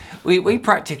 We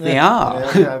practically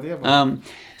are.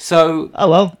 So. Oh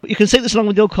well, you can sing this along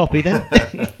with your copy then.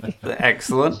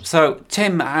 Excellent. So,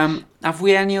 Tim, have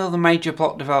we any other major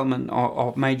plot development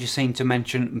or major scene to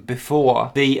mention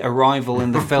before the arrival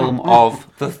in the film of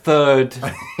the third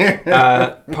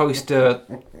poster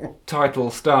title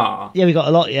star? Yeah, we got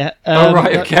a lot yet.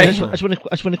 Right, okay. I just want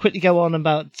to quickly go on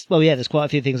about. Well, yeah, there's quite a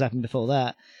few things happened before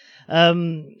that.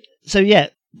 So yeah.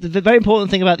 The very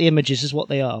important thing about the images is what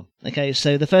they are. Okay,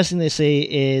 so the first thing they see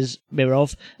is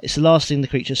Mirov. It's the last thing the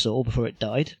creature saw before it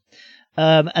died.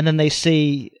 And then they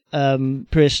see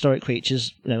prehistoric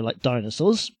creatures, like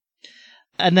dinosaurs.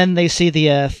 And then they see the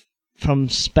Earth from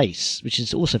space, which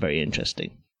is also very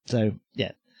interesting. So,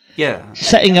 yeah. Yeah.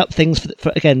 Setting up things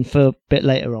for a bit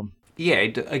later on. Yeah,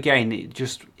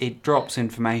 it drops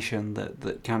information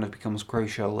that kind of becomes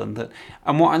crucial, and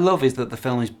what I love is that the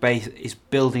film is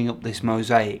building up this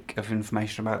mosaic of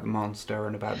information about the monster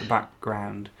and about the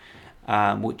background,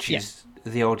 which is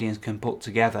the audience can put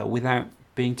together without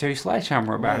being too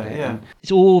sledgehammer about it. Yeah.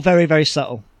 It's all very, very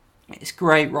subtle. It's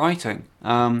great writing.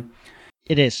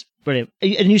 It is brilliant.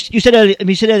 And you said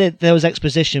earlier there was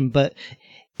exposition, but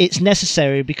it's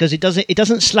necessary because it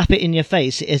doesn't slap it in your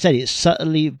face. It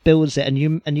subtly builds it,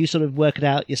 and you sort of work it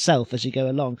out yourself as you go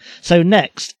along. So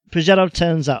next, Przhjalov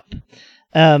turns up.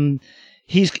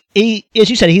 He as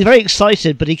you said, he's very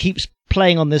excited, but he keeps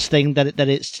playing on this thing that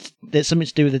it's something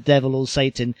to do with the devil or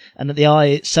Satan, and that the eye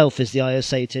itself is the eye of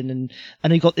Satan,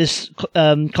 and you've got this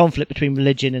conflict between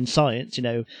religion and science. You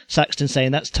know, Saxton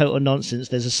saying that's total nonsense.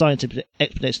 There's a scientific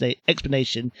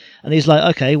explanation, and he's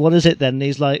like, okay, what is it then? And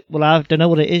he's like, well, I don't know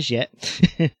what it is yet.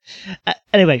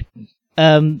 Anyway,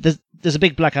 there's a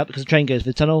big blackout because the train goes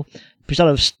through the tunnel.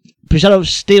 Przhjalov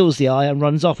steals the eye and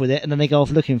runs off with it, and then they go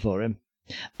off looking for him.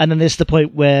 And then there's the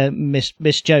point where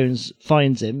Miss Jones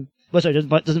finds him. Well, sorry,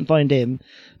 doesn't find him,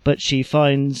 but she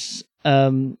finds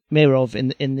Mirov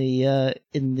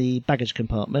in the baggage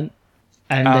compartment,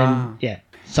 and then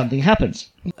something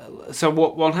happens. So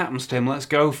what happens to him? Let's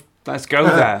go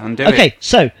there and do it. Okay,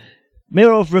 so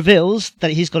Mirov reveals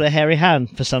that he's got a hairy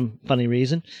hand for some funny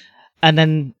reason, and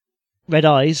then red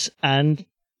eyes, and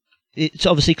it's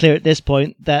obviously clear at this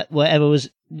point that whatever was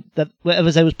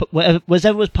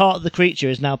part of the creature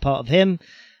is now part of him.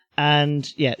 And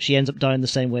yeah, she ends up dying the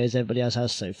same way as everybody else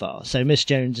has so far. So Miss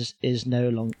Jones is no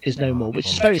more, which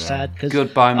is very sad because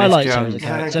goodbye, Miss I like Jones. her as a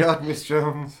character. Thank God, Miss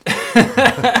Jones.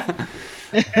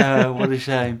 What a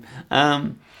shame.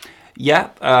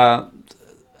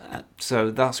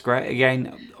 So that's great.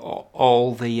 Again,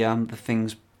 all the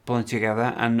things pulling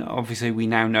together, and obviously we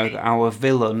now know that our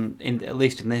villain, at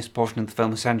least in this portion of the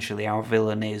film, essentially our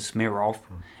villain is Mirov,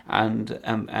 and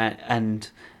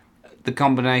the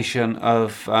combination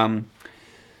of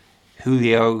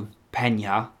Julio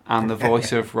Pena and the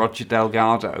voice of Roger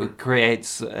Delgado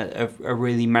creates a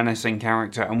really menacing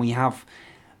character. And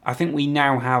I think we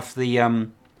now have a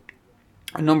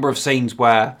number of scenes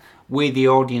where we, the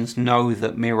audience, know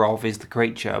that Mirov is the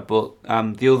creature, but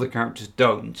the other characters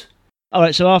don't. All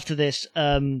right, so after this,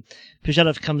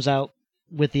 Przhjalov comes out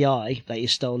with the eye that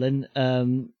he's stolen.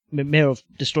 Mirov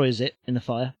destroys it in the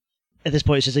fire. At this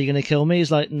point, he says, "Are you going to kill me?" He's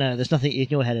like, "No, there's nothing in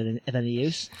your head of any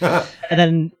use." And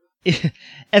then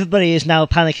everybody is now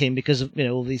panicking because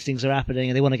all these things are happening,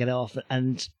 and they want to get it off.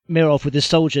 And Mirov with his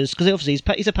soldiers, because obviously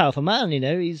he's a powerful man,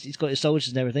 he's got his soldiers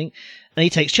and everything, and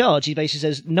he takes charge. He basically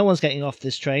says, "No one's getting off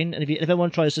this train, and if anyone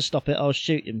tries to stop it, I'll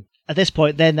shoot him." At this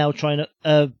point, they're now trying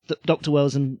to Dr.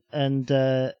 Wells and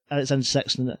Alexander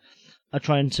Saxton are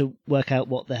trying to work out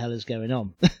what the hell is going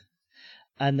on,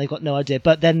 and they've got no idea.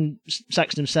 But then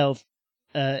Saxton himself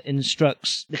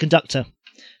instructs the conductor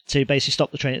to basically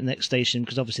stop the train at the next station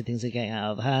because obviously things are getting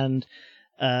out of hand.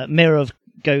 Mirov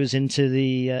goes into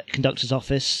the conductor's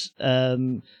office,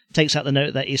 takes out the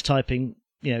note that he's typing,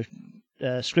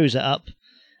 screws it up,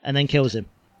 and then kills him.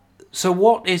 So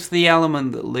what is the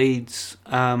element that leads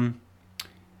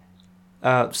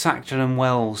Saxton and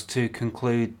Wells to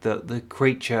conclude that the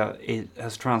creature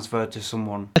has transferred to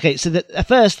someone? Okay, so at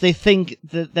first they think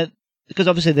that because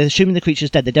obviously they're assuming the creature's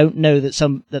dead, they don't know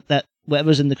that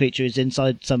whatever's in the creature is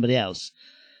inside somebody else,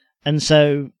 and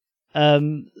so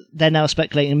they're now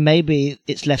speculating maybe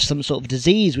it's left some sort of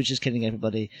disease which is killing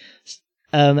everybody.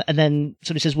 And then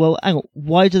somebody says, "Well, hang on,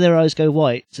 why do their eyes go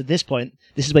white?" So at this point,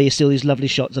 this is where you see all these lovely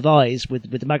shots of eyes with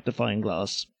the magnifying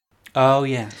glass. Oh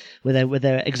yeah, where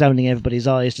they're examining everybody's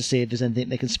eyes to see if there's anything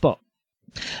they can spot.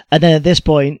 And then at this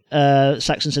point,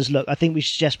 Saxton says, "Look, I think we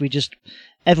suggest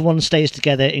everyone stays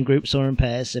together in groups or in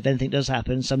pairs. If anything does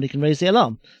happen, somebody can raise the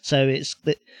alarm." So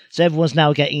so everyone's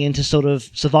now getting into sort of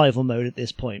survival mode at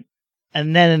this point.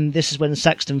 And then this is when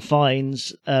Saxton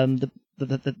finds the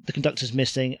conductor's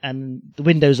missing and the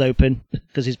window's open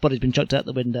because his body's been chucked out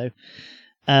the window.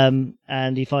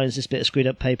 And he finds this bit of screwed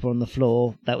up paper on the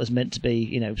floor that was meant to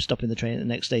be, stopping the train at the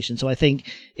next station. So I think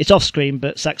it's off screen,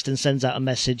 but Saxton sends out a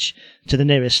message to the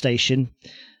nearest station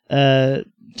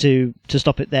to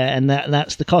stop it there, and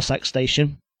that's the Cossack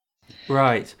station,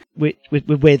 right?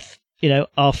 With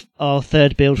our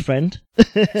third build friend,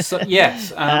 so,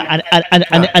 yes,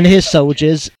 and his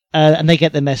soldiers, and they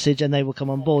get the message and they will come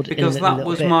on board. Because that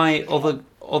was my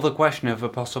other question of a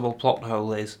possible plot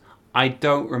hole is I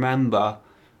don't remember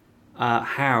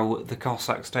how the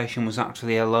Cossack station was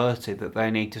actually alerted that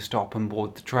they need to stop and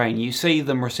board the train. You see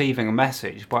them receiving a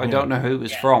message, but I don't know who it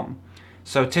was from.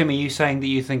 So, Tim, are you saying that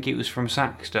you think it was from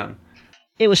Saxton?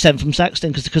 It was sent from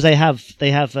Saxton because they have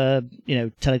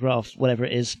telegraph, whatever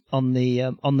it is, on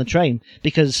the train,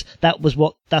 because that's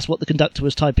what the conductor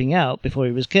was typing out before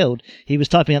he was killed. He was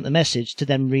typing out the message to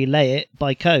then relay it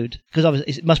by code, because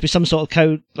obviously it must be some sort of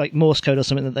code, like Morse code or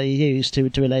something that they use to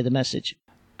relay the message.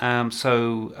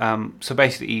 So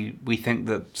basically, we think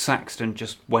that Saxton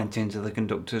just went into the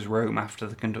conductor's room after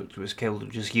the conductor was killed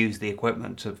and just used the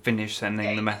equipment to finish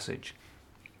sending the message.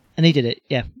 And he did it,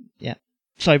 yeah.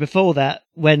 Sorry, before that,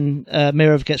 when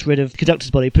Mirov gets rid of the conductor's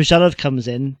body, Prizhalov comes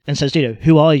in and says,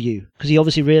 who are you? Because he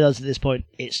obviously realises at this point,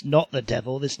 it's not the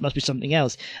devil, this must be something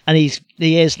else. And he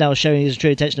is now showing his true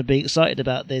intention of being excited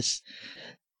about this.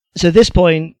 So at this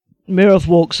point, Mirov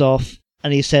walks off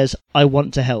and he says, I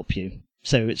want to help you.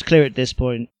 So it's clear at this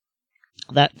point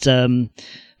that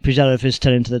Prizhalov is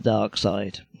turning to the dark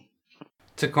side.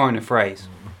 To coin a phrase.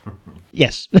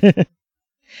 Yes.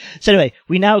 So anyway,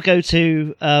 we now go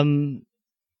to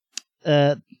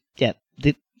the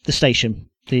station.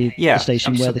 The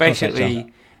station where so the basically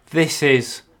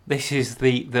Cossacks are. This is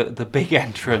the big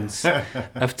entrance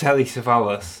of Telly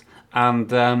Savalas.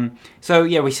 And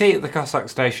we see at the Cossack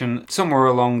station, somewhere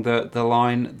along the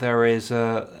line, there is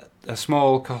a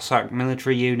small Cossack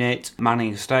military unit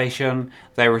manning a station.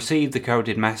 They receive the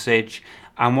coded message,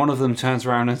 and one of them turns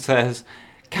around and says,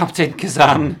 Captain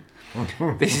Kazan,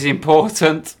 this is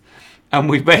important. And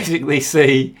we basically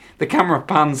see the camera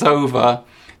pans over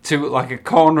to like a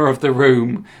corner of the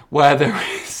room where there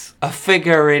is a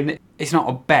figure in, it's not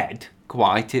a bed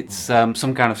quite, it's some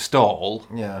kind of stall.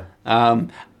 Yeah.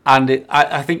 And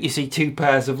I think you see two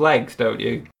pairs of legs, don't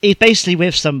you? He's basically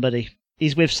with somebody.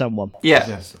 He's with someone. Yeah,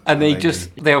 Yes, and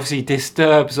they obviously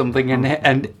disturb something,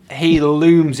 and he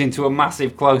looms into a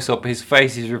massive close-up. His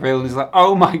face is revealed, and he's like,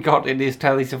 oh my god, it is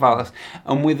Telly Savalas.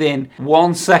 And within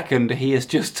 1 second, he has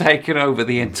just taken over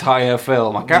the entire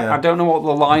film. I don't know what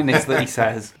the line is that he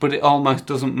says, but it almost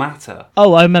doesn't matter.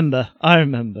 Oh, I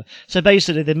remember. So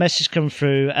basically, the message comes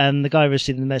through, and the guy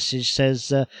receiving the message says,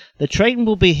 the train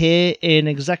will be here in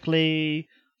exactly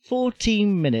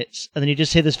 14 minutes. And then you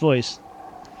just hear this voice.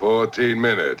 14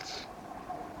 minutes.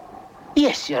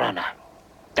 Yes, Your Honor.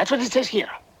 That's what it says here.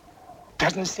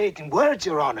 Doesn't say it in words,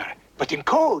 Your Honor, but in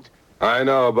code. I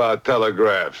know about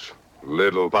telegraphs,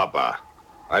 little papa.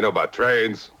 I know about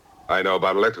trains. I know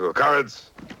about electrical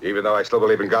currents. Even though I still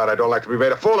believe in God, I don't like to be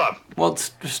made a fool of. What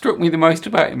struck me the most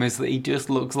about him is that he just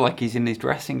looks like he's in his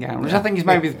dressing gown, which I think is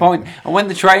maybe the point. And when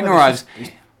the train arrives... He's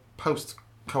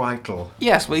post-coital.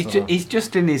 Yes, well, he's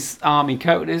just in his army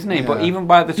coat, isn't he? Yeah. But even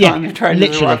by the time the train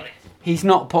arrives, he's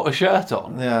not put a shirt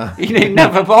on. Yeah. He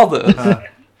never bothered.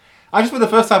 I just, for the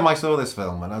first time I saw this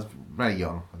film, and I was very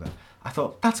young, I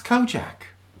thought, that's Kojak.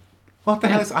 What the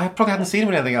hell is... I probably hadn't seen him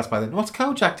in anything else by then. What's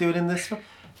Kojak doing in this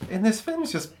film?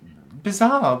 It's just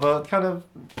bizarre, but kind of,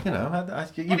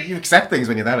 you accept things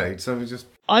when you're that age, so it's just...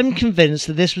 I'm convinced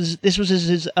that this was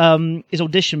his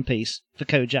audition piece for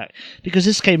Kojak, because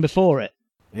this came before it.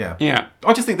 Yeah.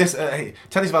 I just think this... Telly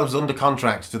Savalas was under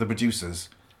contract to the producers,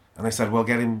 and they said, well,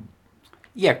 get him...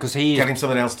 Yeah, because he get him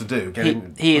something else to do.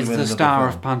 He is the star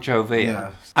of Pancho Villa.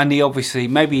 Yeah. And he obviously,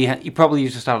 he probably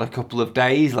just had a couple of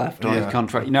days left on his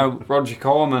contract. Roger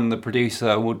Corman, the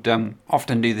producer, would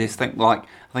often do this thing, like,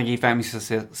 I think he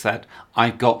famously said,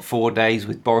 I've got 4 days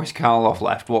with Boris Karloff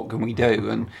left, what can we do?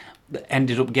 And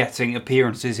ended up getting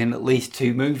appearances in at least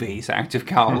 2 movies out of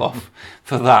Karloff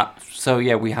for that. So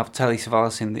yeah, we have Telly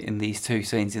Savalas in these 2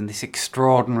 scenes in this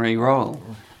extraordinary role.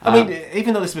 I mean,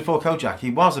 even though this was before Kojak, he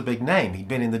was a big name. He'd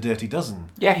been in The Dirty Dozen.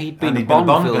 Yeah, he'd been a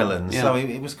Bond villain. Yeah. So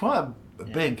it was quite a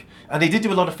big... And he did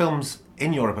do a lot of films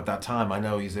in Europe at that time. I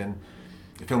know he's in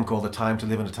a film called The Time to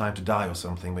Live and a Time to Die or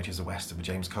something, which is a western with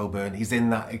James Coburn. He's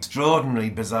in that extraordinary,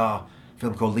 bizarre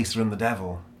film called Lisa and the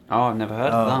Devil. Oh, I've never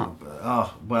heard of that.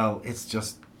 Oh, well, it's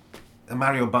just...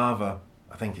 Mario Bava,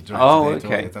 I think he directed it.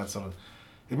 Okay. That sort of...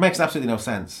 It makes absolutely no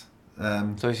sense.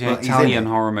 So it's an Italian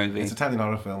horror movie. It's an Italian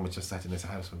horror film which is set in this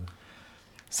house with him.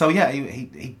 So yeah,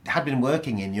 he had been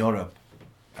working in Europe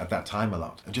at that time a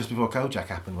lot. And just before Kojak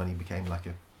happened, when he became like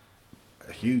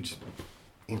a huge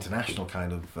international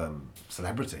kind of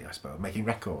celebrity, I suppose, making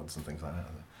records and things like that.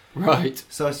 Right.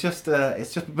 So it's just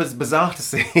bizarre to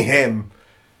see him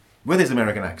with his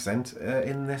American accent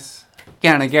in this.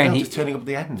 Yeah, and again, he's turning up at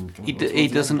the end. He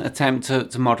doesn't attempt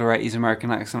to moderate his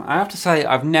American accent. I have to say,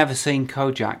 I've never seen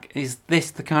Kojak. Is this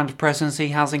the kind of presence he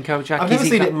has in Kojak? I've never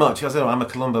seen it much. As I know, I'm a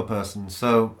Columbo person,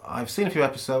 so I've seen a few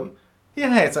episodes.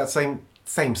 Yeah, it's that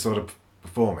same sort of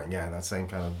performing. Yeah, that same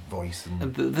kind of voice.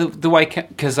 And the way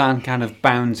Kazan kind of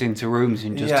bounds into rooms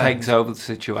and just takes over the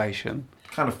situation.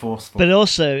 Kind of forceful. But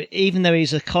also, even though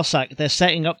he's a Cossack, they're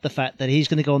setting up the fact that he's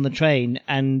going to go on the train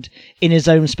and, in his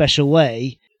own special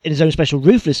way, in his own special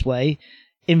ruthless way,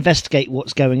 investigate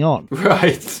what's going on.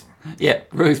 Right. Yeah,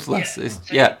 ruthless.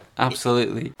 Yeah,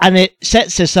 absolutely. And it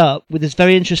sets us up with this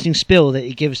very interesting spiel that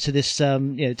he gives to this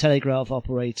telegraph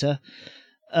operator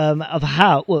of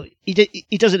how, well, he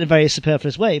does it in a very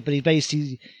superfluous way, but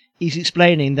he's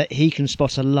explaining that he can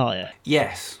spot a liar.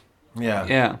 Yes. Yeah.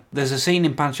 Yeah. There's a scene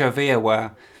in Pancho Villa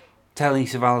where Telly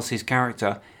Savalas'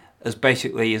 character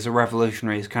as a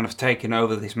revolutionary, has kind of taken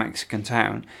over this Mexican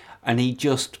town, and he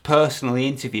just personally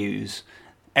interviews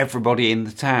everybody in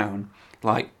the town.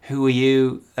 Like, who are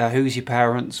you? Who's your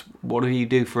parents? What do you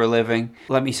do for a living?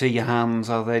 Let me see your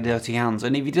hands. Are they dirty hands?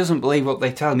 And if he doesn't believe what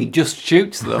they tell him, he just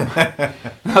shoots them.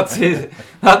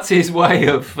 That's his way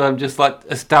of just like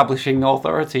establishing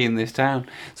authority in this town.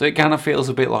 So it kind of feels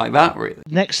a bit like that, really.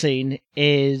 Next scene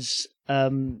is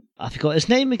I forgot his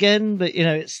name again, but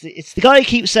it's the guy who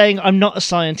keeps saying, "I'm not a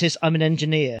scientist, I'm an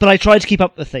engineer," but I try to keep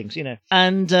up with things,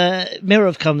 And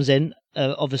Mirov comes in,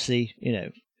 obviously,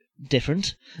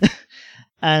 different.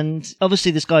 And obviously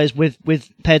this guy is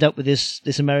paired up with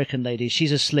this American lady.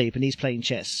 She's asleep and he's playing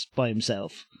chess by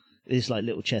himself. This like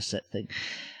little chess set thing.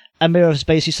 And Mirov's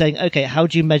basically saying, okay, how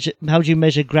do you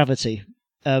measure gravity?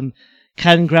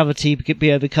 Can gravity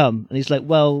be overcome? And he's like,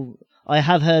 well, I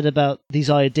have heard about these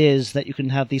ideas that you can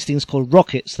have these things called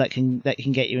rockets that can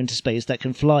get you into space, that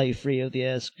can fly free of the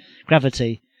Earth's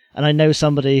gravity. And I know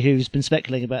somebody who's been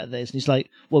speculating about this. And he's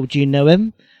like, well, do you know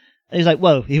him? And he's like,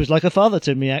 well, he was like a father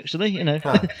to me, actually, And at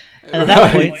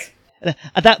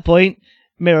that point,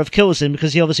 Mirov kills him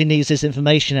because he obviously needs this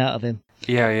information out of him.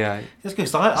 Yeah. That's good.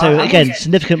 Again,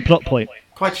 significant plot point.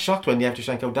 Quite shocked when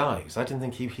Yevtushenko dies. I didn't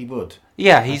think he would.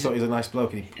 Yeah, I thought he was a nice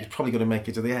bloke. And he's probably going to make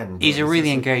it to the end. He's a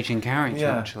really engaging character,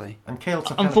 actually. And killed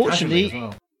unfortunately, as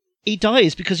well. He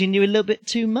dies because he knew a little bit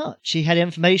too much. He had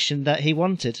information that he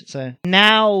wanted. So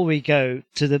now we go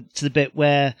to the bit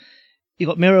where you've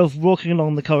got Mirov walking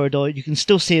along the corridor. You can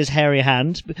still see his hairy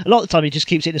hand. A lot of the time, he just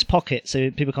keeps it in his pocket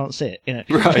so people can't see it.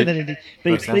 Right.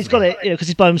 But he's got it, because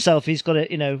he's by himself. He's got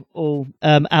it, all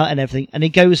out and everything. And he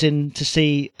goes in to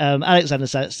see Alexander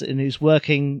Saxton, who's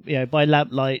working, by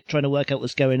lamplight, trying to work out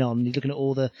what's going on. He's looking at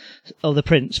all the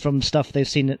prints from stuff they've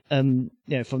seen, from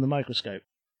the microscope,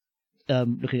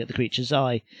 looking at the creature's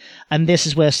eye. And this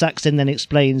is where Saxton then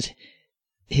explains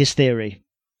his theory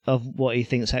of what he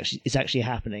thinks is actually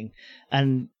happening.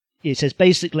 And he says,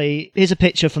 basically, here's a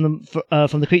picture from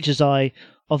the creature's eye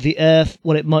of the Earth,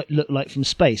 what it might look like from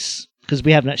space, because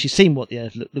we haven't actually seen what the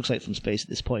Earth looks like from space at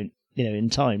this point, in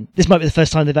time. This might be the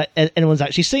first time anyone's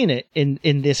actually seen it in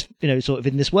this, sort of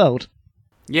in this world.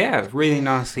 Yeah, really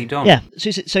nicely done. Yeah,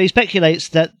 so he speculates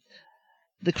that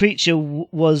the creature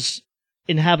was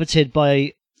inhabited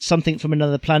by something from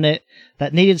another planet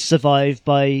that needed to survive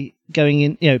by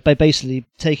going in, by basically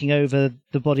taking over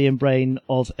the body and brain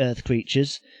of Earth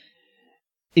creatures,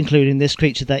 including this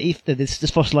creature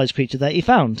this fossilized creature that he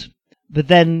found. But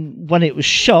then, when it was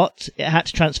shot, it had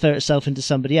to transfer itself into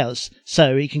somebody else.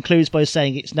 So he concludes by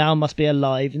saying it now must be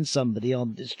alive in somebody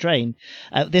on this train.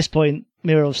 At this point,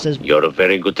 Mirov says, "You're a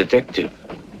very good detective.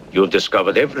 You've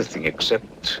discovered everything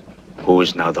except who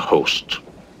is now the host."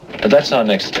 That's our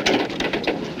next step.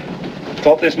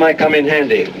 Thought this might come in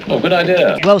handy. Oh, good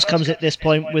idea. Wells comes at this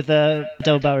point with a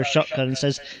double-barrel shotgun and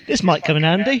says, "This might come in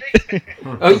handy."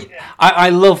 I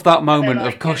love that moment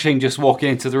of Cushing just walking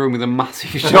into the room with a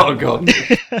massive shotgun.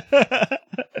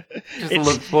 Just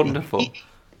looks wonderful.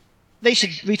 They should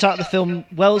retitle the film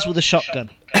 "Wells with a Shotgun."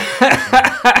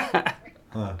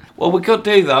 Well, we could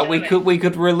do that. We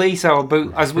could release our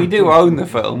boot, as we do own the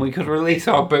film. We could release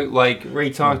our bootleg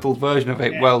retitled version of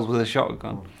it, "Wells with a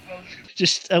Shotgun."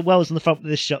 Just Wells on the front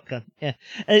with this shotgun, yeah.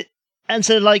 And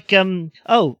so, so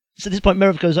at this point,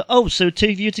 Mirov goes, "Oh, so two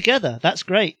of you together? That's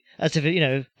great." As if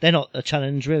they're not a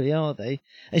challenge, really, are they?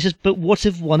 And he says, "But what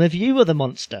if one of you are the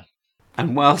monster?"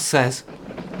 And Wells says,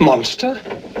 "Monster?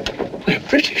 We're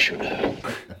British, you know."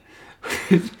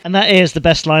 And that is the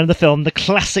best line of the film, the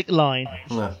classic line.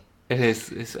 Yeah. It is.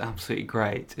 It's absolutely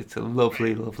great. It's a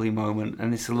lovely, lovely moment,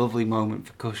 and it's a lovely moment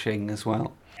for Cushing as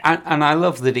well. And I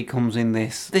love that it comes in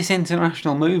this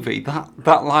international movie.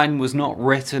 That line was not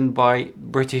written by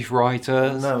British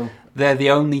writers. No. They're the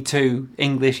only two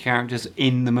English characters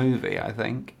in the movie, I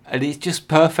think. And it's just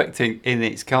perfect in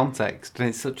its context, and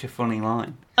it's such a funny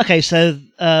line. Okay, so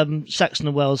Saxton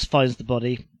and Wells finds the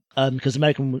body, because the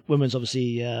American woman's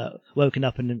obviously woken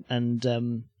up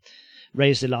and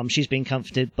raised the alarm. She's being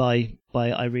comforted by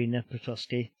Irina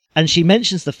Petrovsky. And she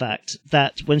mentions the fact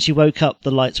that when she woke up,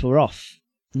 the lights were off.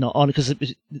 Not on, because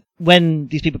when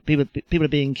these people are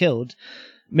being killed,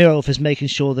 Mirov is making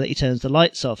sure that he turns the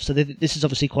lights off. So this is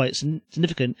obviously quite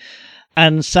significant.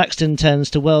 And Saxton turns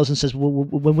to Wells and says, "Well,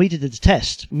 when we did the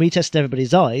test, when we tested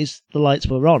everybody's eyes, the lights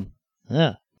were on."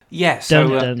 Yeah. Yes. Dun,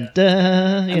 So dun,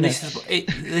 dun, this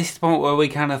is the point where we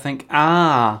kind of think,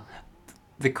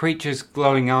 the creature's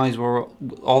glowing eyes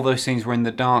all those things were in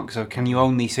the dark. So can you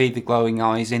only see the glowing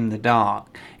eyes in the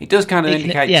dark? It does kind of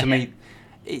indicate to me.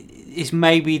 It's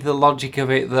maybe the logic of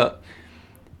it that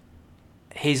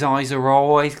his eyes are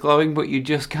always glowing, but you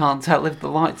just can't tell if the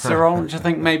lights are on, which I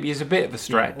think maybe is a bit of a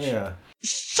stretch. Yeah.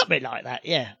 Something like that,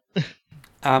 yeah.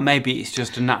 Maybe it's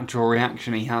just a natural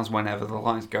reaction he has whenever the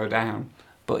lights go down.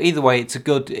 But either way, it's a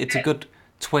good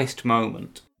twist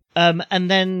moment.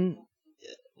 And then,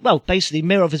 well, basically,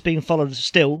 Mirov is being followed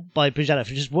still by Brizhanov,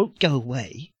 who just won't go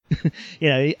away.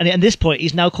 And at this point,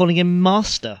 he's now calling him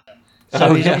Master.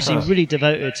 So he's obviously really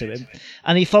devoted to him.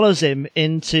 And he follows him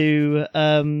into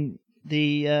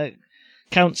the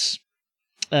Count's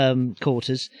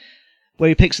quarters, where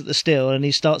he picks up the steel and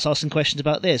he starts asking questions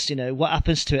about this. What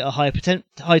happens to it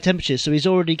at high temperatures? So he's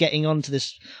already getting onto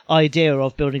this idea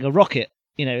of building a rocket,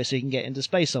 so he can get into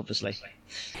space, obviously.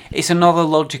 It's another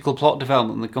logical plot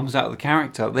development that comes out of the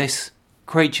character. This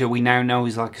creature we now know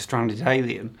is like a stranded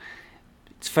alien.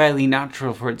 It's fairly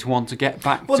natural for it to want to get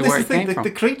back to where it came from. The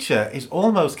creature is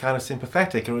almost kind of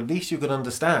sympathetic, or at least you can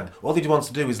understand. All he wants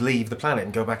to do is leave the planet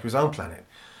and go back to his own planet.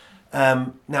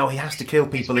 Now, he has to kill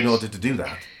people in order to do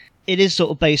that. It is sort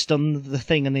of based on the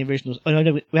thing in the original... I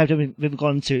know we haven't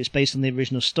gone into it's based on the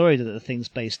original story that the thing's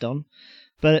based on,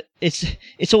 but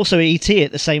it's also E.T.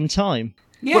 at the same time.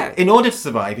 Yeah. Well, in order to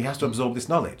survive, he has to absorb this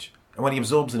knowledge. And when he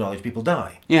absorbs the knowledge, people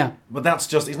die. Yeah. But that's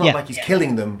just... It's not like he's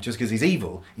killing them just because he's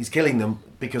evil. He's killing them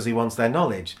because he wants their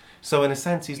knowledge. So in a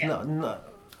sense, he's not...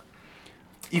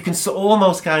 You can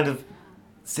almost kind of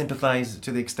sympathise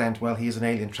to the extent, well, he is an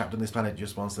alien trapped on this planet,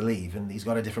 just wants to leave, and he's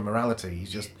got a different morality.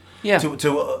 He's just... Yeah.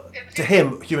 To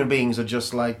him, human beings are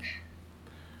just like...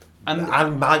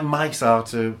 And mice are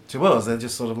to us. They're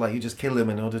just sort of like, you just kill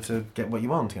them in order to get what you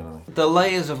want, The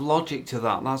layers of logic to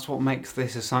that's what makes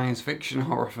this a science fiction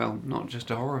horror film, not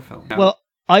just a horror film. Well,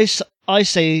 I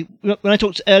say, when I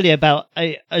talked earlier about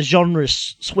a genre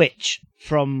switch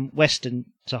from Western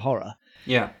to horror,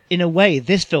 in a way,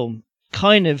 this film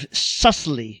kind of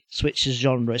subtly switches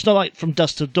genre. It's not like From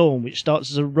Dusk Till Dawn, which starts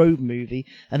as a road movie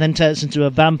and then turns into a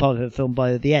vampire film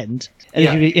by the end. And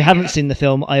if you haven't seen the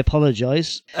film, I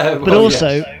apologise. But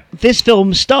also, this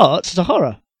film starts as a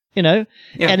horror, and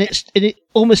it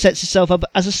almost sets itself up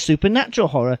as a supernatural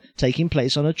horror taking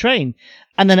place on a train.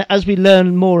 And then as we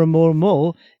learn more and more and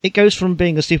more, it goes from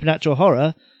being a supernatural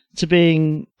horror to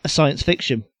being a science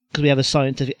fiction, because we have a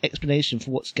scientific explanation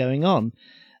for what's going on.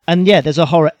 And there's a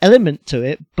horror element to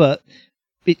it, but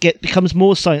it becomes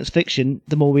more science fiction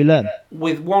the more we learn.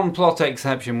 With one plot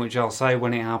exception, which I'll say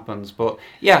when it happens, but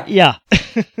yeah.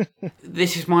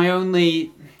 This is my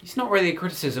only... It's not really a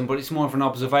criticism, but it's more of an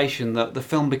observation that the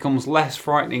film becomes less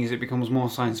frightening as it becomes more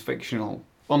science fictional.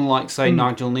 Unlike, say,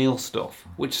 Nigel Neal stuff,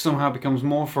 which somehow becomes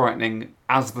more frightening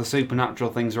as the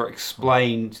supernatural things are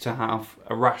explained to have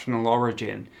a rational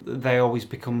origin. They always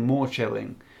become more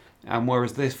chilling.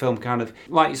 Whereas this film kind of,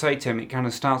 like you say, Tim, it kind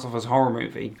of starts off as a horror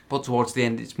movie, but towards the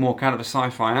end it's more kind of a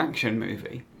sci-fi action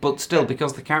movie. But still,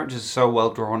 because the characters are so well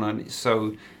drawn and it's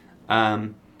so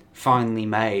finely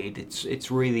made, it's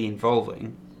really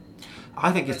involving.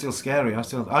 I think it's still scary.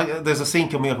 There's a scene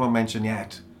coming up I won't mention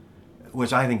yet,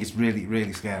 which I think is really,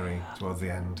 really scary towards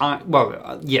the end.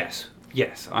 Yes.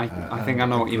 I think I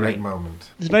know what you mean. Great moment.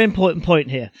 There's a very important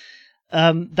point here,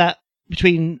 that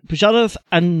between Brizhanov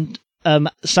and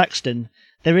Saxton,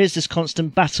 there is this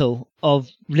constant battle of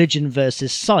religion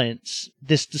versus science,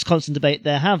 this constant debate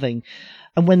they're having.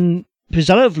 And when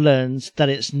Brizhanov learns that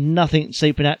it's nothing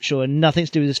supernatural and nothing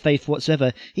to do with his faith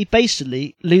whatsoever, he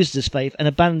basically loses his faith and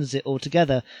abandons it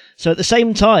altogether. So at the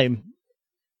same time,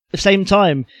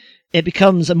 it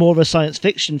becomes more of a science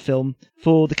fiction film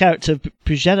for the character of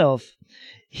Brizhanov.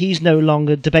 He's no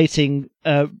longer debating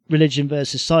religion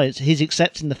versus science. He's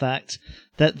accepting the fact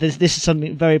that this is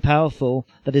something very powerful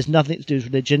that has nothing to do with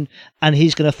religion, and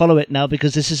he's going to follow it now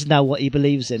because this is now what he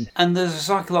believes in. And there's a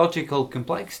psychological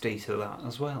complexity to that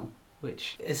as well,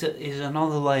 which is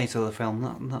another layer to the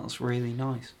film. That's really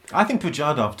nice. I think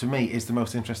Brizhanov, to me, is the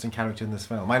most interesting character in this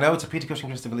film. I know it's a Peter Cushing,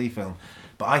 Christopher Lee film,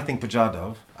 but I think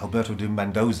Brizhanov, Alberto de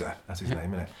Mendoza, that's his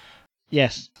name, isn't it?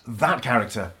 Yes. That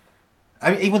character...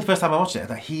 I mean, even the first time I watched it, I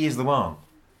thought he is the one.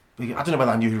 I don't know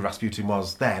whether I knew who Rasputin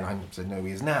was then. I said no,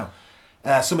 he is now.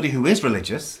 Somebody who is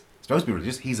religious, supposed to be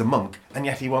religious, he's a monk, and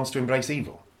yet he wants to embrace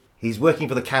evil. He's working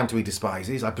for the count who he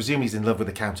despises. I presume he's in love with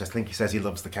the countess. I think he says he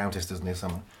loves the countess, doesn't he, or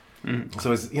something?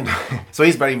 So so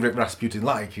he's very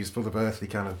Rasputin-like. He's full of earthly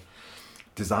kind of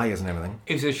desires and everything.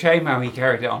 It was a shame how he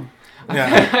carried it on.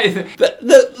 Yeah.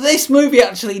 This movie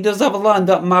actually does have a line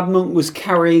that Mad Monk was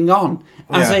carrying on.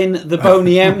 As in the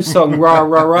Boney M song, Rah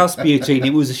Rah Rasputin.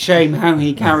 It was a shame how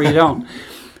he carried on.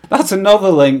 That's another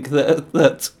link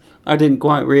that I didn't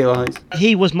quite realise.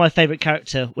 He was my favourite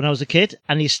character when I was a kid,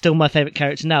 and he's still my favourite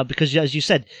character now, because, as you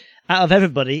said, out of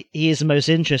everybody, he is the most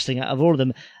interesting out of all of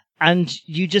them. and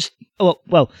you just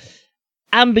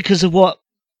and because of what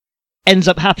ends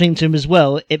up happening to him as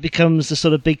well, it becomes the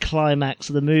sort of big climax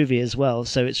of the movie as well.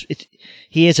 So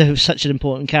he is such an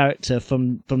important character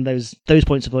from those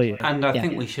points of view. And I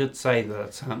think we should say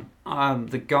that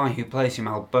the guy who plays him,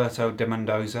 Alberto de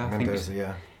Mendoza,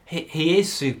 he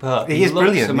is superb. He is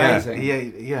brilliant. Amazing.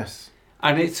 Yes.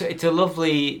 And it's a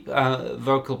lovely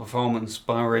vocal performance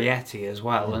by Rietti as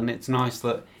well, and it's nice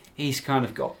that he's got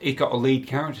a lead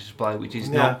character to play, which is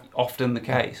not often the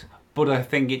case. But I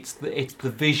think it's the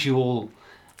visual,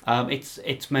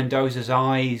 it's Mendoza's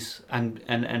eyes and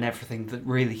everything that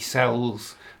really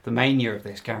sells the mania of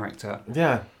this character.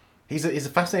 Yeah, he's a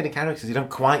fascinating character because you don't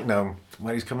quite know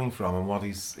where he's coming from and what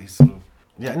he's sort of.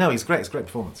 Yeah, no, he's great. It's a great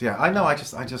performance. Yeah, I know. I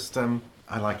just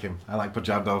I like him. I like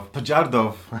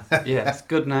Pajardov. Yeah, it's a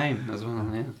good name as well.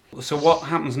 Yeah. So what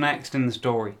happens next in the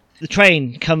story? The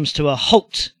train comes to a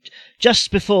halt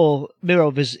just before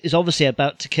Mirov is obviously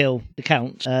about to kill the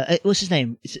Count. What's his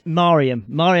name? It's Mariam.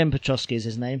 Mariam Petrovsky is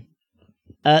his name.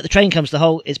 The train comes to a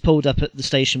halt. It's pulled up at the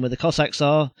station where the Cossacks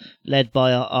are, led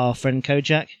by our friend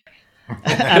Kojak.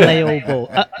 And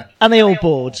they all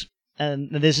board. And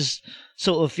there's this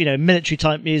sort of, military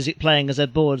type music playing as they're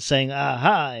bored, saying,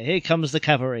 "Aha, here comes the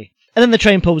cavalry." And then the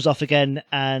train pulls off again,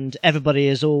 and everybody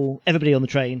on the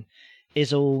train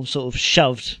is all sort of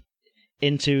shoved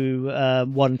into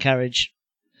one carriage,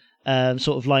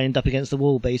 sort of lined up against the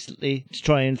wall, basically, to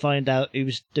try and find out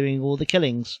who's doing all the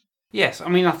killings. Yes, I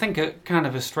mean, I think a kind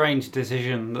of a strange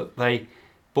decision that they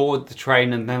board the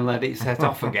train and then let it set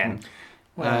off again.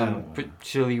 But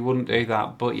surely you wouldn't do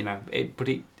that, but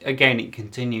it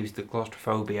continues the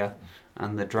claustrophobia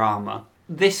and the drama.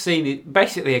 This scene,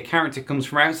 basically a character comes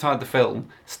from outside the film,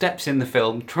 steps in the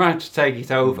film, tries to take it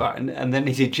over, and then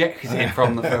is ejected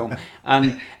from the film.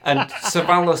 And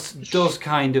Savalas does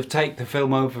kind of take the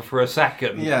film over for a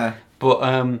second,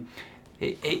 but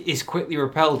it is quickly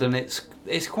repelled, and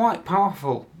it's quite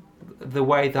powerful the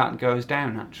way that goes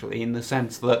down, actually, in the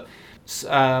sense that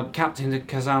Captain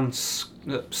Kazan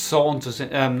swaggers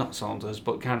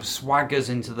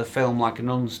into the film like an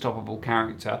unstoppable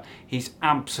character. He's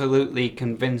absolutely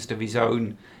convinced of his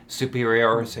own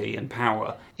superiority and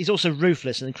power. He's also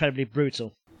ruthless and incredibly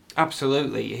brutal.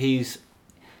 Absolutely. He's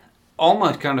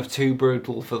almost kind of too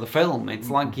brutal for the film. It's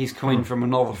like he's coming from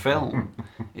another film.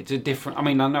 It's a different... I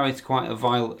mean, I know it's quite a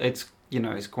violent... it's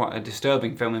quite a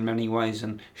disturbing film in many ways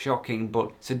and shocking,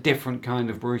 but it's a different kind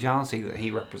of brutality that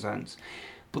he represents.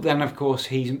 But then, of course,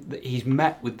 he's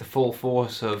met with the full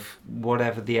force of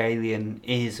whatever the alien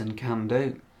is and can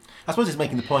do. I suppose it's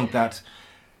making the point that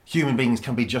human beings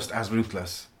can be just as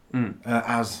ruthless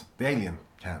as the alien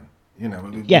can.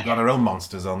 We've got our own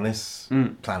monsters on this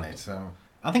planet, so...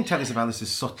 I think Telly Savalas'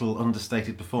 subtle,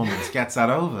 understated performance gets that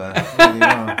over. Really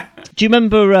well. Do you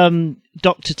remember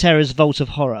Dr. Terror's Vault of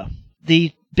Horror?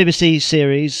 The BBC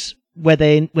series where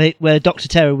Dr.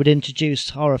 Terror would introduce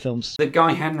horror films. The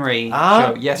Guy Henry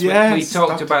show. Yes, we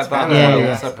talked about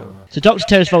that. So Dr.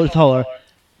 Terror's Vault of Horror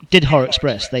did Horror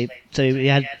Express. So we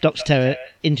had Dr. Terror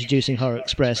introducing Horror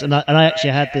Express, and I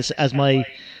actually had this as my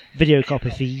video copy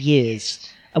for years.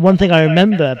 And one thing I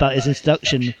remember about his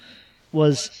introduction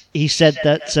was he said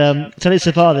that Telly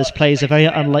Savalas plays a very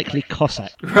unlikely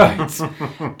Cossack. Right.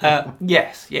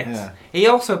 Yes. Yeah. He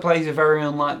also plays a very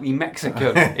unlikely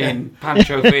Mexican in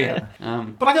Pancho Villa.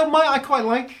 But I don't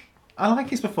mind. I like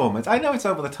his performance. I know it's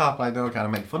over the top. I know I kind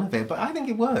of make fun of it, but I think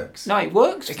it works. No, it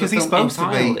works because he's supposed to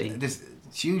be this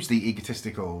hugely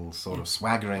egotistical, sort of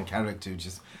swaggering character who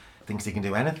just thinks he can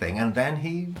do anything, and then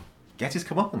he gets his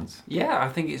comeuppance. Yeah, I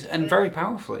think it's... And very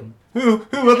powerfully. Who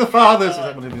are the fathers?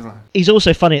 He's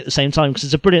also funny at the same time, because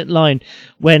it's a brilliant line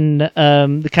when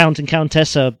the Count and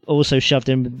Countess are also shoved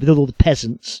in with all the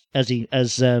peasants, as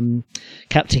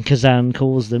Captain Kazan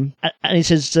calls them. And he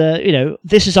says,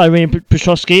 this is Irene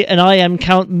Petrovsky, and I am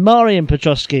Count Marian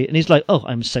Petrovsky. And he's like, oh,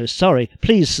 I'm so sorry.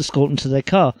 Please escort them to their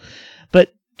car.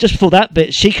 But just before that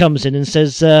bit, she comes in and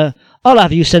says, I'll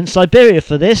have you sent to Siberia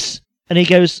for this. And he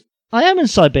goes... I am in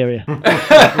Siberia.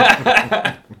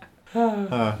 Yeah,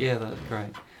 that's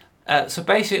great. So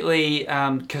basically,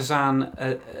 Kazan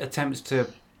attempts to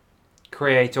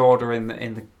create order in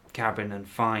the cabin and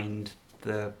find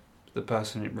the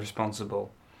person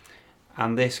responsible,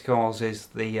 and this causes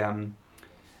the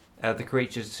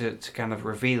creature to kind of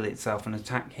reveal itself and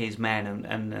attack his men,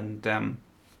 and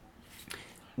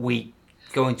we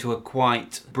go into a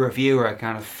quite bravura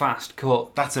kind of fast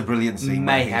cut. That's a brilliant scene.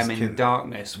 Mayhem in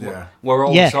darkness, where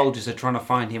all the soldiers are trying to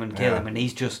find him and kill him, and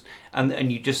he's just and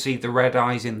you just see the red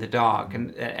eyes in the dark,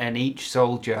 and each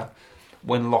soldier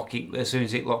when as soon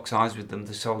as it locks eyes with them,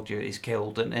 the soldier is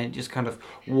killed, and it just kind of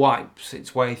wipes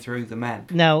its way through the men.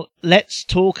 Now, let's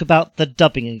talk about the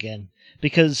dubbing again,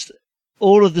 because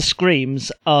all of the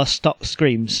screams are stock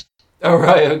screams. Oh,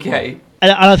 right, okay.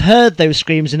 And I've heard those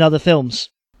screams in other films.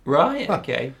 Right,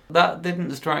 okay. That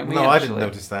didn't strike me, No, actually. I didn't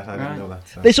notice that. I didn't know that.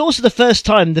 So. It's also the first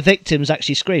time the victims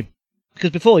actually scream.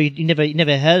 Because before, you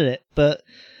never heard it, but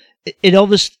it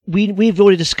obviously, we've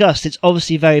already discussed, it's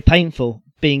obviously very painful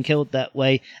being killed that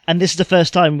way, and this is the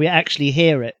first time we actually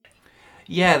hear it.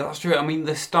 Yeah, that's true. I mean,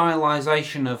 the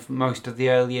stylisation of most of the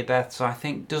earlier deaths, I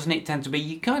think, doesn't it tend to be,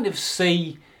 you kind of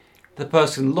see the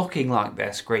person looking like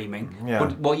they're screaming,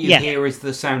 but what you hear is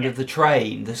the sound of the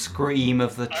train, the scream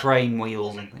of the train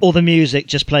wheels. Or the music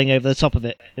just playing over the top of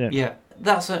it. You know. Yeah,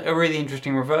 that's a really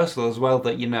interesting reversal as well,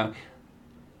 that, you know,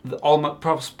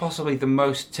 possibly the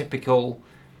most typical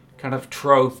kind of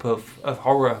trope of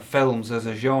horror films as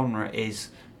a genre is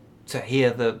to hear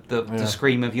the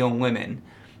scream of young women,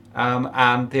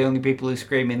 and the only people who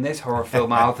scream in this horror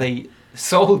film are the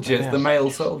soldiers, the male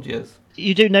soldiers.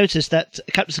 You do notice that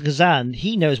Captain Kazan,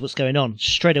 he knows what's going on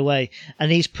straight away, and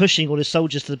he's pushing all his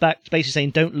soldiers to the back, basically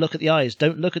saying, don't look at the eyes,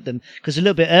 don't look at them, because a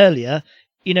little bit earlier,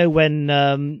 you know,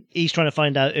 when he's trying to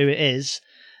find out who it is,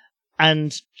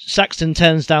 and Saxton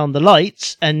turns down the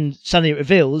lights, and suddenly it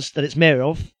reveals that it's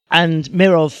Mirov. And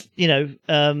Mirov, you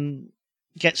know,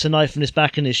 gets a knife from his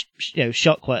back and is, you know,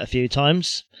 shot quite a few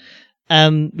times.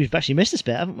 We've actually missed this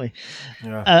bit, haven't we?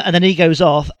 Yeah. And then he goes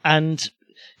off, and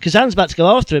Kazan's about to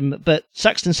go after him, but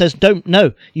Saxton says,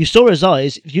 no, you saw his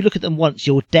eyes. If you look at them once,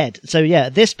 you're dead. So, yeah,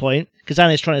 at this point,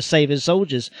 Kazan is trying to save his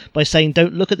soldiers by saying,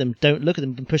 don't look at them,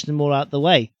 and pushing them all out the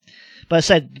way. But I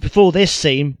said, before this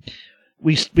scene,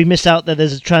 we miss out that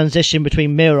there's a transition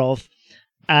between Mirov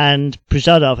and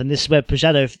Prozhadov, and this is where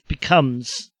Prozhadov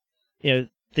becomes, you know,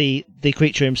 the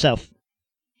creature himself,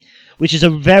 which is a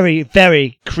very,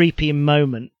 very creepy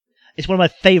moment. It's one of my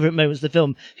favourite moments of the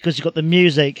film, because you've got the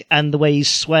music and the way he's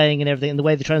swaying and everything, and the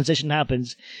way the transition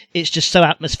happens. It's just so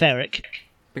atmospheric.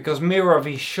 Because Mirov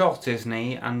is shot, isn't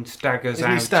he, and staggers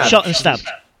out. Shot and stabbed.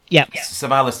 Yeah.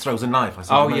 Savalas throws a knife.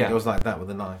 I think it goes like that with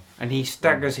a knife. And he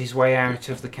staggers his way out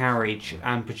of the carriage,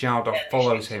 and Prozhadov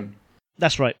follows him.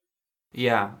 That's right.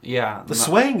 Yeah. The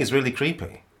swaying is really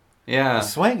creepy. Yeah. The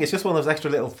swaying is just one of those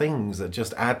extra little things that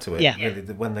just add to it. Yeah. Really,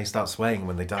 when they start swaying,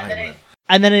 when they die with it.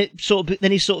 And then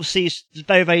he sort of sees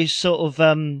very, very sort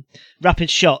of rapid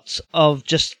shots of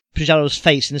just Prozhadov's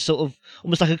face in a sort of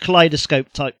almost like a kaleidoscope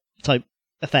type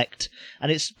effect,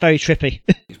 and it's very trippy.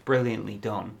 It's brilliantly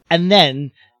done. And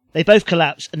then they both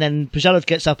collapse, and then Prozhadov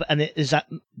gets up, and it is that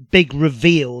big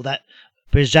reveal that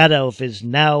Prozhadov is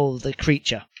now the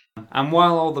creature. And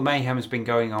while all the mayhem has been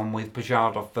going on with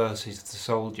Prozhadov versus the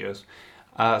soldiers,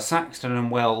 Saxton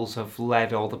and Wells have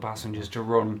led all the passengers to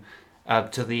run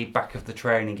to the back of the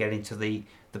train and get into the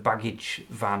baggage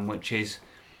van, which is,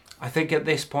 I think at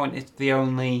this point, it's the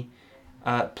only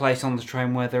place on the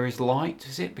train where there is light,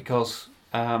 is it? Because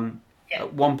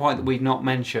at one point that we've not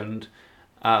mentioned,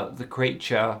 the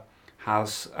creature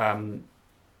has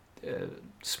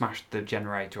smashed the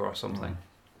generator or something.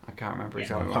 I can't remember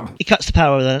exactly what. He cuts the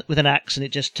power with an axe, and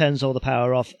it just turns all the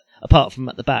power off, apart from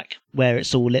at the back, where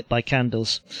it's all lit by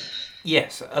candles.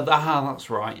 Yes, that's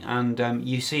right. And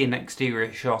you see an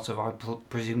exterior shot of, I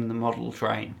presume, the model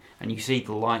train, and you see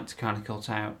the lights kind of cut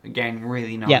out. Again,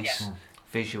 really nice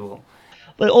visual.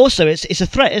 But also, it's a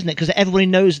threat, isn't it? Because everybody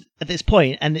knows at this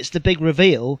point, and it's the big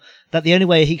reveal that the only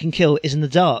way he can kill is in the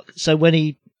dark. So when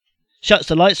he shuts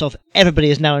the lights off,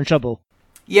 everybody is now in trouble.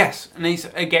 Yes, and it's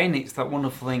that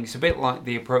wonderful thing. It's a bit like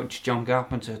the approach John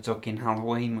Carpenter took in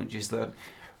Halloween, which is that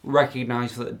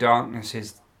recognise that darkness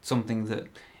is something that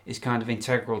is kind of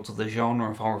integral to the genre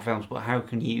of horror films, but how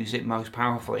can you use it most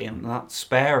powerfully, and that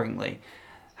sparingly.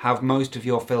 Have most of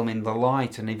your film in the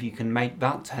light, and if you can make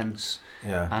that tense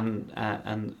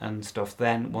and stuff,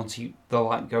 then once the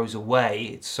light goes away,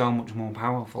 it's so much more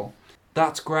powerful.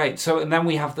 That's great. So, and then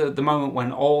we have the moment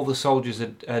when all the soldiers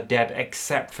are dead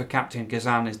except for Captain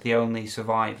Kazan is the only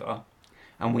survivor,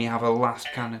 and we have a last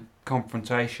kind of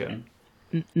confrontation.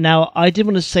 Now, I did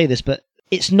want to say this, but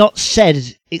it's not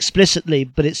said explicitly,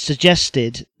 but it's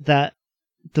suggested that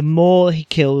the more he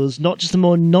kills, not just the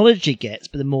more knowledge he gets,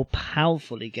 but the more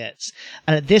powerful he gets.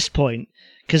 And at this point,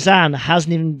 Kazan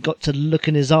hasn't even got to look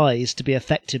in his eyes to be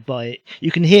affected by it.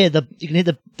 You can hear the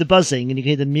buzzing, and you can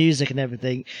hear the music and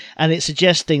everything, and it's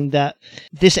suggesting that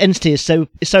this entity is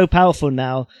so powerful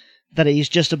now that he's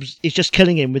just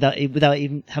killing him without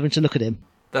even having to look at him.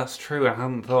 That's true. I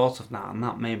hadn't thought of that, and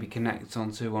that maybe connects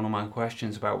onto one of my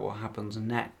questions about what happens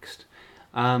next.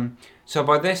 So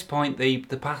by this point,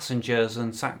 the passengers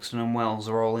and Saxton and Wells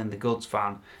are all in the goods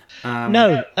van.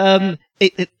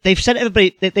 They've sent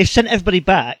everybody. They've sent everybody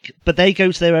back, but they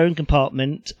go to their own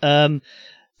compartment to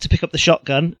pick up the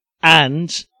shotgun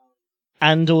and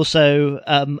also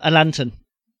a lantern.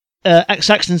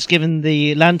 Saxton's given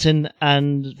the lantern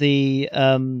and the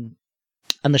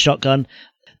shotgun.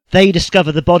 They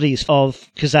discover the bodies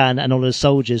of Kazan and all his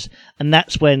soldiers, and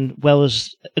that's when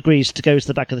Wells agrees to go to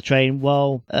the back of the train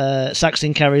while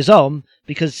Saxton carries on,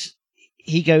 because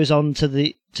he goes on to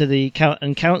the Count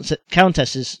and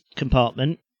Countess's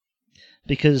compartment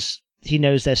because he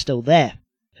knows they're still there.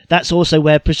 That's also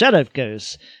where Przhadov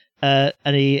goes, and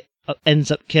he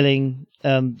ends up killing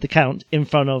the Count in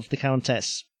front of the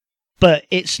Countess. But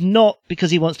it's not because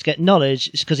he wants to get knowledge,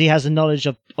 it's because he has the knowledge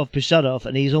of Przhadov,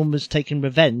 and he's almost taken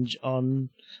revenge on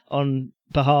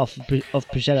behalf of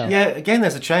Przhadov. Yeah, again,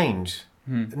 there's a change.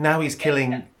 Now he's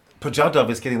killing...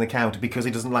 Przhadov is killing the Count because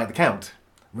he doesn't like the Count,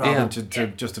 rather than to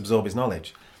just absorb his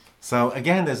knowledge. So,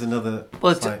 again, there's another...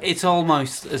 Well, it's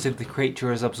almost as if the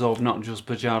creature has absorbed not just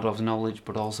Przhadov's knowledge,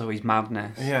 but also his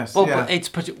madness. Yes, But it's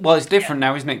different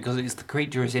now, isn't it? Because it's the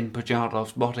creature is in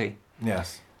Przhadov's body.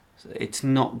 Yes. It's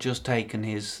not just taken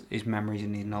his memories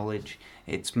and his knowledge.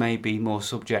 It's maybe more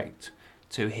subject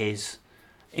to his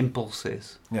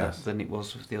impulses than it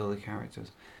was with the other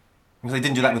characters. Because they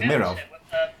didn't do that with Mirov.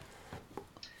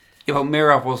 Yeah, well,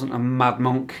 Mirov wasn't a mad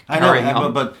monk carrying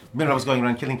on. But Mirov was going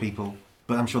around killing people.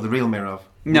 But I'm sure the real Mirov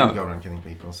didn't go around killing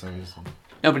people. So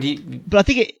but I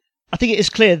think it is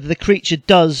clear that the creature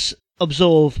does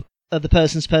absorb the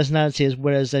person's personality as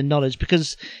well as their knowledge,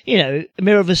 because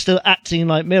Mirov is still acting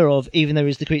like Mirov even though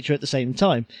he's the creature at the same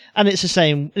time, and it's the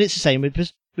same with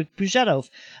Przhadov,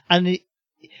 and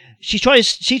she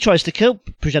tries to kill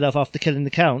Przhadov after killing the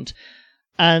Count,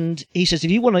 and he says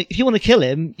if you want to kill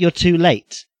him, you're too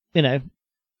late,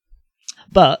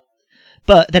 but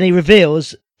then he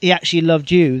reveals he actually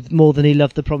loved you more than he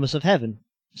loved the promise of heaven,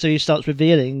 so he starts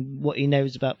revealing what he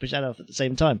knows about Przhadov at the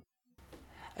same time.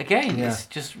 Again, it's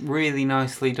just really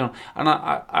nicely done. And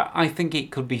I think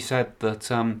it could be said that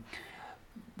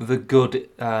the good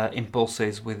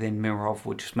impulses within Mirov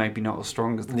were just maybe not as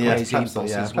strong as the crazy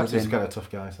impulses within he's got a tough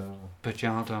guy,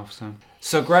 Przhadov.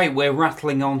 So great, we're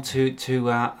rattling on to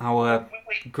our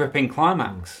gripping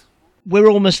climax. We're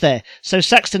almost there. So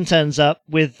Saxton turns up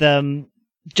with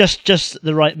just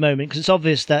the right moment, because it's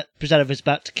obvious that Przhadov is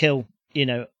about to kill,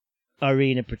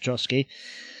 Irina Petrovsky.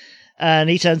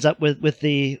 And he turns up with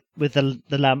the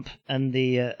lamp and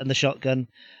the shotgun,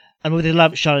 and with the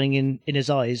lamp shining in his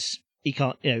eyes, he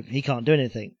can't do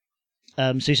anything.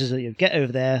 So he says, "Get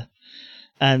over there,"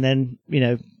 and then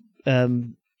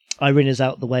Irina's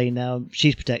out the way now;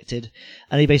 she's protected,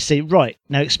 and he basically says, "Right,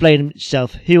 now explain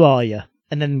yourself. Who are you?"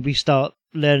 And then we start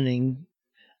learning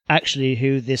actually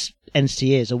who this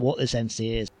entity is, or what this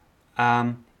entity is.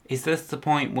 Is this the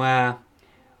point where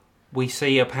we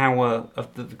see a power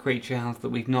of the creature has that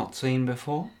we've not seen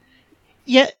before?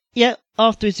 Yeah.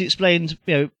 After he's explained,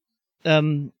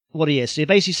 what he is. So he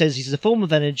basically says he's a form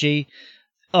of energy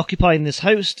occupying this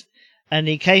host, and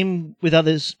he came with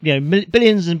others,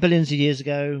 billions and billions of years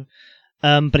ago,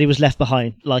 but he was left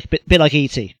behind, like bit like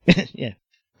E.T.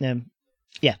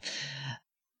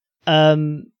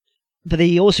 But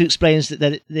he also explains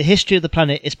that the history of the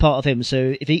planet is part of him.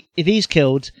 So if he's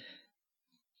killed,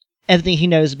 everything he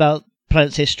knows about the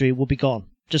planet's history will be gone,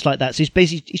 just like that. So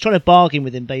he's trying to bargain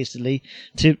with him basically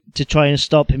to try and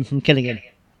stop him from killing him.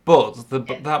 But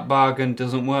that bargain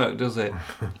doesn't work, does it?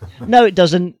 No, it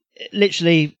doesn't.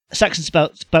 Literally, Saxon's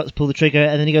about to pull the trigger,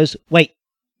 and then he goes, "Wait,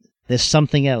 there's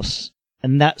something else,"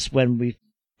 and that's when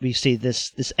we see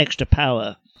this extra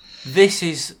power. This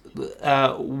is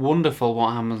wonderful.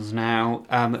 What happens now?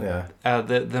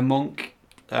 The monk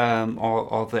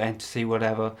or the entity,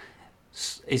 whatever,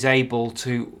 is able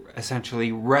to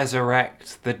essentially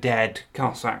resurrect the dead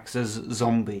Cossacks as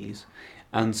zombies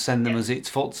and send them as its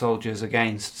foot soldiers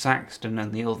against Saxton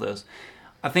and the others.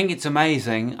 I think it's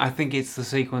amazing. I think it's the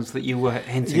sequence that you were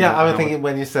hinting at. Yeah, I was thinking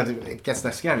when you said it gets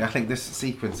less scary, I think this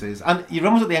sequence is... And you're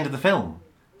almost at the end of the film.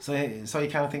 So you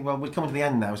kind of think, well, we're coming to the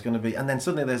end now, it's going to be... And then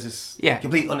suddenly there's this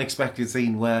complete unexpected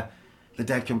scene where the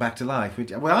dead come back to life,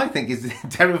 which I think is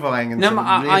terrifying and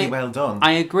really well done.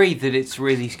 I agree that it's a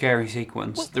really scary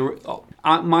sequence.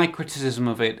 My criticism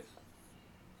of it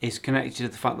is connected to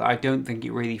the fact that I don't think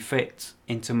it really fits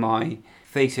into my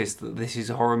thesis that this is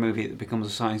a horror movie that becomes a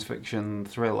science fiction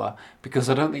thriller, because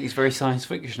I don't think it's very science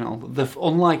fictional.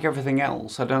 Unlike everything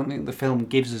else, I don't think the film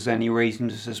gives us any reason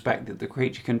to suspect that the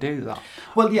creature can do that.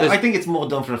 Well, I think it's more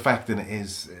done for effect than it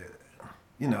is...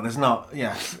 there's not...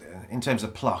 in terms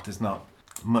of plot, there's not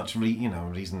much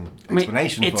reason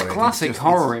explanation it's for it. Classic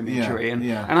horror imagery, and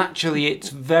actually it's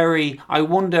very. I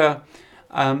wonder,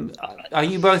 are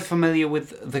you both familiar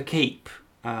with The Keep?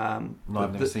 No,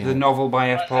 I've never seen the it. novel by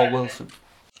F. Paul Wilson.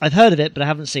 I've heard of it, but I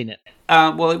haven't seen it.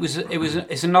 Well,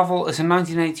 it's a novel. It's a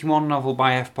 1981 novel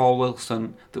by F. Paul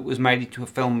Wilson that was made into a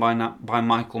film by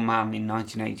Michael Mann in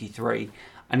 1983.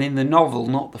 And in the novel,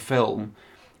 not the film,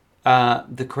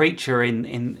 the creature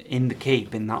in The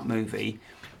Keep in that movie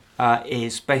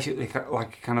is basically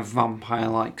like a kind of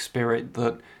vampire-like spirit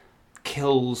that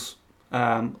kills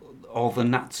all the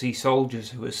Nazi soldiers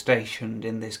who were stationed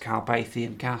in this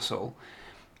Carpathian castle.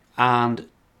 And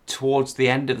towards the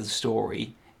end of the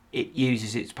story, it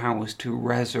uses its powers to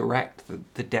resurrect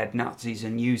the dead Nazis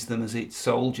and use them as its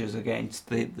soldiers against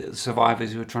the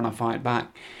survivors who are trying to fight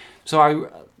back. So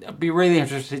I'd be really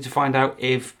interested to find out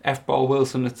if F. Paul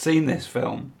Wilson had seen this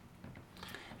film,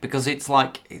 because it's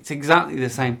exactly the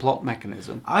same plot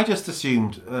mechanism. I just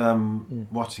assumed,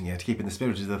 watching it, keeping the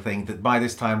spirit of the thing, that by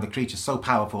this time the creature's so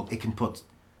powerful it can put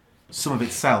some of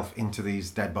itself into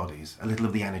these dead bodies, a little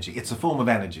of the energy. It's a form of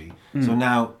energy. So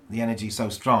now the energy is so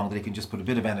strong that it can just put a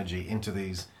bit of energy into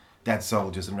these dead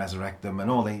soldiers and resurrect them, and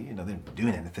they're not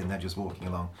doing anything, they're just walking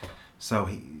along. So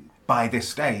by this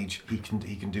stage, he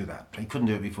can do that. He couldn't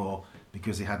do it before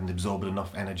because he hadn't absorbed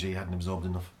enough energy, hadn't absorbed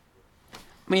enough. I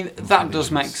mean, that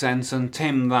does make sense, and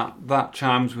Tim, that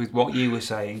chimes with what you were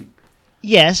saying.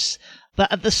 Yes, but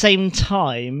at the same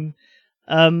time,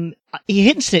 he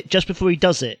hints it just before he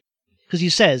does it. Because he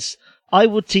says, I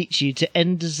will teach you to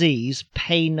end disease,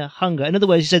 pain, hunger. In other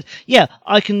words, he said, yeah,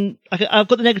 I've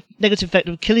got the negative effect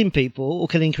of killing people or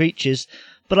killing creatures,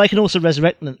 but I can also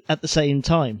resurrect them at the same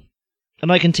time. And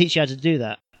I can teach you how to do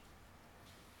that.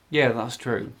 Yeah, that's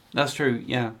true. That's true,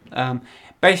 yeah.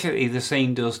 Basically, the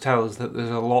scene does tell us that there's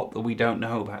a lot that we don't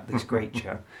know about this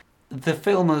creature. The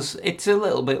film it's a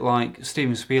little bit like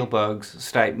Steven Spielberg's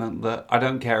statement that I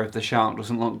don't care if the shark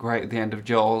doesn't look great at the end of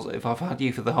Jaws. If I've had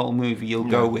you for the whole movie, you'll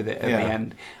go with it at the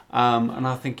end. And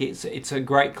I think it's a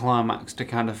great climax to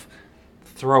kind of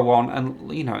throw on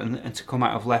and to come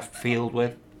out of left field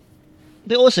with.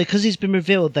 But also, because he's been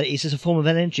revealed that he's just a form of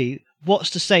energy, what's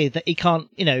to say that he can't,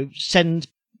 send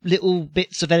little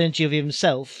bits of energy of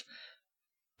himself,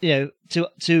 to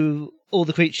all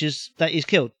the creatures that he's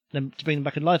killed, and to bring them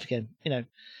back in life again.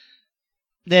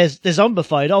 There's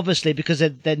zombified, obviously, because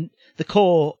then the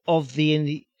core of the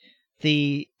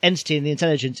entity and the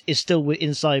intelligence is still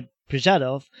inside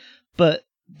Prejadov, but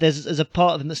there's a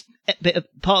part of him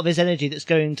part of his energy that's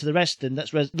going to the rest of them,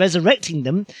 that's resurrecting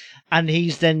them, and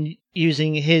he's then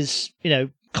using his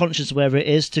conscience, wherever it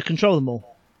is, to control them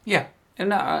all. Yeah.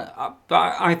 And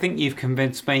I think you've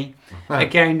convinced me.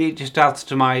 Again, it just adds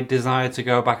to my desire to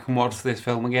go back and watch this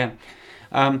film again.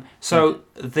 So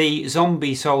the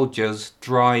zombie soldiers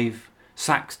drive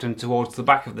Saxton towards the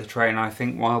back of the train, I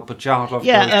think, while Prejadov goes to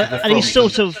the front.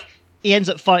 And he ends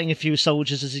up fighting a few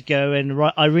soldiers as he go, and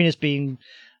Irina's being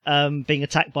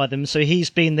attacked by them, so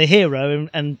he's being the hero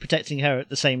and protecting her at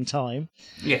the same time.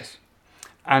 Yes.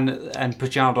 And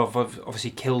Prejadov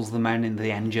obviously kills the men in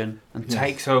the engine and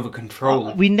takes over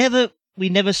control. We never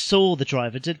saw the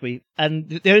driver, did we? And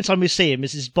the only time we see him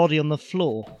is his body on the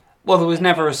floor. Well, there was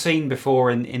never a scene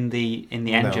before in the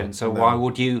engine, so why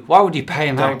would you pay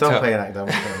an actor? Don't pay an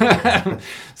actor.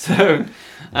 So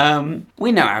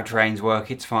we know how trains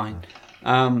work. It's fine.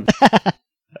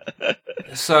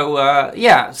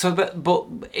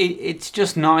 It's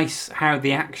just nice how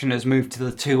the action has moved to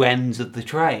the two ends of the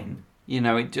train.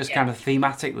 It just kind of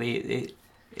thematically,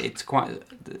 it's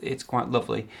quite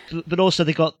lovely. But also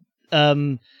they got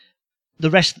the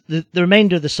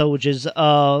remainder of the soldiers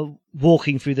are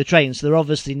walking through the train, so they're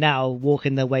obviously now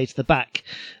walking their way to the back,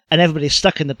 and everybody's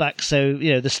stuck in the back. So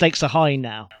the stakes are high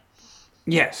now.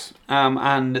 Yes,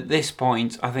 and at this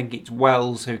point, I think it's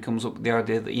Wells who comes up with the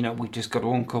idea that we've just got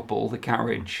to uncouple the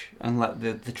carriage and let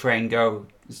the train go.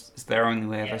 It's their only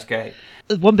way of escape.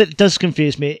 One bit that does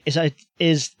confuse me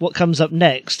is what comes up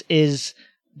next is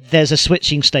there's a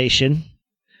switching station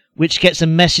which gets a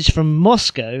message from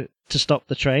Moscow to stop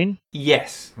the train.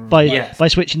 Yes. By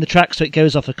switching the track so it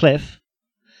goes off a cliff.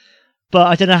 But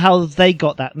I don't know how they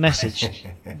got that message.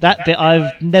 That bit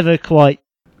I've never quite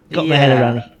got my head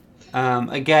around.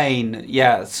 Again,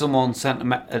 someone sent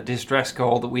a distress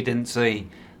call that we didn't see.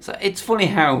 So it's funny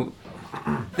how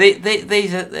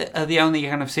these are the only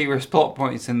kind of serious plot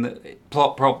problems in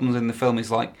the film.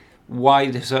 Is like, why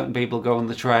do certain people go on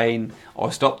the train or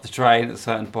stop the train at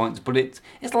certain points? But it's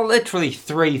literally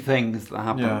three things that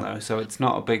happen though, so it's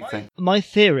not a big thing. My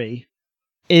theory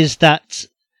is that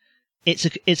it's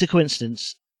a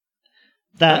coincidence.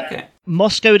 that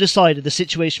Moscow decided the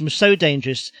situation was so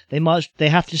dangerous they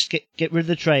have to just get rid of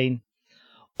the train.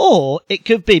 Or it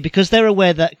could be because they're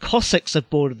aware that Cossacks are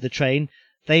boarded the train,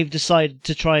 they've decided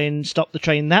to try and stop the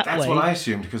train that way. That's what I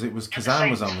assumed, because it was Kazan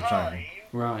was on the train.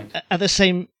 Right. At the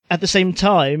same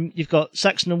time, you've got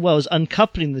Saxon and Wells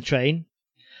uncoupling the train,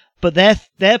 but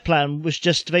their plan was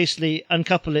just to basically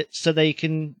uncouple it so they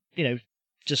can,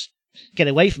 just get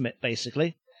away from it,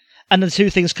 basically. And the two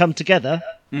things come together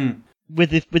with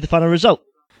the final result.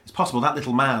 It's possible that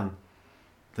little man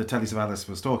that Telly Savalas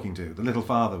was talking to, the little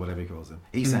father, whatever he calls him,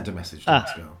 he sent a message to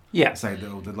Moscow. Yeah. Saying that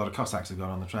a lot of Cossacks have gone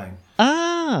on the train.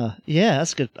 Ah, yeah,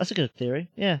 that's good. That's a good theory.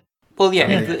 Yeah. Well, yeah,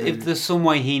 if there's some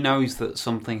way he knows that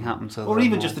something happened to them. Or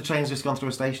even just the train's just gone through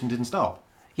a station and didn't stop.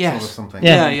 Yes. Sort of something.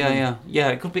 Yeah,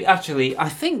 it could be. Actually, I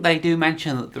think they do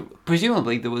mention that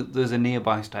presumably there's a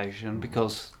nearby station,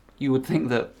 because you would think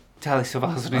that Telly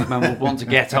Savalas and his men would want to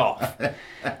get off.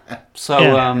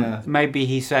 So maybe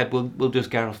he said, we'll just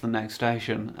get off the next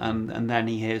station, and then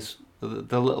he hears,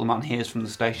 the little man hears from the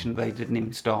station they didn't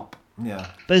even stop. Yeah.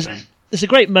 But there's a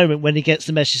great moment when he gets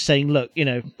the message saying, look,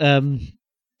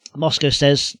 Moscow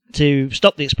says to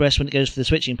stop the express when it goes for the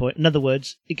switching point. In other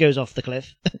words, it goes off the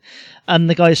cliff. And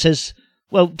the guy says,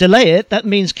 well, delay it. That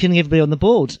means killing everybody on the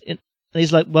board. And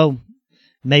he's like, well,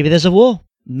 maybe there's a war.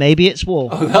 Maybe it's war.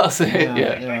 Oh, that's it.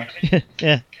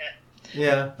 Yeah.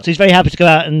 Yeah. So he's very happy to go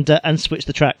out and switch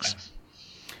the tracks.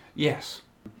 Yes.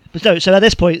 But so at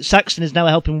this point, Saxon is now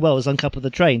helping Wells uncouple the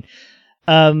train.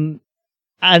 And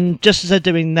just as they're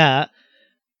doing that,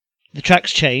 the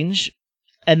tracks change.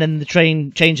 And then the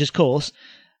train changes course,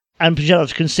 and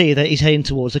Pujolov can see that he's heading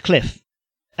towards a cliff,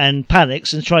 and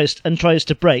panics and tries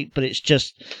to brake, but it's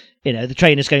just, the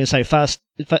train is going so fast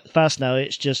now.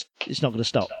 It's not going to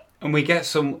stop. And we get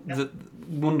some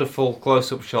wonderful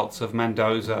close-up shots of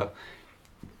Mendoza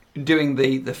doing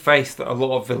the face that a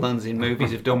lot of villains in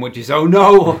movies have done, which is, oh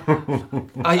no,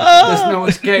 there's no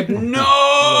escape,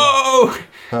 no,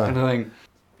 kind of thing.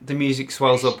 The music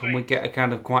swells up and we get a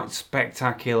kind of quite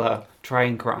spectacular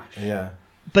train crash. Yeah.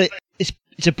 But it's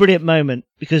a brilliant moment,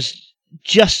 because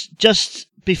just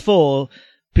before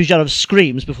Pujolov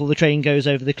screams before the train goes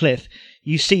over the cliff,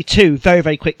 you see two very,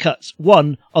 very quick cuts.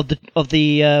 One of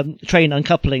the train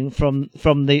uncoupling from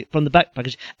the back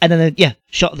package, and then a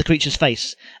shot of the creature's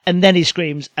face, and then he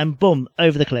screams and boom,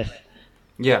 over the cliff.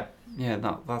 Yeah,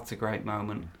 that's a great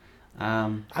moment.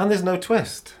 And there's no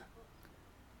twist.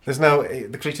 There's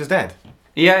the creature's dead.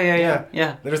 Yeah.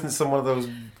 There isn't some one of those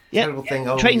terrible thing.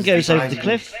 The train goes over the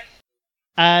cliff,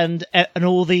 and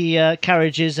all the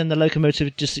carriages and the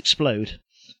locomotive just explode.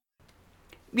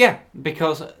 Yeah,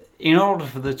 because in order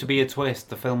for there to be a twist,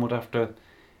 the film would have to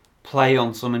play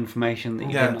on some information that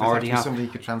you didn't already have. Somebody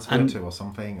you could transfer to or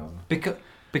something. Or...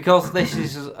 Because this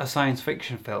is a science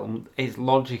fiction film, it's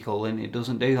logical and it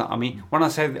doesn't do that. I mean, when I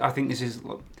say I think this is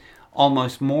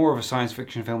almost more of a science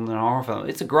fiction film than a horror film.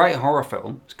 It's a great horror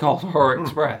film. It's called Horror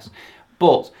Express.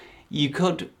 But you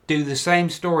could do the same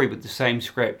story with the same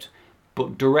script,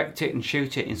 but direct it and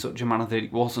shoot it in such a manner that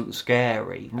it wasn't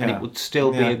scary, and it would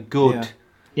still be a good,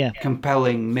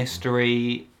 compelling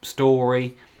mystery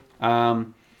story.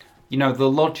 The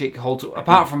logic holds,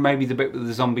 apart from maybe the bit with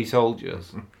the zombie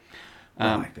soldiers.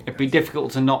 It'd be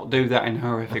difficult to not do that in a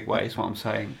horrific way, is what I'm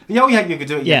saying. You could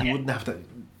do it. Yeah. You wouldn't have to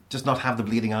just not have the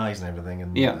bleeding eyes and everything.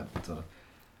 And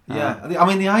I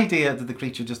mean, the idea that the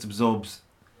creature just absorbs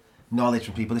knowledge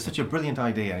from people is such a brilliant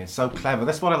idea, and it's so clever.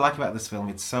 That's what I like about this film.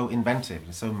 It's so inventive,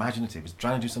 it's so imaginative, it's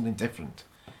trying to do something different.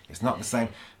 It's not the same.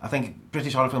 I think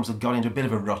British horror films have got into a bit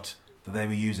of a rut, that they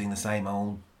were using the same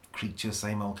old creatures,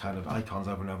 same old kind of icons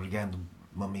over and over again, the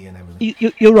mummy and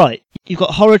everything. You're right. You've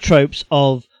got horror tropes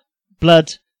of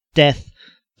blood, death,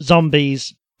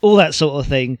 zombies, all that sort of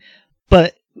thing,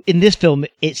 but in this film,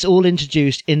 it's all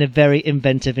introduced in a very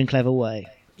inventive and clever way.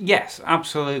 Yes,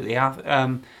 absolutely.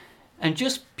 And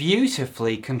just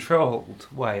beautifully controlled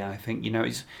way, I think.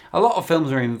 It's a lot of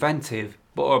films are inventive,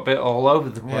 but are a bit all over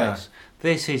the place. Yeah.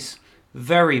 This is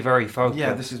very, very focused.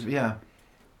 Yeah, this is,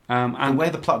 and the way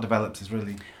the plot develops is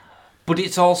really... But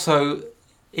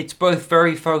it's both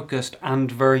very focused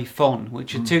and very fun,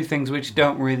 which are two things which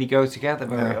don't really go together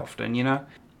very often,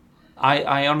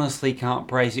 I honestly can't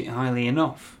praise it highly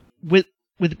enough.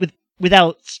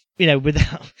 Without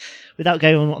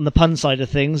going on the pun side of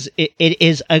things, it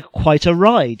is quite a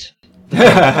ride.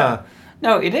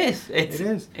 No, it is. It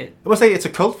is. I will say it's a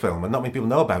cult film, and not many people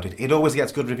know about it. It always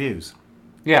gets good reviews.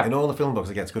 Yeah. In all the film books,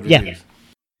 it gets good reviews.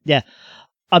 Yeah.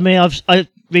 I mean, I've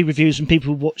read reviews from people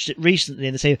who watched it recently,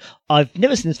 and they say, I've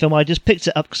never seen this film, I just picked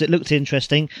it up because it looked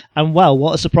interesting, and wow,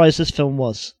 what a surprise this film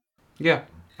was. Yeah.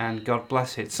 And God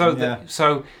bless it.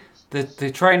 So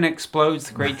The train explodes,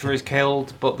 the creature is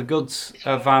killed, but the goods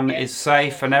van is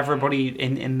safe and everybody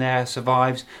in there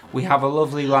survives. We have a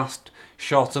lovely last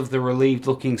shot of the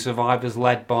relieved-looking survivors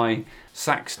led by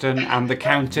Saxton and the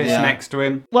Countess next to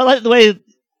him. Well, I like the way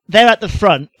they're at the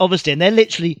front, obviously, and they're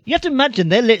literally... You have to imagine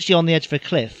they're literally on the edge of a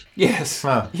cliff. Yes.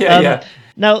 Huh. Yeah.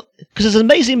 Now, because there's an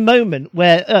amazing moment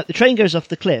where the train goes off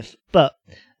the cliff, but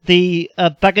the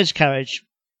baggage carriage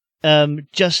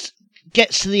just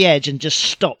gets to the edge and just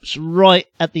stops right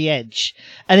at the edge.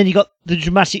 And then you got the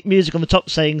dramatic music on the top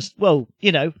saying, well,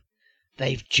 you know,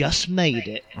 they've just made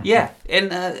it. Yeah,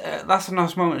 and that's a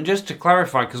nice moment. And just to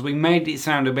clarify, because we made it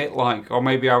sound a bit like, or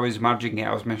maybe I was imagining it,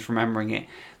 I was misremembering it,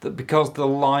 that because the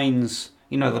lines,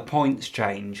 you know, the points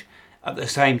change at the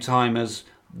same time as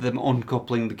them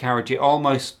uncoupling the carriage, it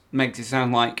almost makes it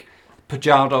sound like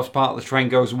Pajadov's part of the train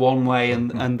goes one way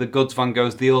and the goods van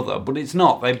goes the other, but it's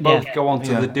not. They both go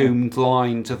onto the doomed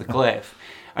line to the cliff,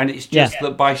 and it's just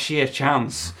that by sheer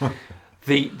chance,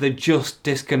 the just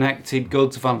disconnected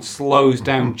goods van slows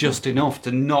down just enough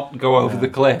to not go over the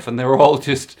cliff, and they're all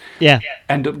just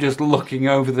end up just looking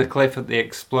over the cliff at the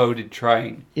exploded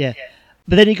train. Yeah.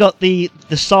 But then you got the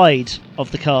side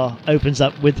of the car opens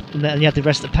up and you have the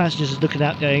rest of the passengers looking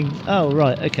out going, oh,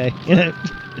 right, okay. You know?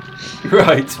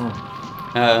 Right.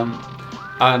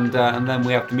 And then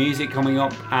we have the music coming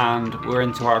up and we're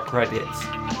into our credits.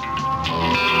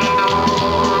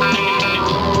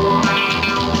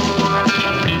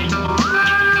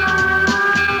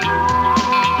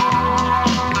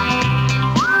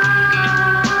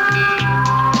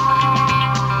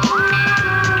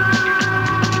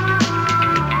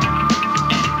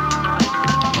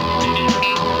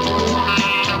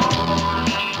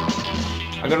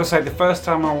 I gotta say, the first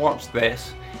time I watched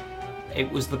this, it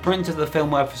was the print of the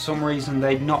film where for some reason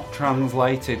they'd not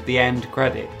translated the end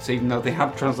credits, even though they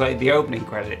had translated the opening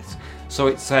credits. So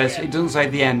it says, it doesn't say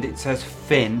the end, it says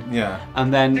Finn. Yeah.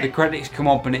 And then the credits come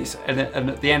up and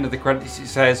at the end of the credits it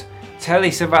says, Telly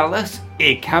Savalas,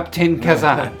 Captain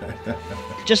Kazan.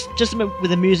 Just a moment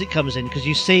when the music comes in, because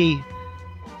you see,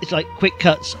 it's like quick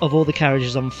cuts of all the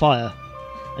carriages on fire.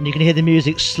 And you can hear the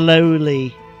music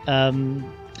slowly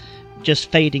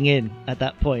just fading in at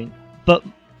that point. But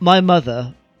my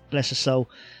mother, bless her soul,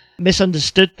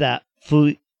 misunderstood that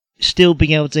for still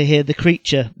being able to hear the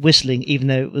creature whistling even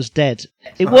though it was dead.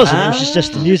 It wasn't, it was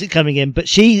just the music coming in, but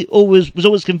she was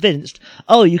always convinced,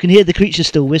 oh, you can hear the creature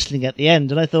still whistling at the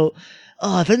end. And I thought,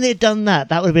 oh, if only they'd done that,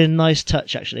 that would have been a nice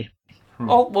touch, actually.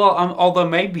 Oh, well, although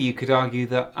maybe you could argue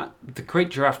that the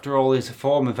creature, after all, is a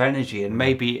form of energy, and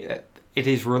maybe it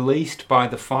is released by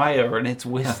the fire and it's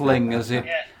whistling as it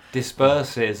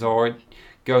disperses, or it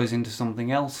goes into something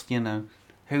else, you know.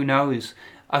 Who knows?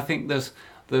 I think there's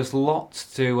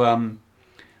lots to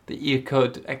that you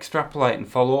could extrapolate and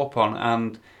follow up on,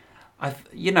 and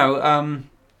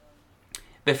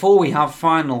before we have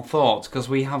final thoughts, because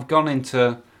we have gone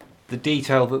into the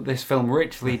detail that this film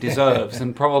richly deserves,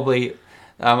 and probably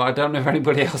I don't know if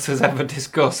anybody else has ever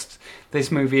discussed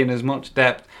this movie in as much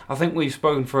depth. I think we've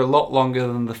spoken for a lot longer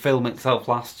than the film itself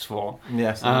lasts for.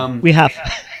 Yes, we have.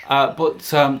 But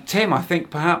Tim, I think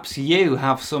perhaps you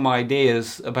have some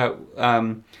ideas about.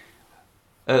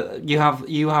 You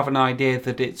have an idea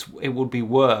that it would be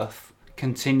worth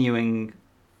continuing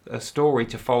a story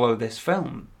to follow this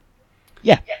film.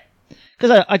 Yeah,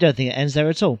 because I don't think it ends there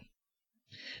at all.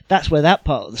 That's where that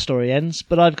part of the story ends,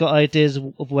 but I've got ideas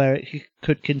of where it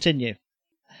could continue.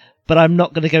 But I'm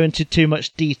not going to go into too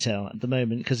much detail at the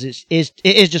moment because it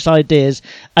is just ideas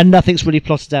and nothing's really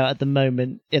plotted out at the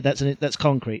moment. Yeah, that's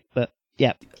concrete, but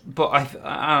yeah. But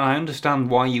I understand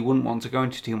why you wouldn't want to go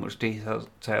into too much detail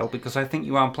because I think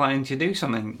you are planning to do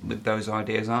something with those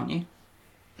ideas, aren't you?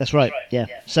 That's right. Yeah.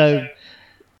 So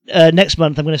next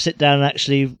month I'm going to sit down and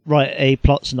actually write a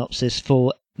plot synopsis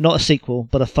for not a sequel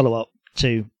but a follow-up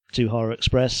to Horror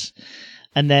Express,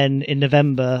 and then in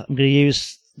November I'm going to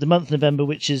use the month of November,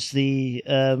 which is the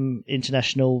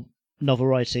International Novel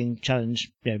Writing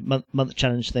Challenge, month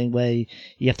challenge thing, where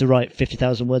you have to write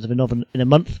 50,000 words of a novel in a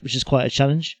month, which is quite a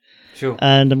challenge. Sure.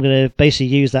 And I'm going to basically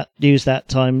use that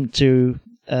time to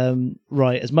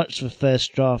write as much of a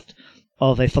first draft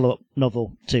of a follow-up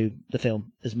novel to the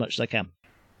film as much as I can.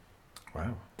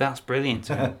 Wow, that's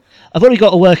brilliant. I've already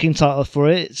got a working title for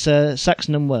it. It's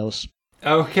Saxon and Wells.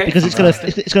 Okay. Because it's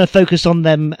going to focus on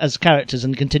them as characters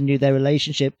and continue their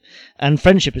relationship and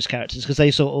friendship as characters, because they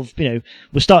sort of,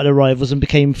 were started as rivals and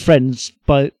became friends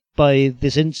by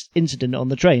this incident on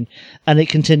the train, and it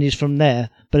continues from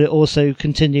there. But it also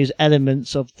continues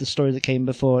elements of the story that came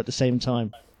before at the same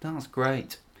time. That's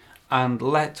great. And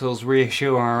let us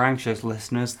reassure our anxious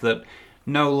listeners that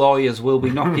no lawyers will be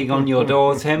knocking on your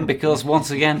door, Tim, because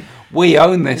once again, we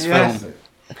own this film.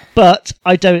 But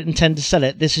I don't intend to sell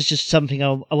it. This is just something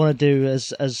I want to do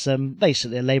as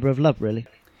basically a labour of love, really.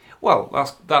 Well,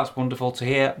 that's wonderful to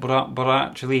hear, but I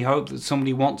actually hope that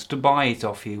somebody wants to buy it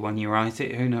off you when you write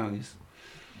it. Who knows?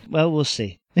 Well, we'll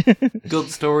see. Good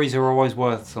stories are always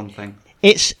worth something.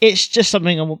 It's just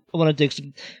something I want to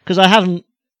do because I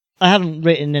haven't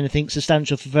written anything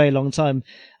substantial for a very long time,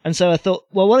 and so I thought,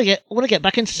 well, I want to get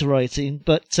back into writing,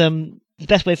 but the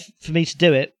best way for me to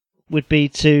do it would be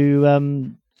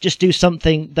to just do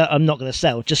something that I'm not going to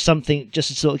sell, just to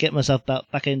sort of get myself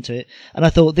back into it. And I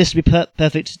thought this would be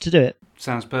perfect to do it.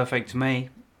 Sounds perfect to me.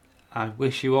 I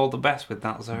wish you all the best with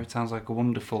that, Zoe. It sounds like a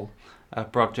wonderful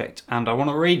project, and I want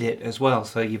to read it as well,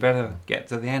 so you better get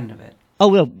to the end of it. Oh,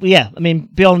 well, yeah. I mean,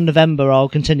 beyond November, I'll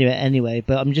continue it anyway,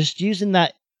 but I'm just using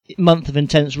that month of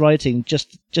intense writing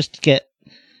just to get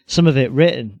some of it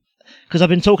written. Because I've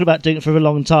been talking about doing it for a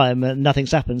long time and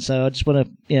nothing's happened, so I just want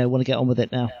to get on with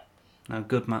it now. No,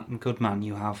 good man,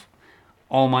 you have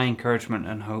all my encouragement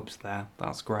and hopes there.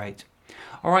 That's great.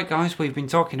 All right, guys, we've been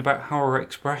talking about Horror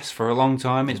Express for a long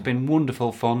time. It's been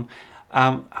wonderful fun.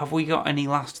 Have we got any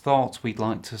last thoughts we'd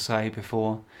like to say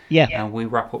before we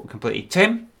wrap up completely?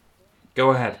 Tim,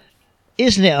 go ahead.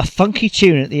 Isn't it a funky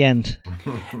tune at the end?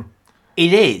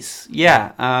 It is,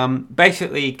 yeah.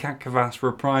 Basically, Kakavas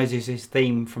reprises his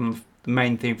theme from the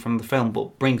main theme from the film,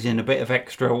 but brings in a bit of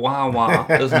extra wah-wah,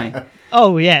 doesn't he?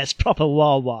 Oh, yeah, it's proper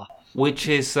wah-wah. Which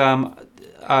is,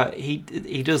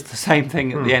 he does the same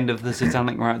thing at the end of the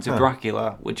Satanic Rites of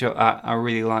Dracula, which I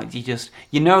really liked.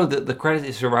 You know that the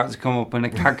credits are about to come up in a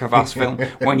Kakavas film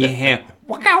when you hear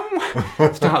wow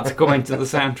start to come into the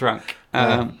soundtrack.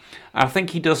 I think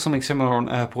he does something similar on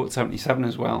Airport 77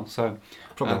 as well. So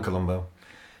probably Columbo.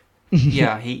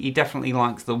 Yeah, he definitely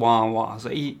likes the wah-wah.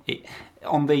 So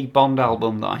on the Bond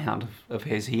album that I had of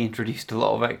his, he introduced a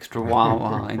lot of extra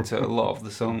wah-wah into a lot of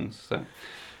the songs. So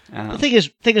the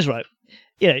thing is right.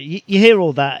 You hear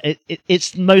all that.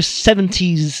 It's the most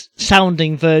 70s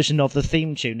sounding version of the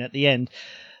theme tune at the end.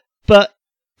 But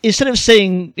instead of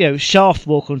seeing Shaft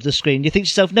walk onto the screen, you think to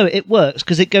yourself, no, it works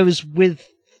because it goes with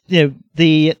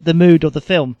the mood of the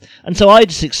film, and so I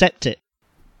just accept it.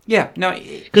 Yeah, no,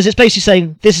 because it's basically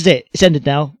saying this is it. It's ended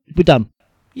now. We're done.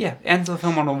 Yeah, ends the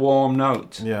film on a warm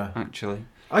note. Yeah, actually,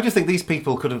 I just think these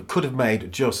people could have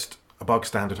made just a bog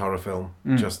standard horror film.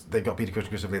 Just they got Peter Cushing,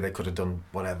 Christopher Lee. They could have done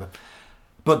whatever,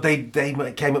 but they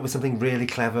came up with something really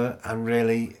clever and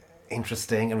really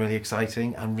interesting and really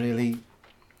exciting and really,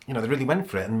 they really went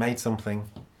for it and made something,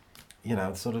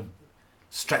 sort of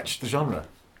stretched the genre.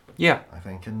 Yeah, I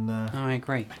think, and I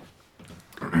agree.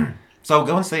 So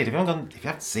go and see it. If you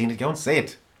haven't seen it, go and see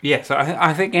it. Yeah, so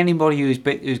I think anybody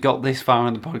who's got this far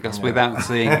in the podcast without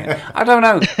seeing it, I don't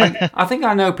know. I think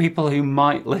I know people who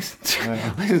might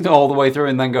listen all the way through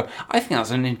and then go, I think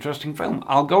that's an interesting film.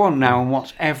 I'll go on now and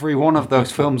watch every one of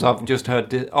those films I've just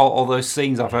heard, all those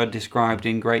scenes I've heard described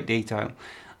in great detail.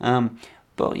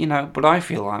 But I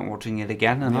feel like watching it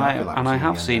again, and I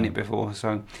have seen it before,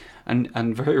 so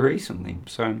and very recently.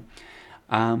 So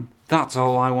that's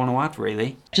all I want to add,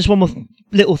 really. Just one more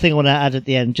little thing I want to add at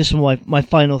the end, just for my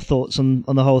final thoughts on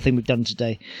the whole thing we've done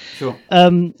today. Sure.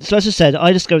 So as I said,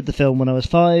 I discovered the film when I was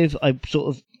 5. I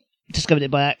sort of discovered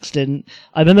it by accident.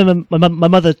 I remember my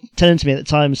mother telling to me at the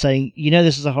time, saying,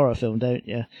 this is a horror film, don't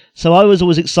you? So I was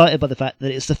always excited by the fact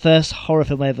that it's the first horror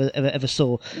film I ever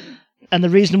saw. And the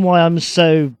reason why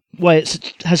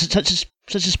it has such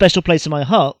a special place in my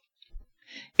heart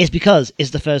is because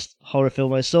it's the first horror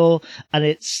film I saw, and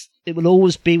it will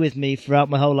always be with me throughout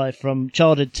my whole life, from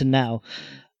childhood to now.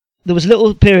 There was a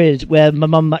little period where my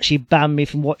mum actually banned me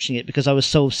from watching it because I was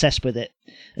so obsessed with it,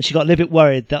 and she got a little bit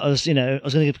worried that I was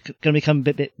going to become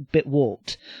a bit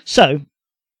warped. So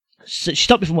she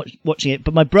stopped me from watching it.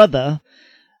 But my brother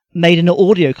made an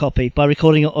audio copy by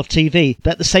recording it off TV,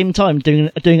 but at the same time doing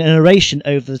a narration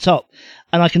over the top.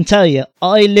 And I can tell you,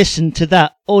 I listened to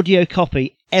that audio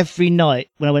copy every night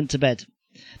when I went to bed.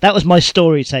 That was my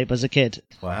story tape as a kid.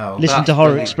 Wow. Listen to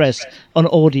Horror Express on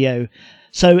audio.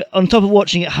 So on top of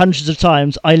watching it hundreds of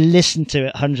times, I listened to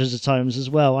it hundreds of times as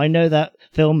well. I know that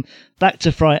film back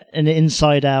to front and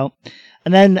inside out.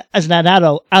 And then as an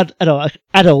adult, I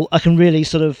can really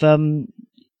sort of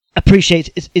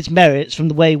appreciate its merits from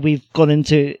the way we've gone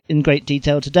into in great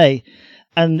detail today.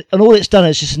 And all it's done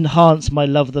is just enhance my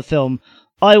love of the film.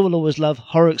 I will always love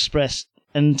Horror Express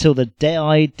until the day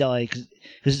I die, because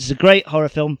it's a great horror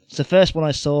film. It's the first one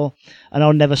I saw, and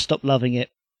I'll never stop loving it.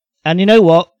 And you know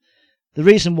what? The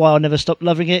reason why I'll never stop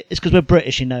loving it is because we're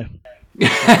British, Steady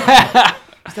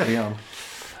on.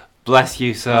 Bless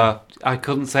you, sir. I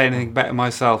couldn't say anything better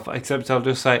myself, except I'll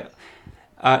just say,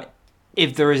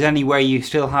 if there is any way you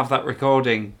still have that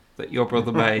recording that your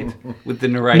brother made with the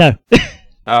narration.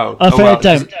 No. I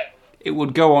don't. It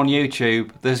would go on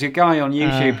YouTube. There's a guy on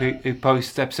YouTube who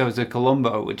posts episodes of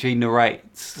Columbo, which he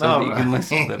narrates, so that you can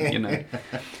listen to them, you know.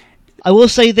 I will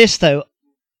say this, though.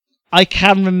 I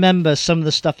can remember some of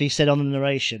the stuff he said on the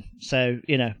narration. So,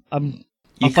 you know,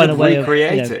 I'll find a way of...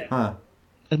 recreate it. Huh.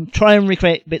 Try and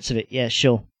recreate bits of it. Yeah,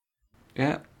 sure.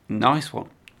 Yeah, nice one.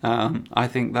 I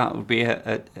think that would be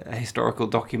a historical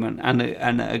document and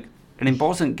an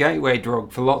important gateway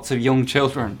drug for lots of young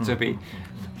children to be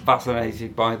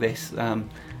fascinated by this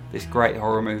this great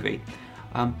horror movie.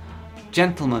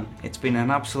 Gentlemen, it's been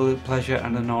an absolute pleasure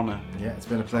and an honour. Yeah, it's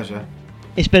been a pleasure.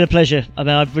 It's been a pleasure. I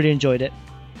mean, I've really enjoyed it.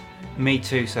 Me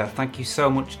too, sir. Thank you so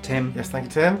much, Tim. Yes, thank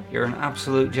you, Tim. You're an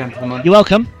absolute gentleman. You're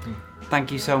welcome.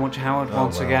 Thank you so much, Howard,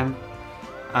 once again.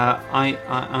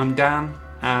 I'm Dan,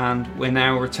 and we're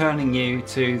now returning you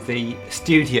to the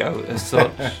studio as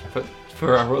such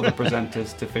for our other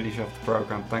presenters to finish off the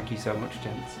programme. Thank you so much,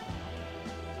 gents.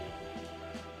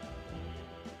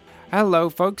 Hello,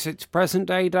 folks. It's Present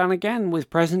Day Dan again with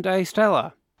Present Day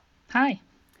Stella. Hi.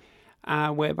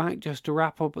 We're back just to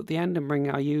wrap up at the end and bring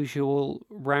our usual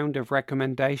round of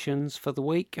recommendations for the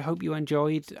week. I hope you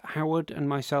enjoyed Howard and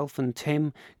myself and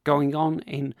Tim going on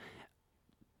in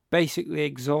basically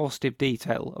exhaustive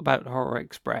detail about Horror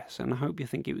Express, and I hope you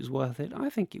think it was worth it. I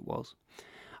think it was.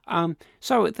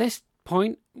 So at this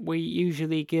point, we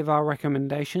usually give our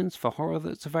recommendations for horror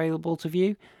that's available to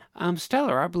view.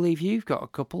 Stella, I believe you've got a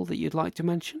couple that you'd like to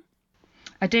mention.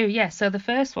 I do, yeah. So the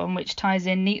first one, which ties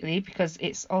in neatly because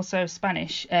it's also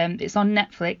Spanish, it's on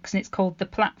Netflix and it's called The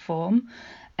Platform,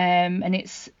 and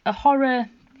it's a horror,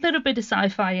 little bit of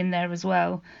sci-fi in there as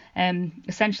well.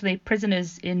 Essentially,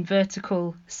 prisoners in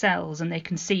vertical cells, and they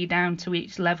can see down to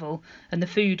each level, and the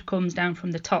food comes down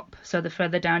from the top. So the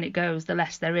further down it goes, the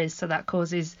less there is. So that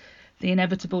causes the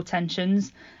inevitable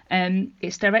tensions.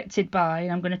 It's directed by,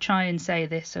 and I'm going to try and say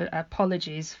this, so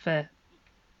apologies for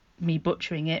me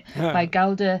butchering it, by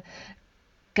Galder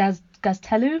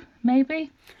Gaztelu, maybe?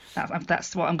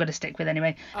 That's what I'm going to stick with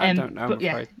anyway. I don't know. But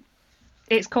yeah,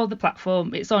 it's called The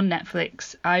Platform. It's on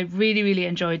Netflix. I really, really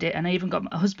enjoyed it, and I even got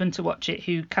my husband to watch it,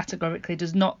 who categorically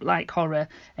does not like horror,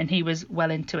 and he was well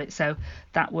into it, so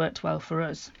that worked well for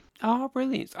us. Oh,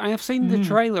 brilliant. I have seen the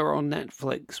trailer on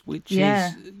Netflix, which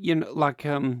is, you know, like,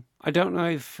 I don't know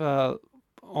if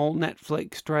all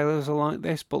Netflix trailers are like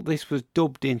this, but this was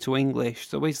dubbed into English.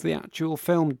 So is the actual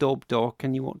film dubbed, or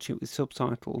can you watch it with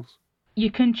subtitles? You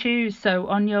can choose. So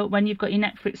when you've got your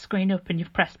Netflix screen up and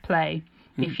you've pressed play,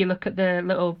 if you look at the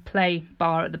little play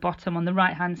bar at the bottom on the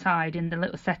right-hand side in the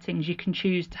little settings, you can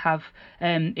choose to have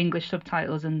English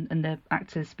subtitles and the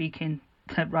actors speaking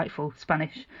rightful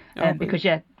Spanish. Because,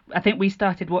 yeah, I think we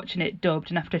started watching it dubbed,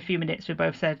 and after a few minutes we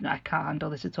both said, I can't handle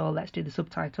this at all, let's do the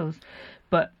subtitles.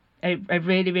 But I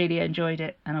really, really enjoyed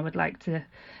it, and I would like to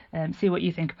see what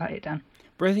you think about it, Dan.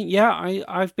 Brilliant. Yeah,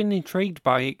 I've been intrigued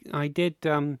by it. I did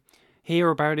hear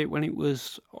about it when I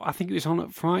think it was on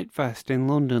at Fright Fest in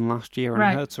London last year, and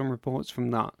I heard some reports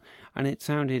from that, and it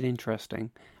sounded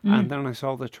interesting. And then I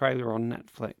saw the trailer on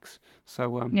Netflix.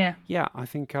 So, yeah, I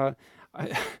think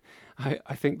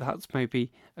I think that's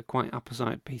maybe a quite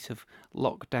apposite piece of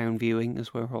lockdown viewing,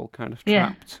 as we're all kind of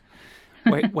trapped,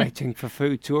 waiting for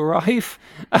food to arrive.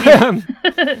 Oh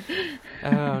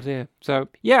dear. So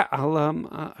yeah,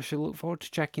 I shall look forward to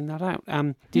checking that out.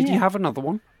 Did you have another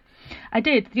one? I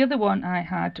did. The other one I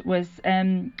had was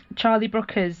Charlie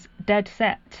Brooker's Dead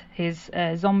Set, his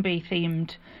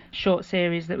zombie-themed short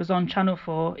series that was on Channel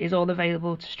 4, is all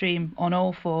available to stream on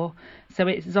all four. So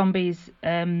it's zombies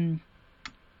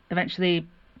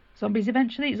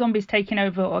zombies taking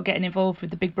over or getting involved with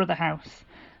the Big Brother house.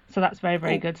 So that's very,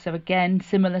 very good. So again,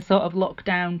 similar sort of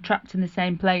lockdown, trapped in the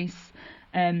same place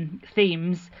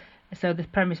themes. So the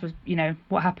premise was, you know,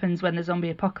 what happens when the zombie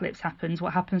apocalypse happens?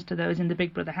 What happens to those in the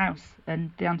Big Brother house?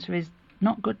 And the answer is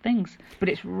not good things. But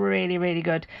it's really, really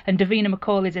good. And Davina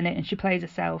McCall is in it, and she plays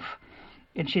herself.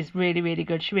 And she's really, really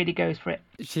good. She really goes for it.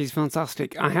 She's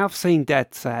fantastic. I have seen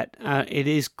Dead Set. It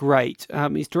is great.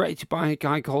 It's directed by a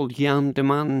guy called Jan de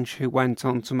Mange, who went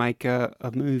on to make a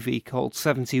movie called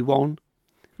 71.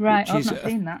 Right, I've not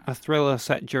seen that. A thriller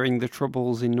set during the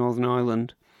Troubles in Northern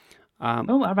Ireland. I'll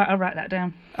write that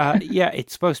down. Yeah,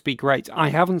 it's supposed to be great. I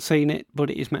haven't seen it, but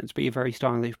it is meant to be a very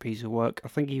stylish piece of work. I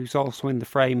think he was also in the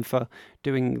frame for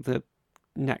doing the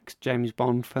next James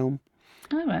Bond film.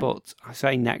 Oh, right. But I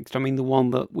say next, I mean the one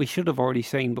that we should have already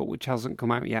seen, but which hasn't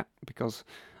come out yet because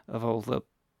of all the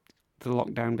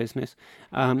lockdown business.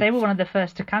 They were one of the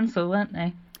first to cancel, weren't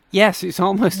they? Yes, it's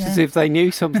almost as if they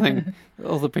knew something that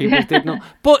other people did not.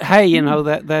 But hey, you know,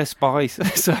 they're spies,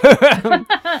 so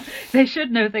they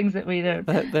should know things that we don't.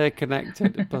 They're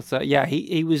connected. But yeah,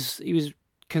 he was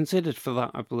considered for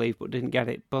that, I believe, but didn't get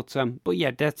it. But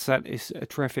yeah, Dead Set is a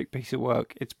terrific piece of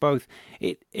work. It's both.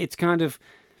 It's kind of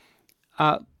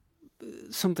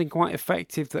something quite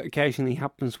effective that occasionally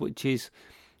happens, which is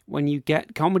when you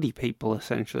get comedy people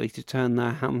essentially to turn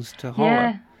their hands to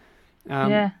horror.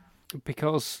 Yeah.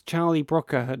 Because Charlie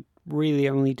Brooker had really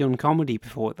only done comedy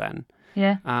before then.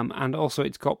 Yeah. And also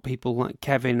it's got people like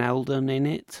Kevin Eldon in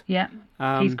it. Yeah.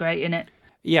 He's great in it.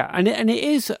 Yeah, and it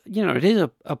is, you know, it is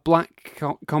a black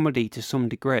comedy to some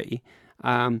degree,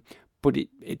 but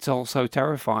it's also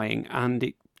terrifying, and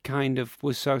it kind of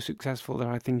was so successful that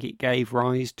I think it gave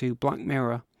rise to Black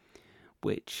Mirror,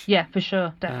 which... Yeah, for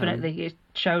sure, definitely. It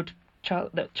showed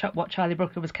what Charlie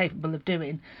Brooker was capable of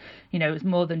doing. You know, it was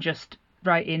more than just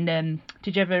writing...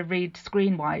 did you ever read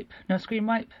Screenwipe? No,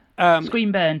 Screenwipe?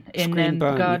 Screenburn in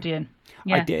The Guardian.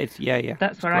 Yeah. I did, yeah.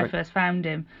 That's where I first found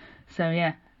him. So,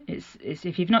 yeah, it's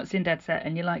if you've not seen Dead Set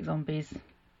and you like zombies,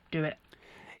 do it.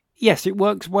 Yes, it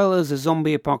works well as a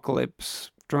zombie apocalypse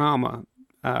drama.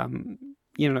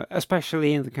 You know,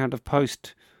 especially in the kind of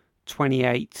post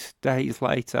 28 days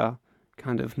later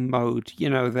kind of mode. You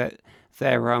know, that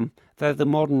they're the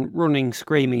modern running,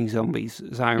 screaming zombies,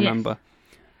 as I remember.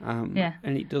 Yes.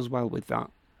 And it does well with that.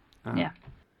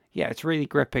 Yeah, it's really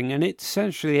gripping, and it's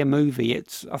essentially a movie.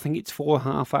 I think it's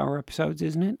 4.5-hour episodes,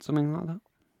 isn't it? Something like that.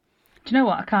 Do you know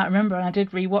what? I can't remember, and I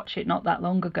did rewatch it not that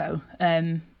long ago.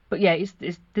 But yeah,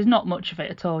 there's not much of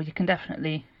it at all. You can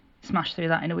definitely smash through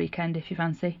that in a weekend if you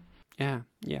fancy. Yeah,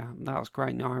 that was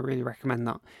great. No, I really recommend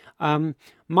that.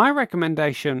 My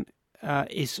recommendation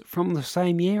is from the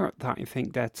same year that I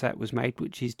think Dead Set was made,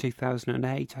 which is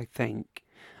 2008, I think.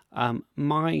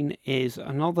 Mine is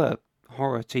another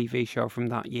horror TV show from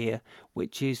that year,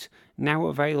 which is now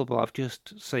available. I've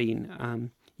just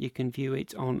seen. You can view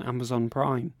it on Amazon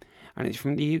Prime, and it's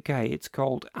from the UK. It's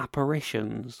called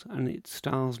Apparitions, and it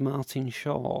stars Martin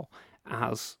Shaw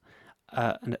as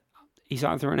he's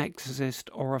either an exorcist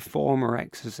or a former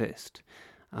exorcist.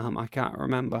 I can't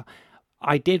remember.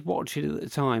 I did watch it at the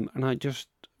time, and I just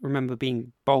remember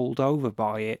being bowled over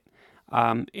by it.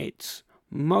 It's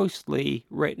mostly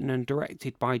written and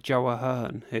directed by Joe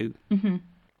Ahern, who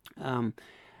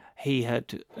he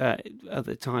had, at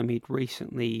the time, he'd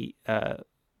recently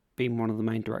been one of the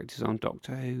main directors on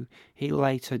Doctor Who. He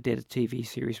later did a TV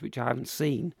series, which I haven't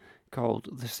seen, called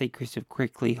The Secret of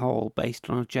Crickley Hall, based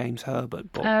on a James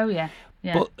Herbert book. Oh, yeah.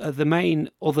 But the main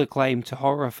other claim to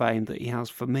horror fame that he has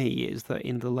for me is that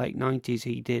in the late 90s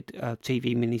he did a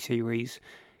TV miniseries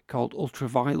called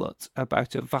Ultraviolet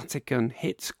about a Vatican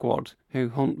hit squad who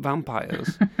hunt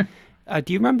vampires.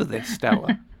 Do you remember this,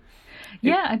 Stella?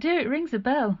 Yeah, I do. It rings a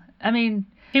bell. I mean,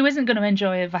 who isn't going to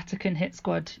enjoy a Vatican hit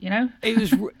squad, you know?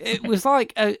 It was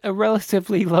like a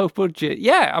relatively low budget.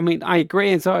 Yeah, I mean, I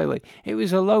agree entirely. It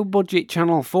was a low budget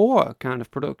Channel 4 kind of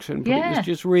production, but it was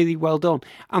just really well done.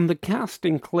 And the cast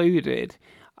included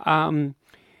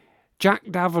Jack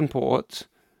Davenport,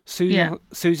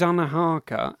 Susanna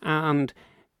Harker, and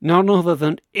none other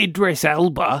than Idris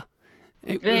Elba.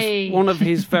 It was one of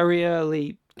his very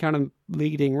early kind of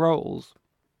leading roles.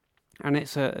 And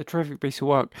it's a terrific piece of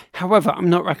work. However, I'm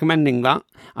not recommending that.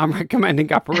 I'm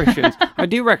recommending Apparitions. I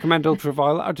do recommend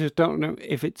Ultraviolet. I just don't know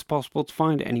if it's possible to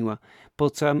find it anywhere.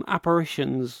 But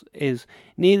Apparitions is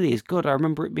nearly as good. I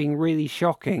remember it being really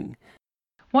shocking.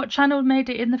 What channel made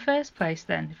it in the first place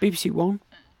then? BBC One.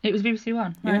 It was BBC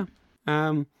One, right?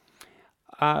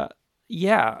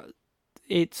 Yeah.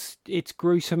 It's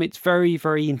gruesome. It's very,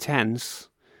 very intense.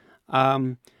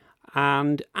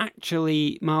 And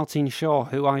actually, Martin Shaw,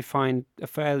 who I find a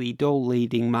fairly dull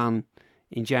leading man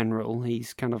in general,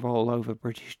 he's kind of all over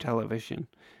British television.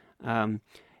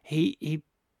 He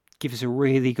gives a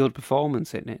really good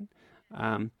performance in it,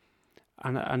 and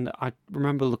I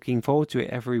remember looking forward to it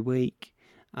every week.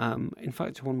 In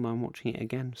fact, I wouldn't mind watching it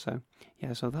again. So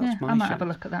that's my. I might have a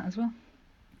look at that as well.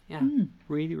 Yeah,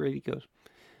 really, really good.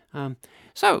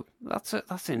 So that's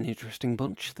an interesting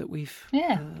bunch that we've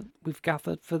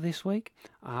gathered for this week.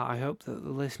 I hope that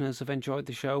the listeners have enjoyed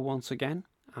the show once again.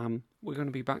 We're going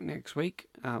to be back next week,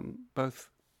 both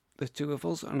the two of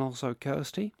us and also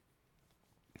Kirsty.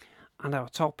 And our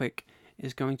topic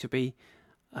is going to be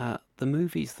the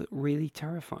movies that really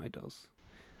terrified us.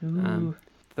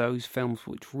 Those films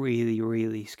which really,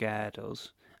 really scared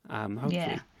us.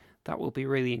 Hopefully that will be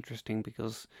really interesting,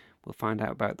 because we'll find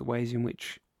out about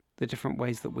the different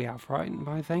ways that we are frightened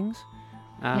by things.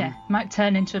 Might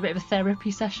turn into a bit of a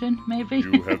therapy session, maybe.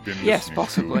 You have been yes,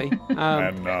 possibly.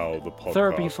 And now the podcast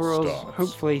therapy for us, starts.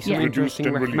 hopefully some Produced interesting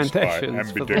and released by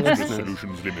recommendations for the Ambidextrous listeners.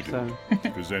 Solutions Limited. So,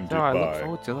 Presented I look by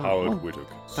forward to that. Howard Whittock,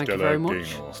 thank you Stella very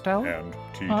much, Gaynor, Stella. and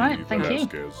T.D. All right, thank you.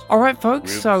 Velasquez. All right,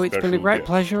 folks, with so it's been a special great guest,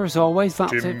 pleasure as always.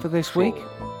 That's Tim it for this Shaw. week,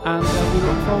 and we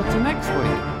look forward to next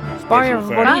week. Special Bye,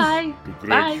 everybody. Bye. To Greg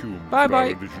Bye. Hume Bye, for our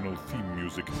bye. original theme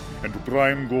music, and to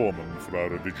Brian Gorman for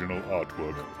our original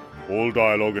artwork. All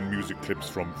dialogue and music clips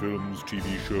from films,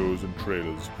 TV shows, and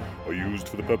trailers are used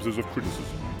for the purposes of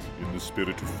criticism, in the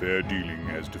spirit of fair dealing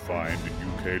as defined in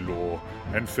UK law,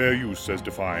 and fair use as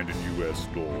defined in US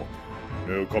law.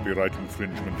 No copyright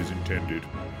infringement is intended.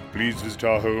 Please visit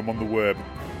our home on the web,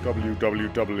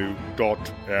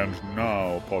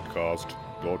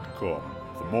 www.andnowpodcast.com,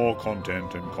 for more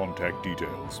content and contact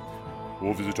details.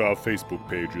 Or visit our Facebook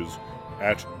pages,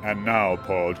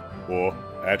 @AndNowPod or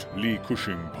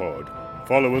 @LeeCushingPod.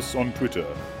 Follow us on Twitter,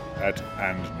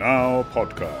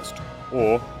 @AndNowPodcast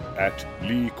or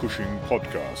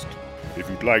 @LeeCushingPodcast. If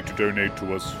you'd like to donate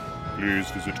to us, please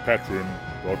visit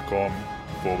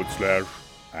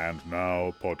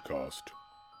patreon.com/AndNowPodcast.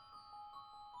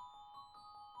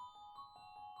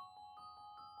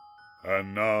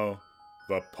 And now,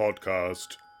 the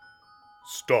podcast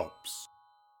stops.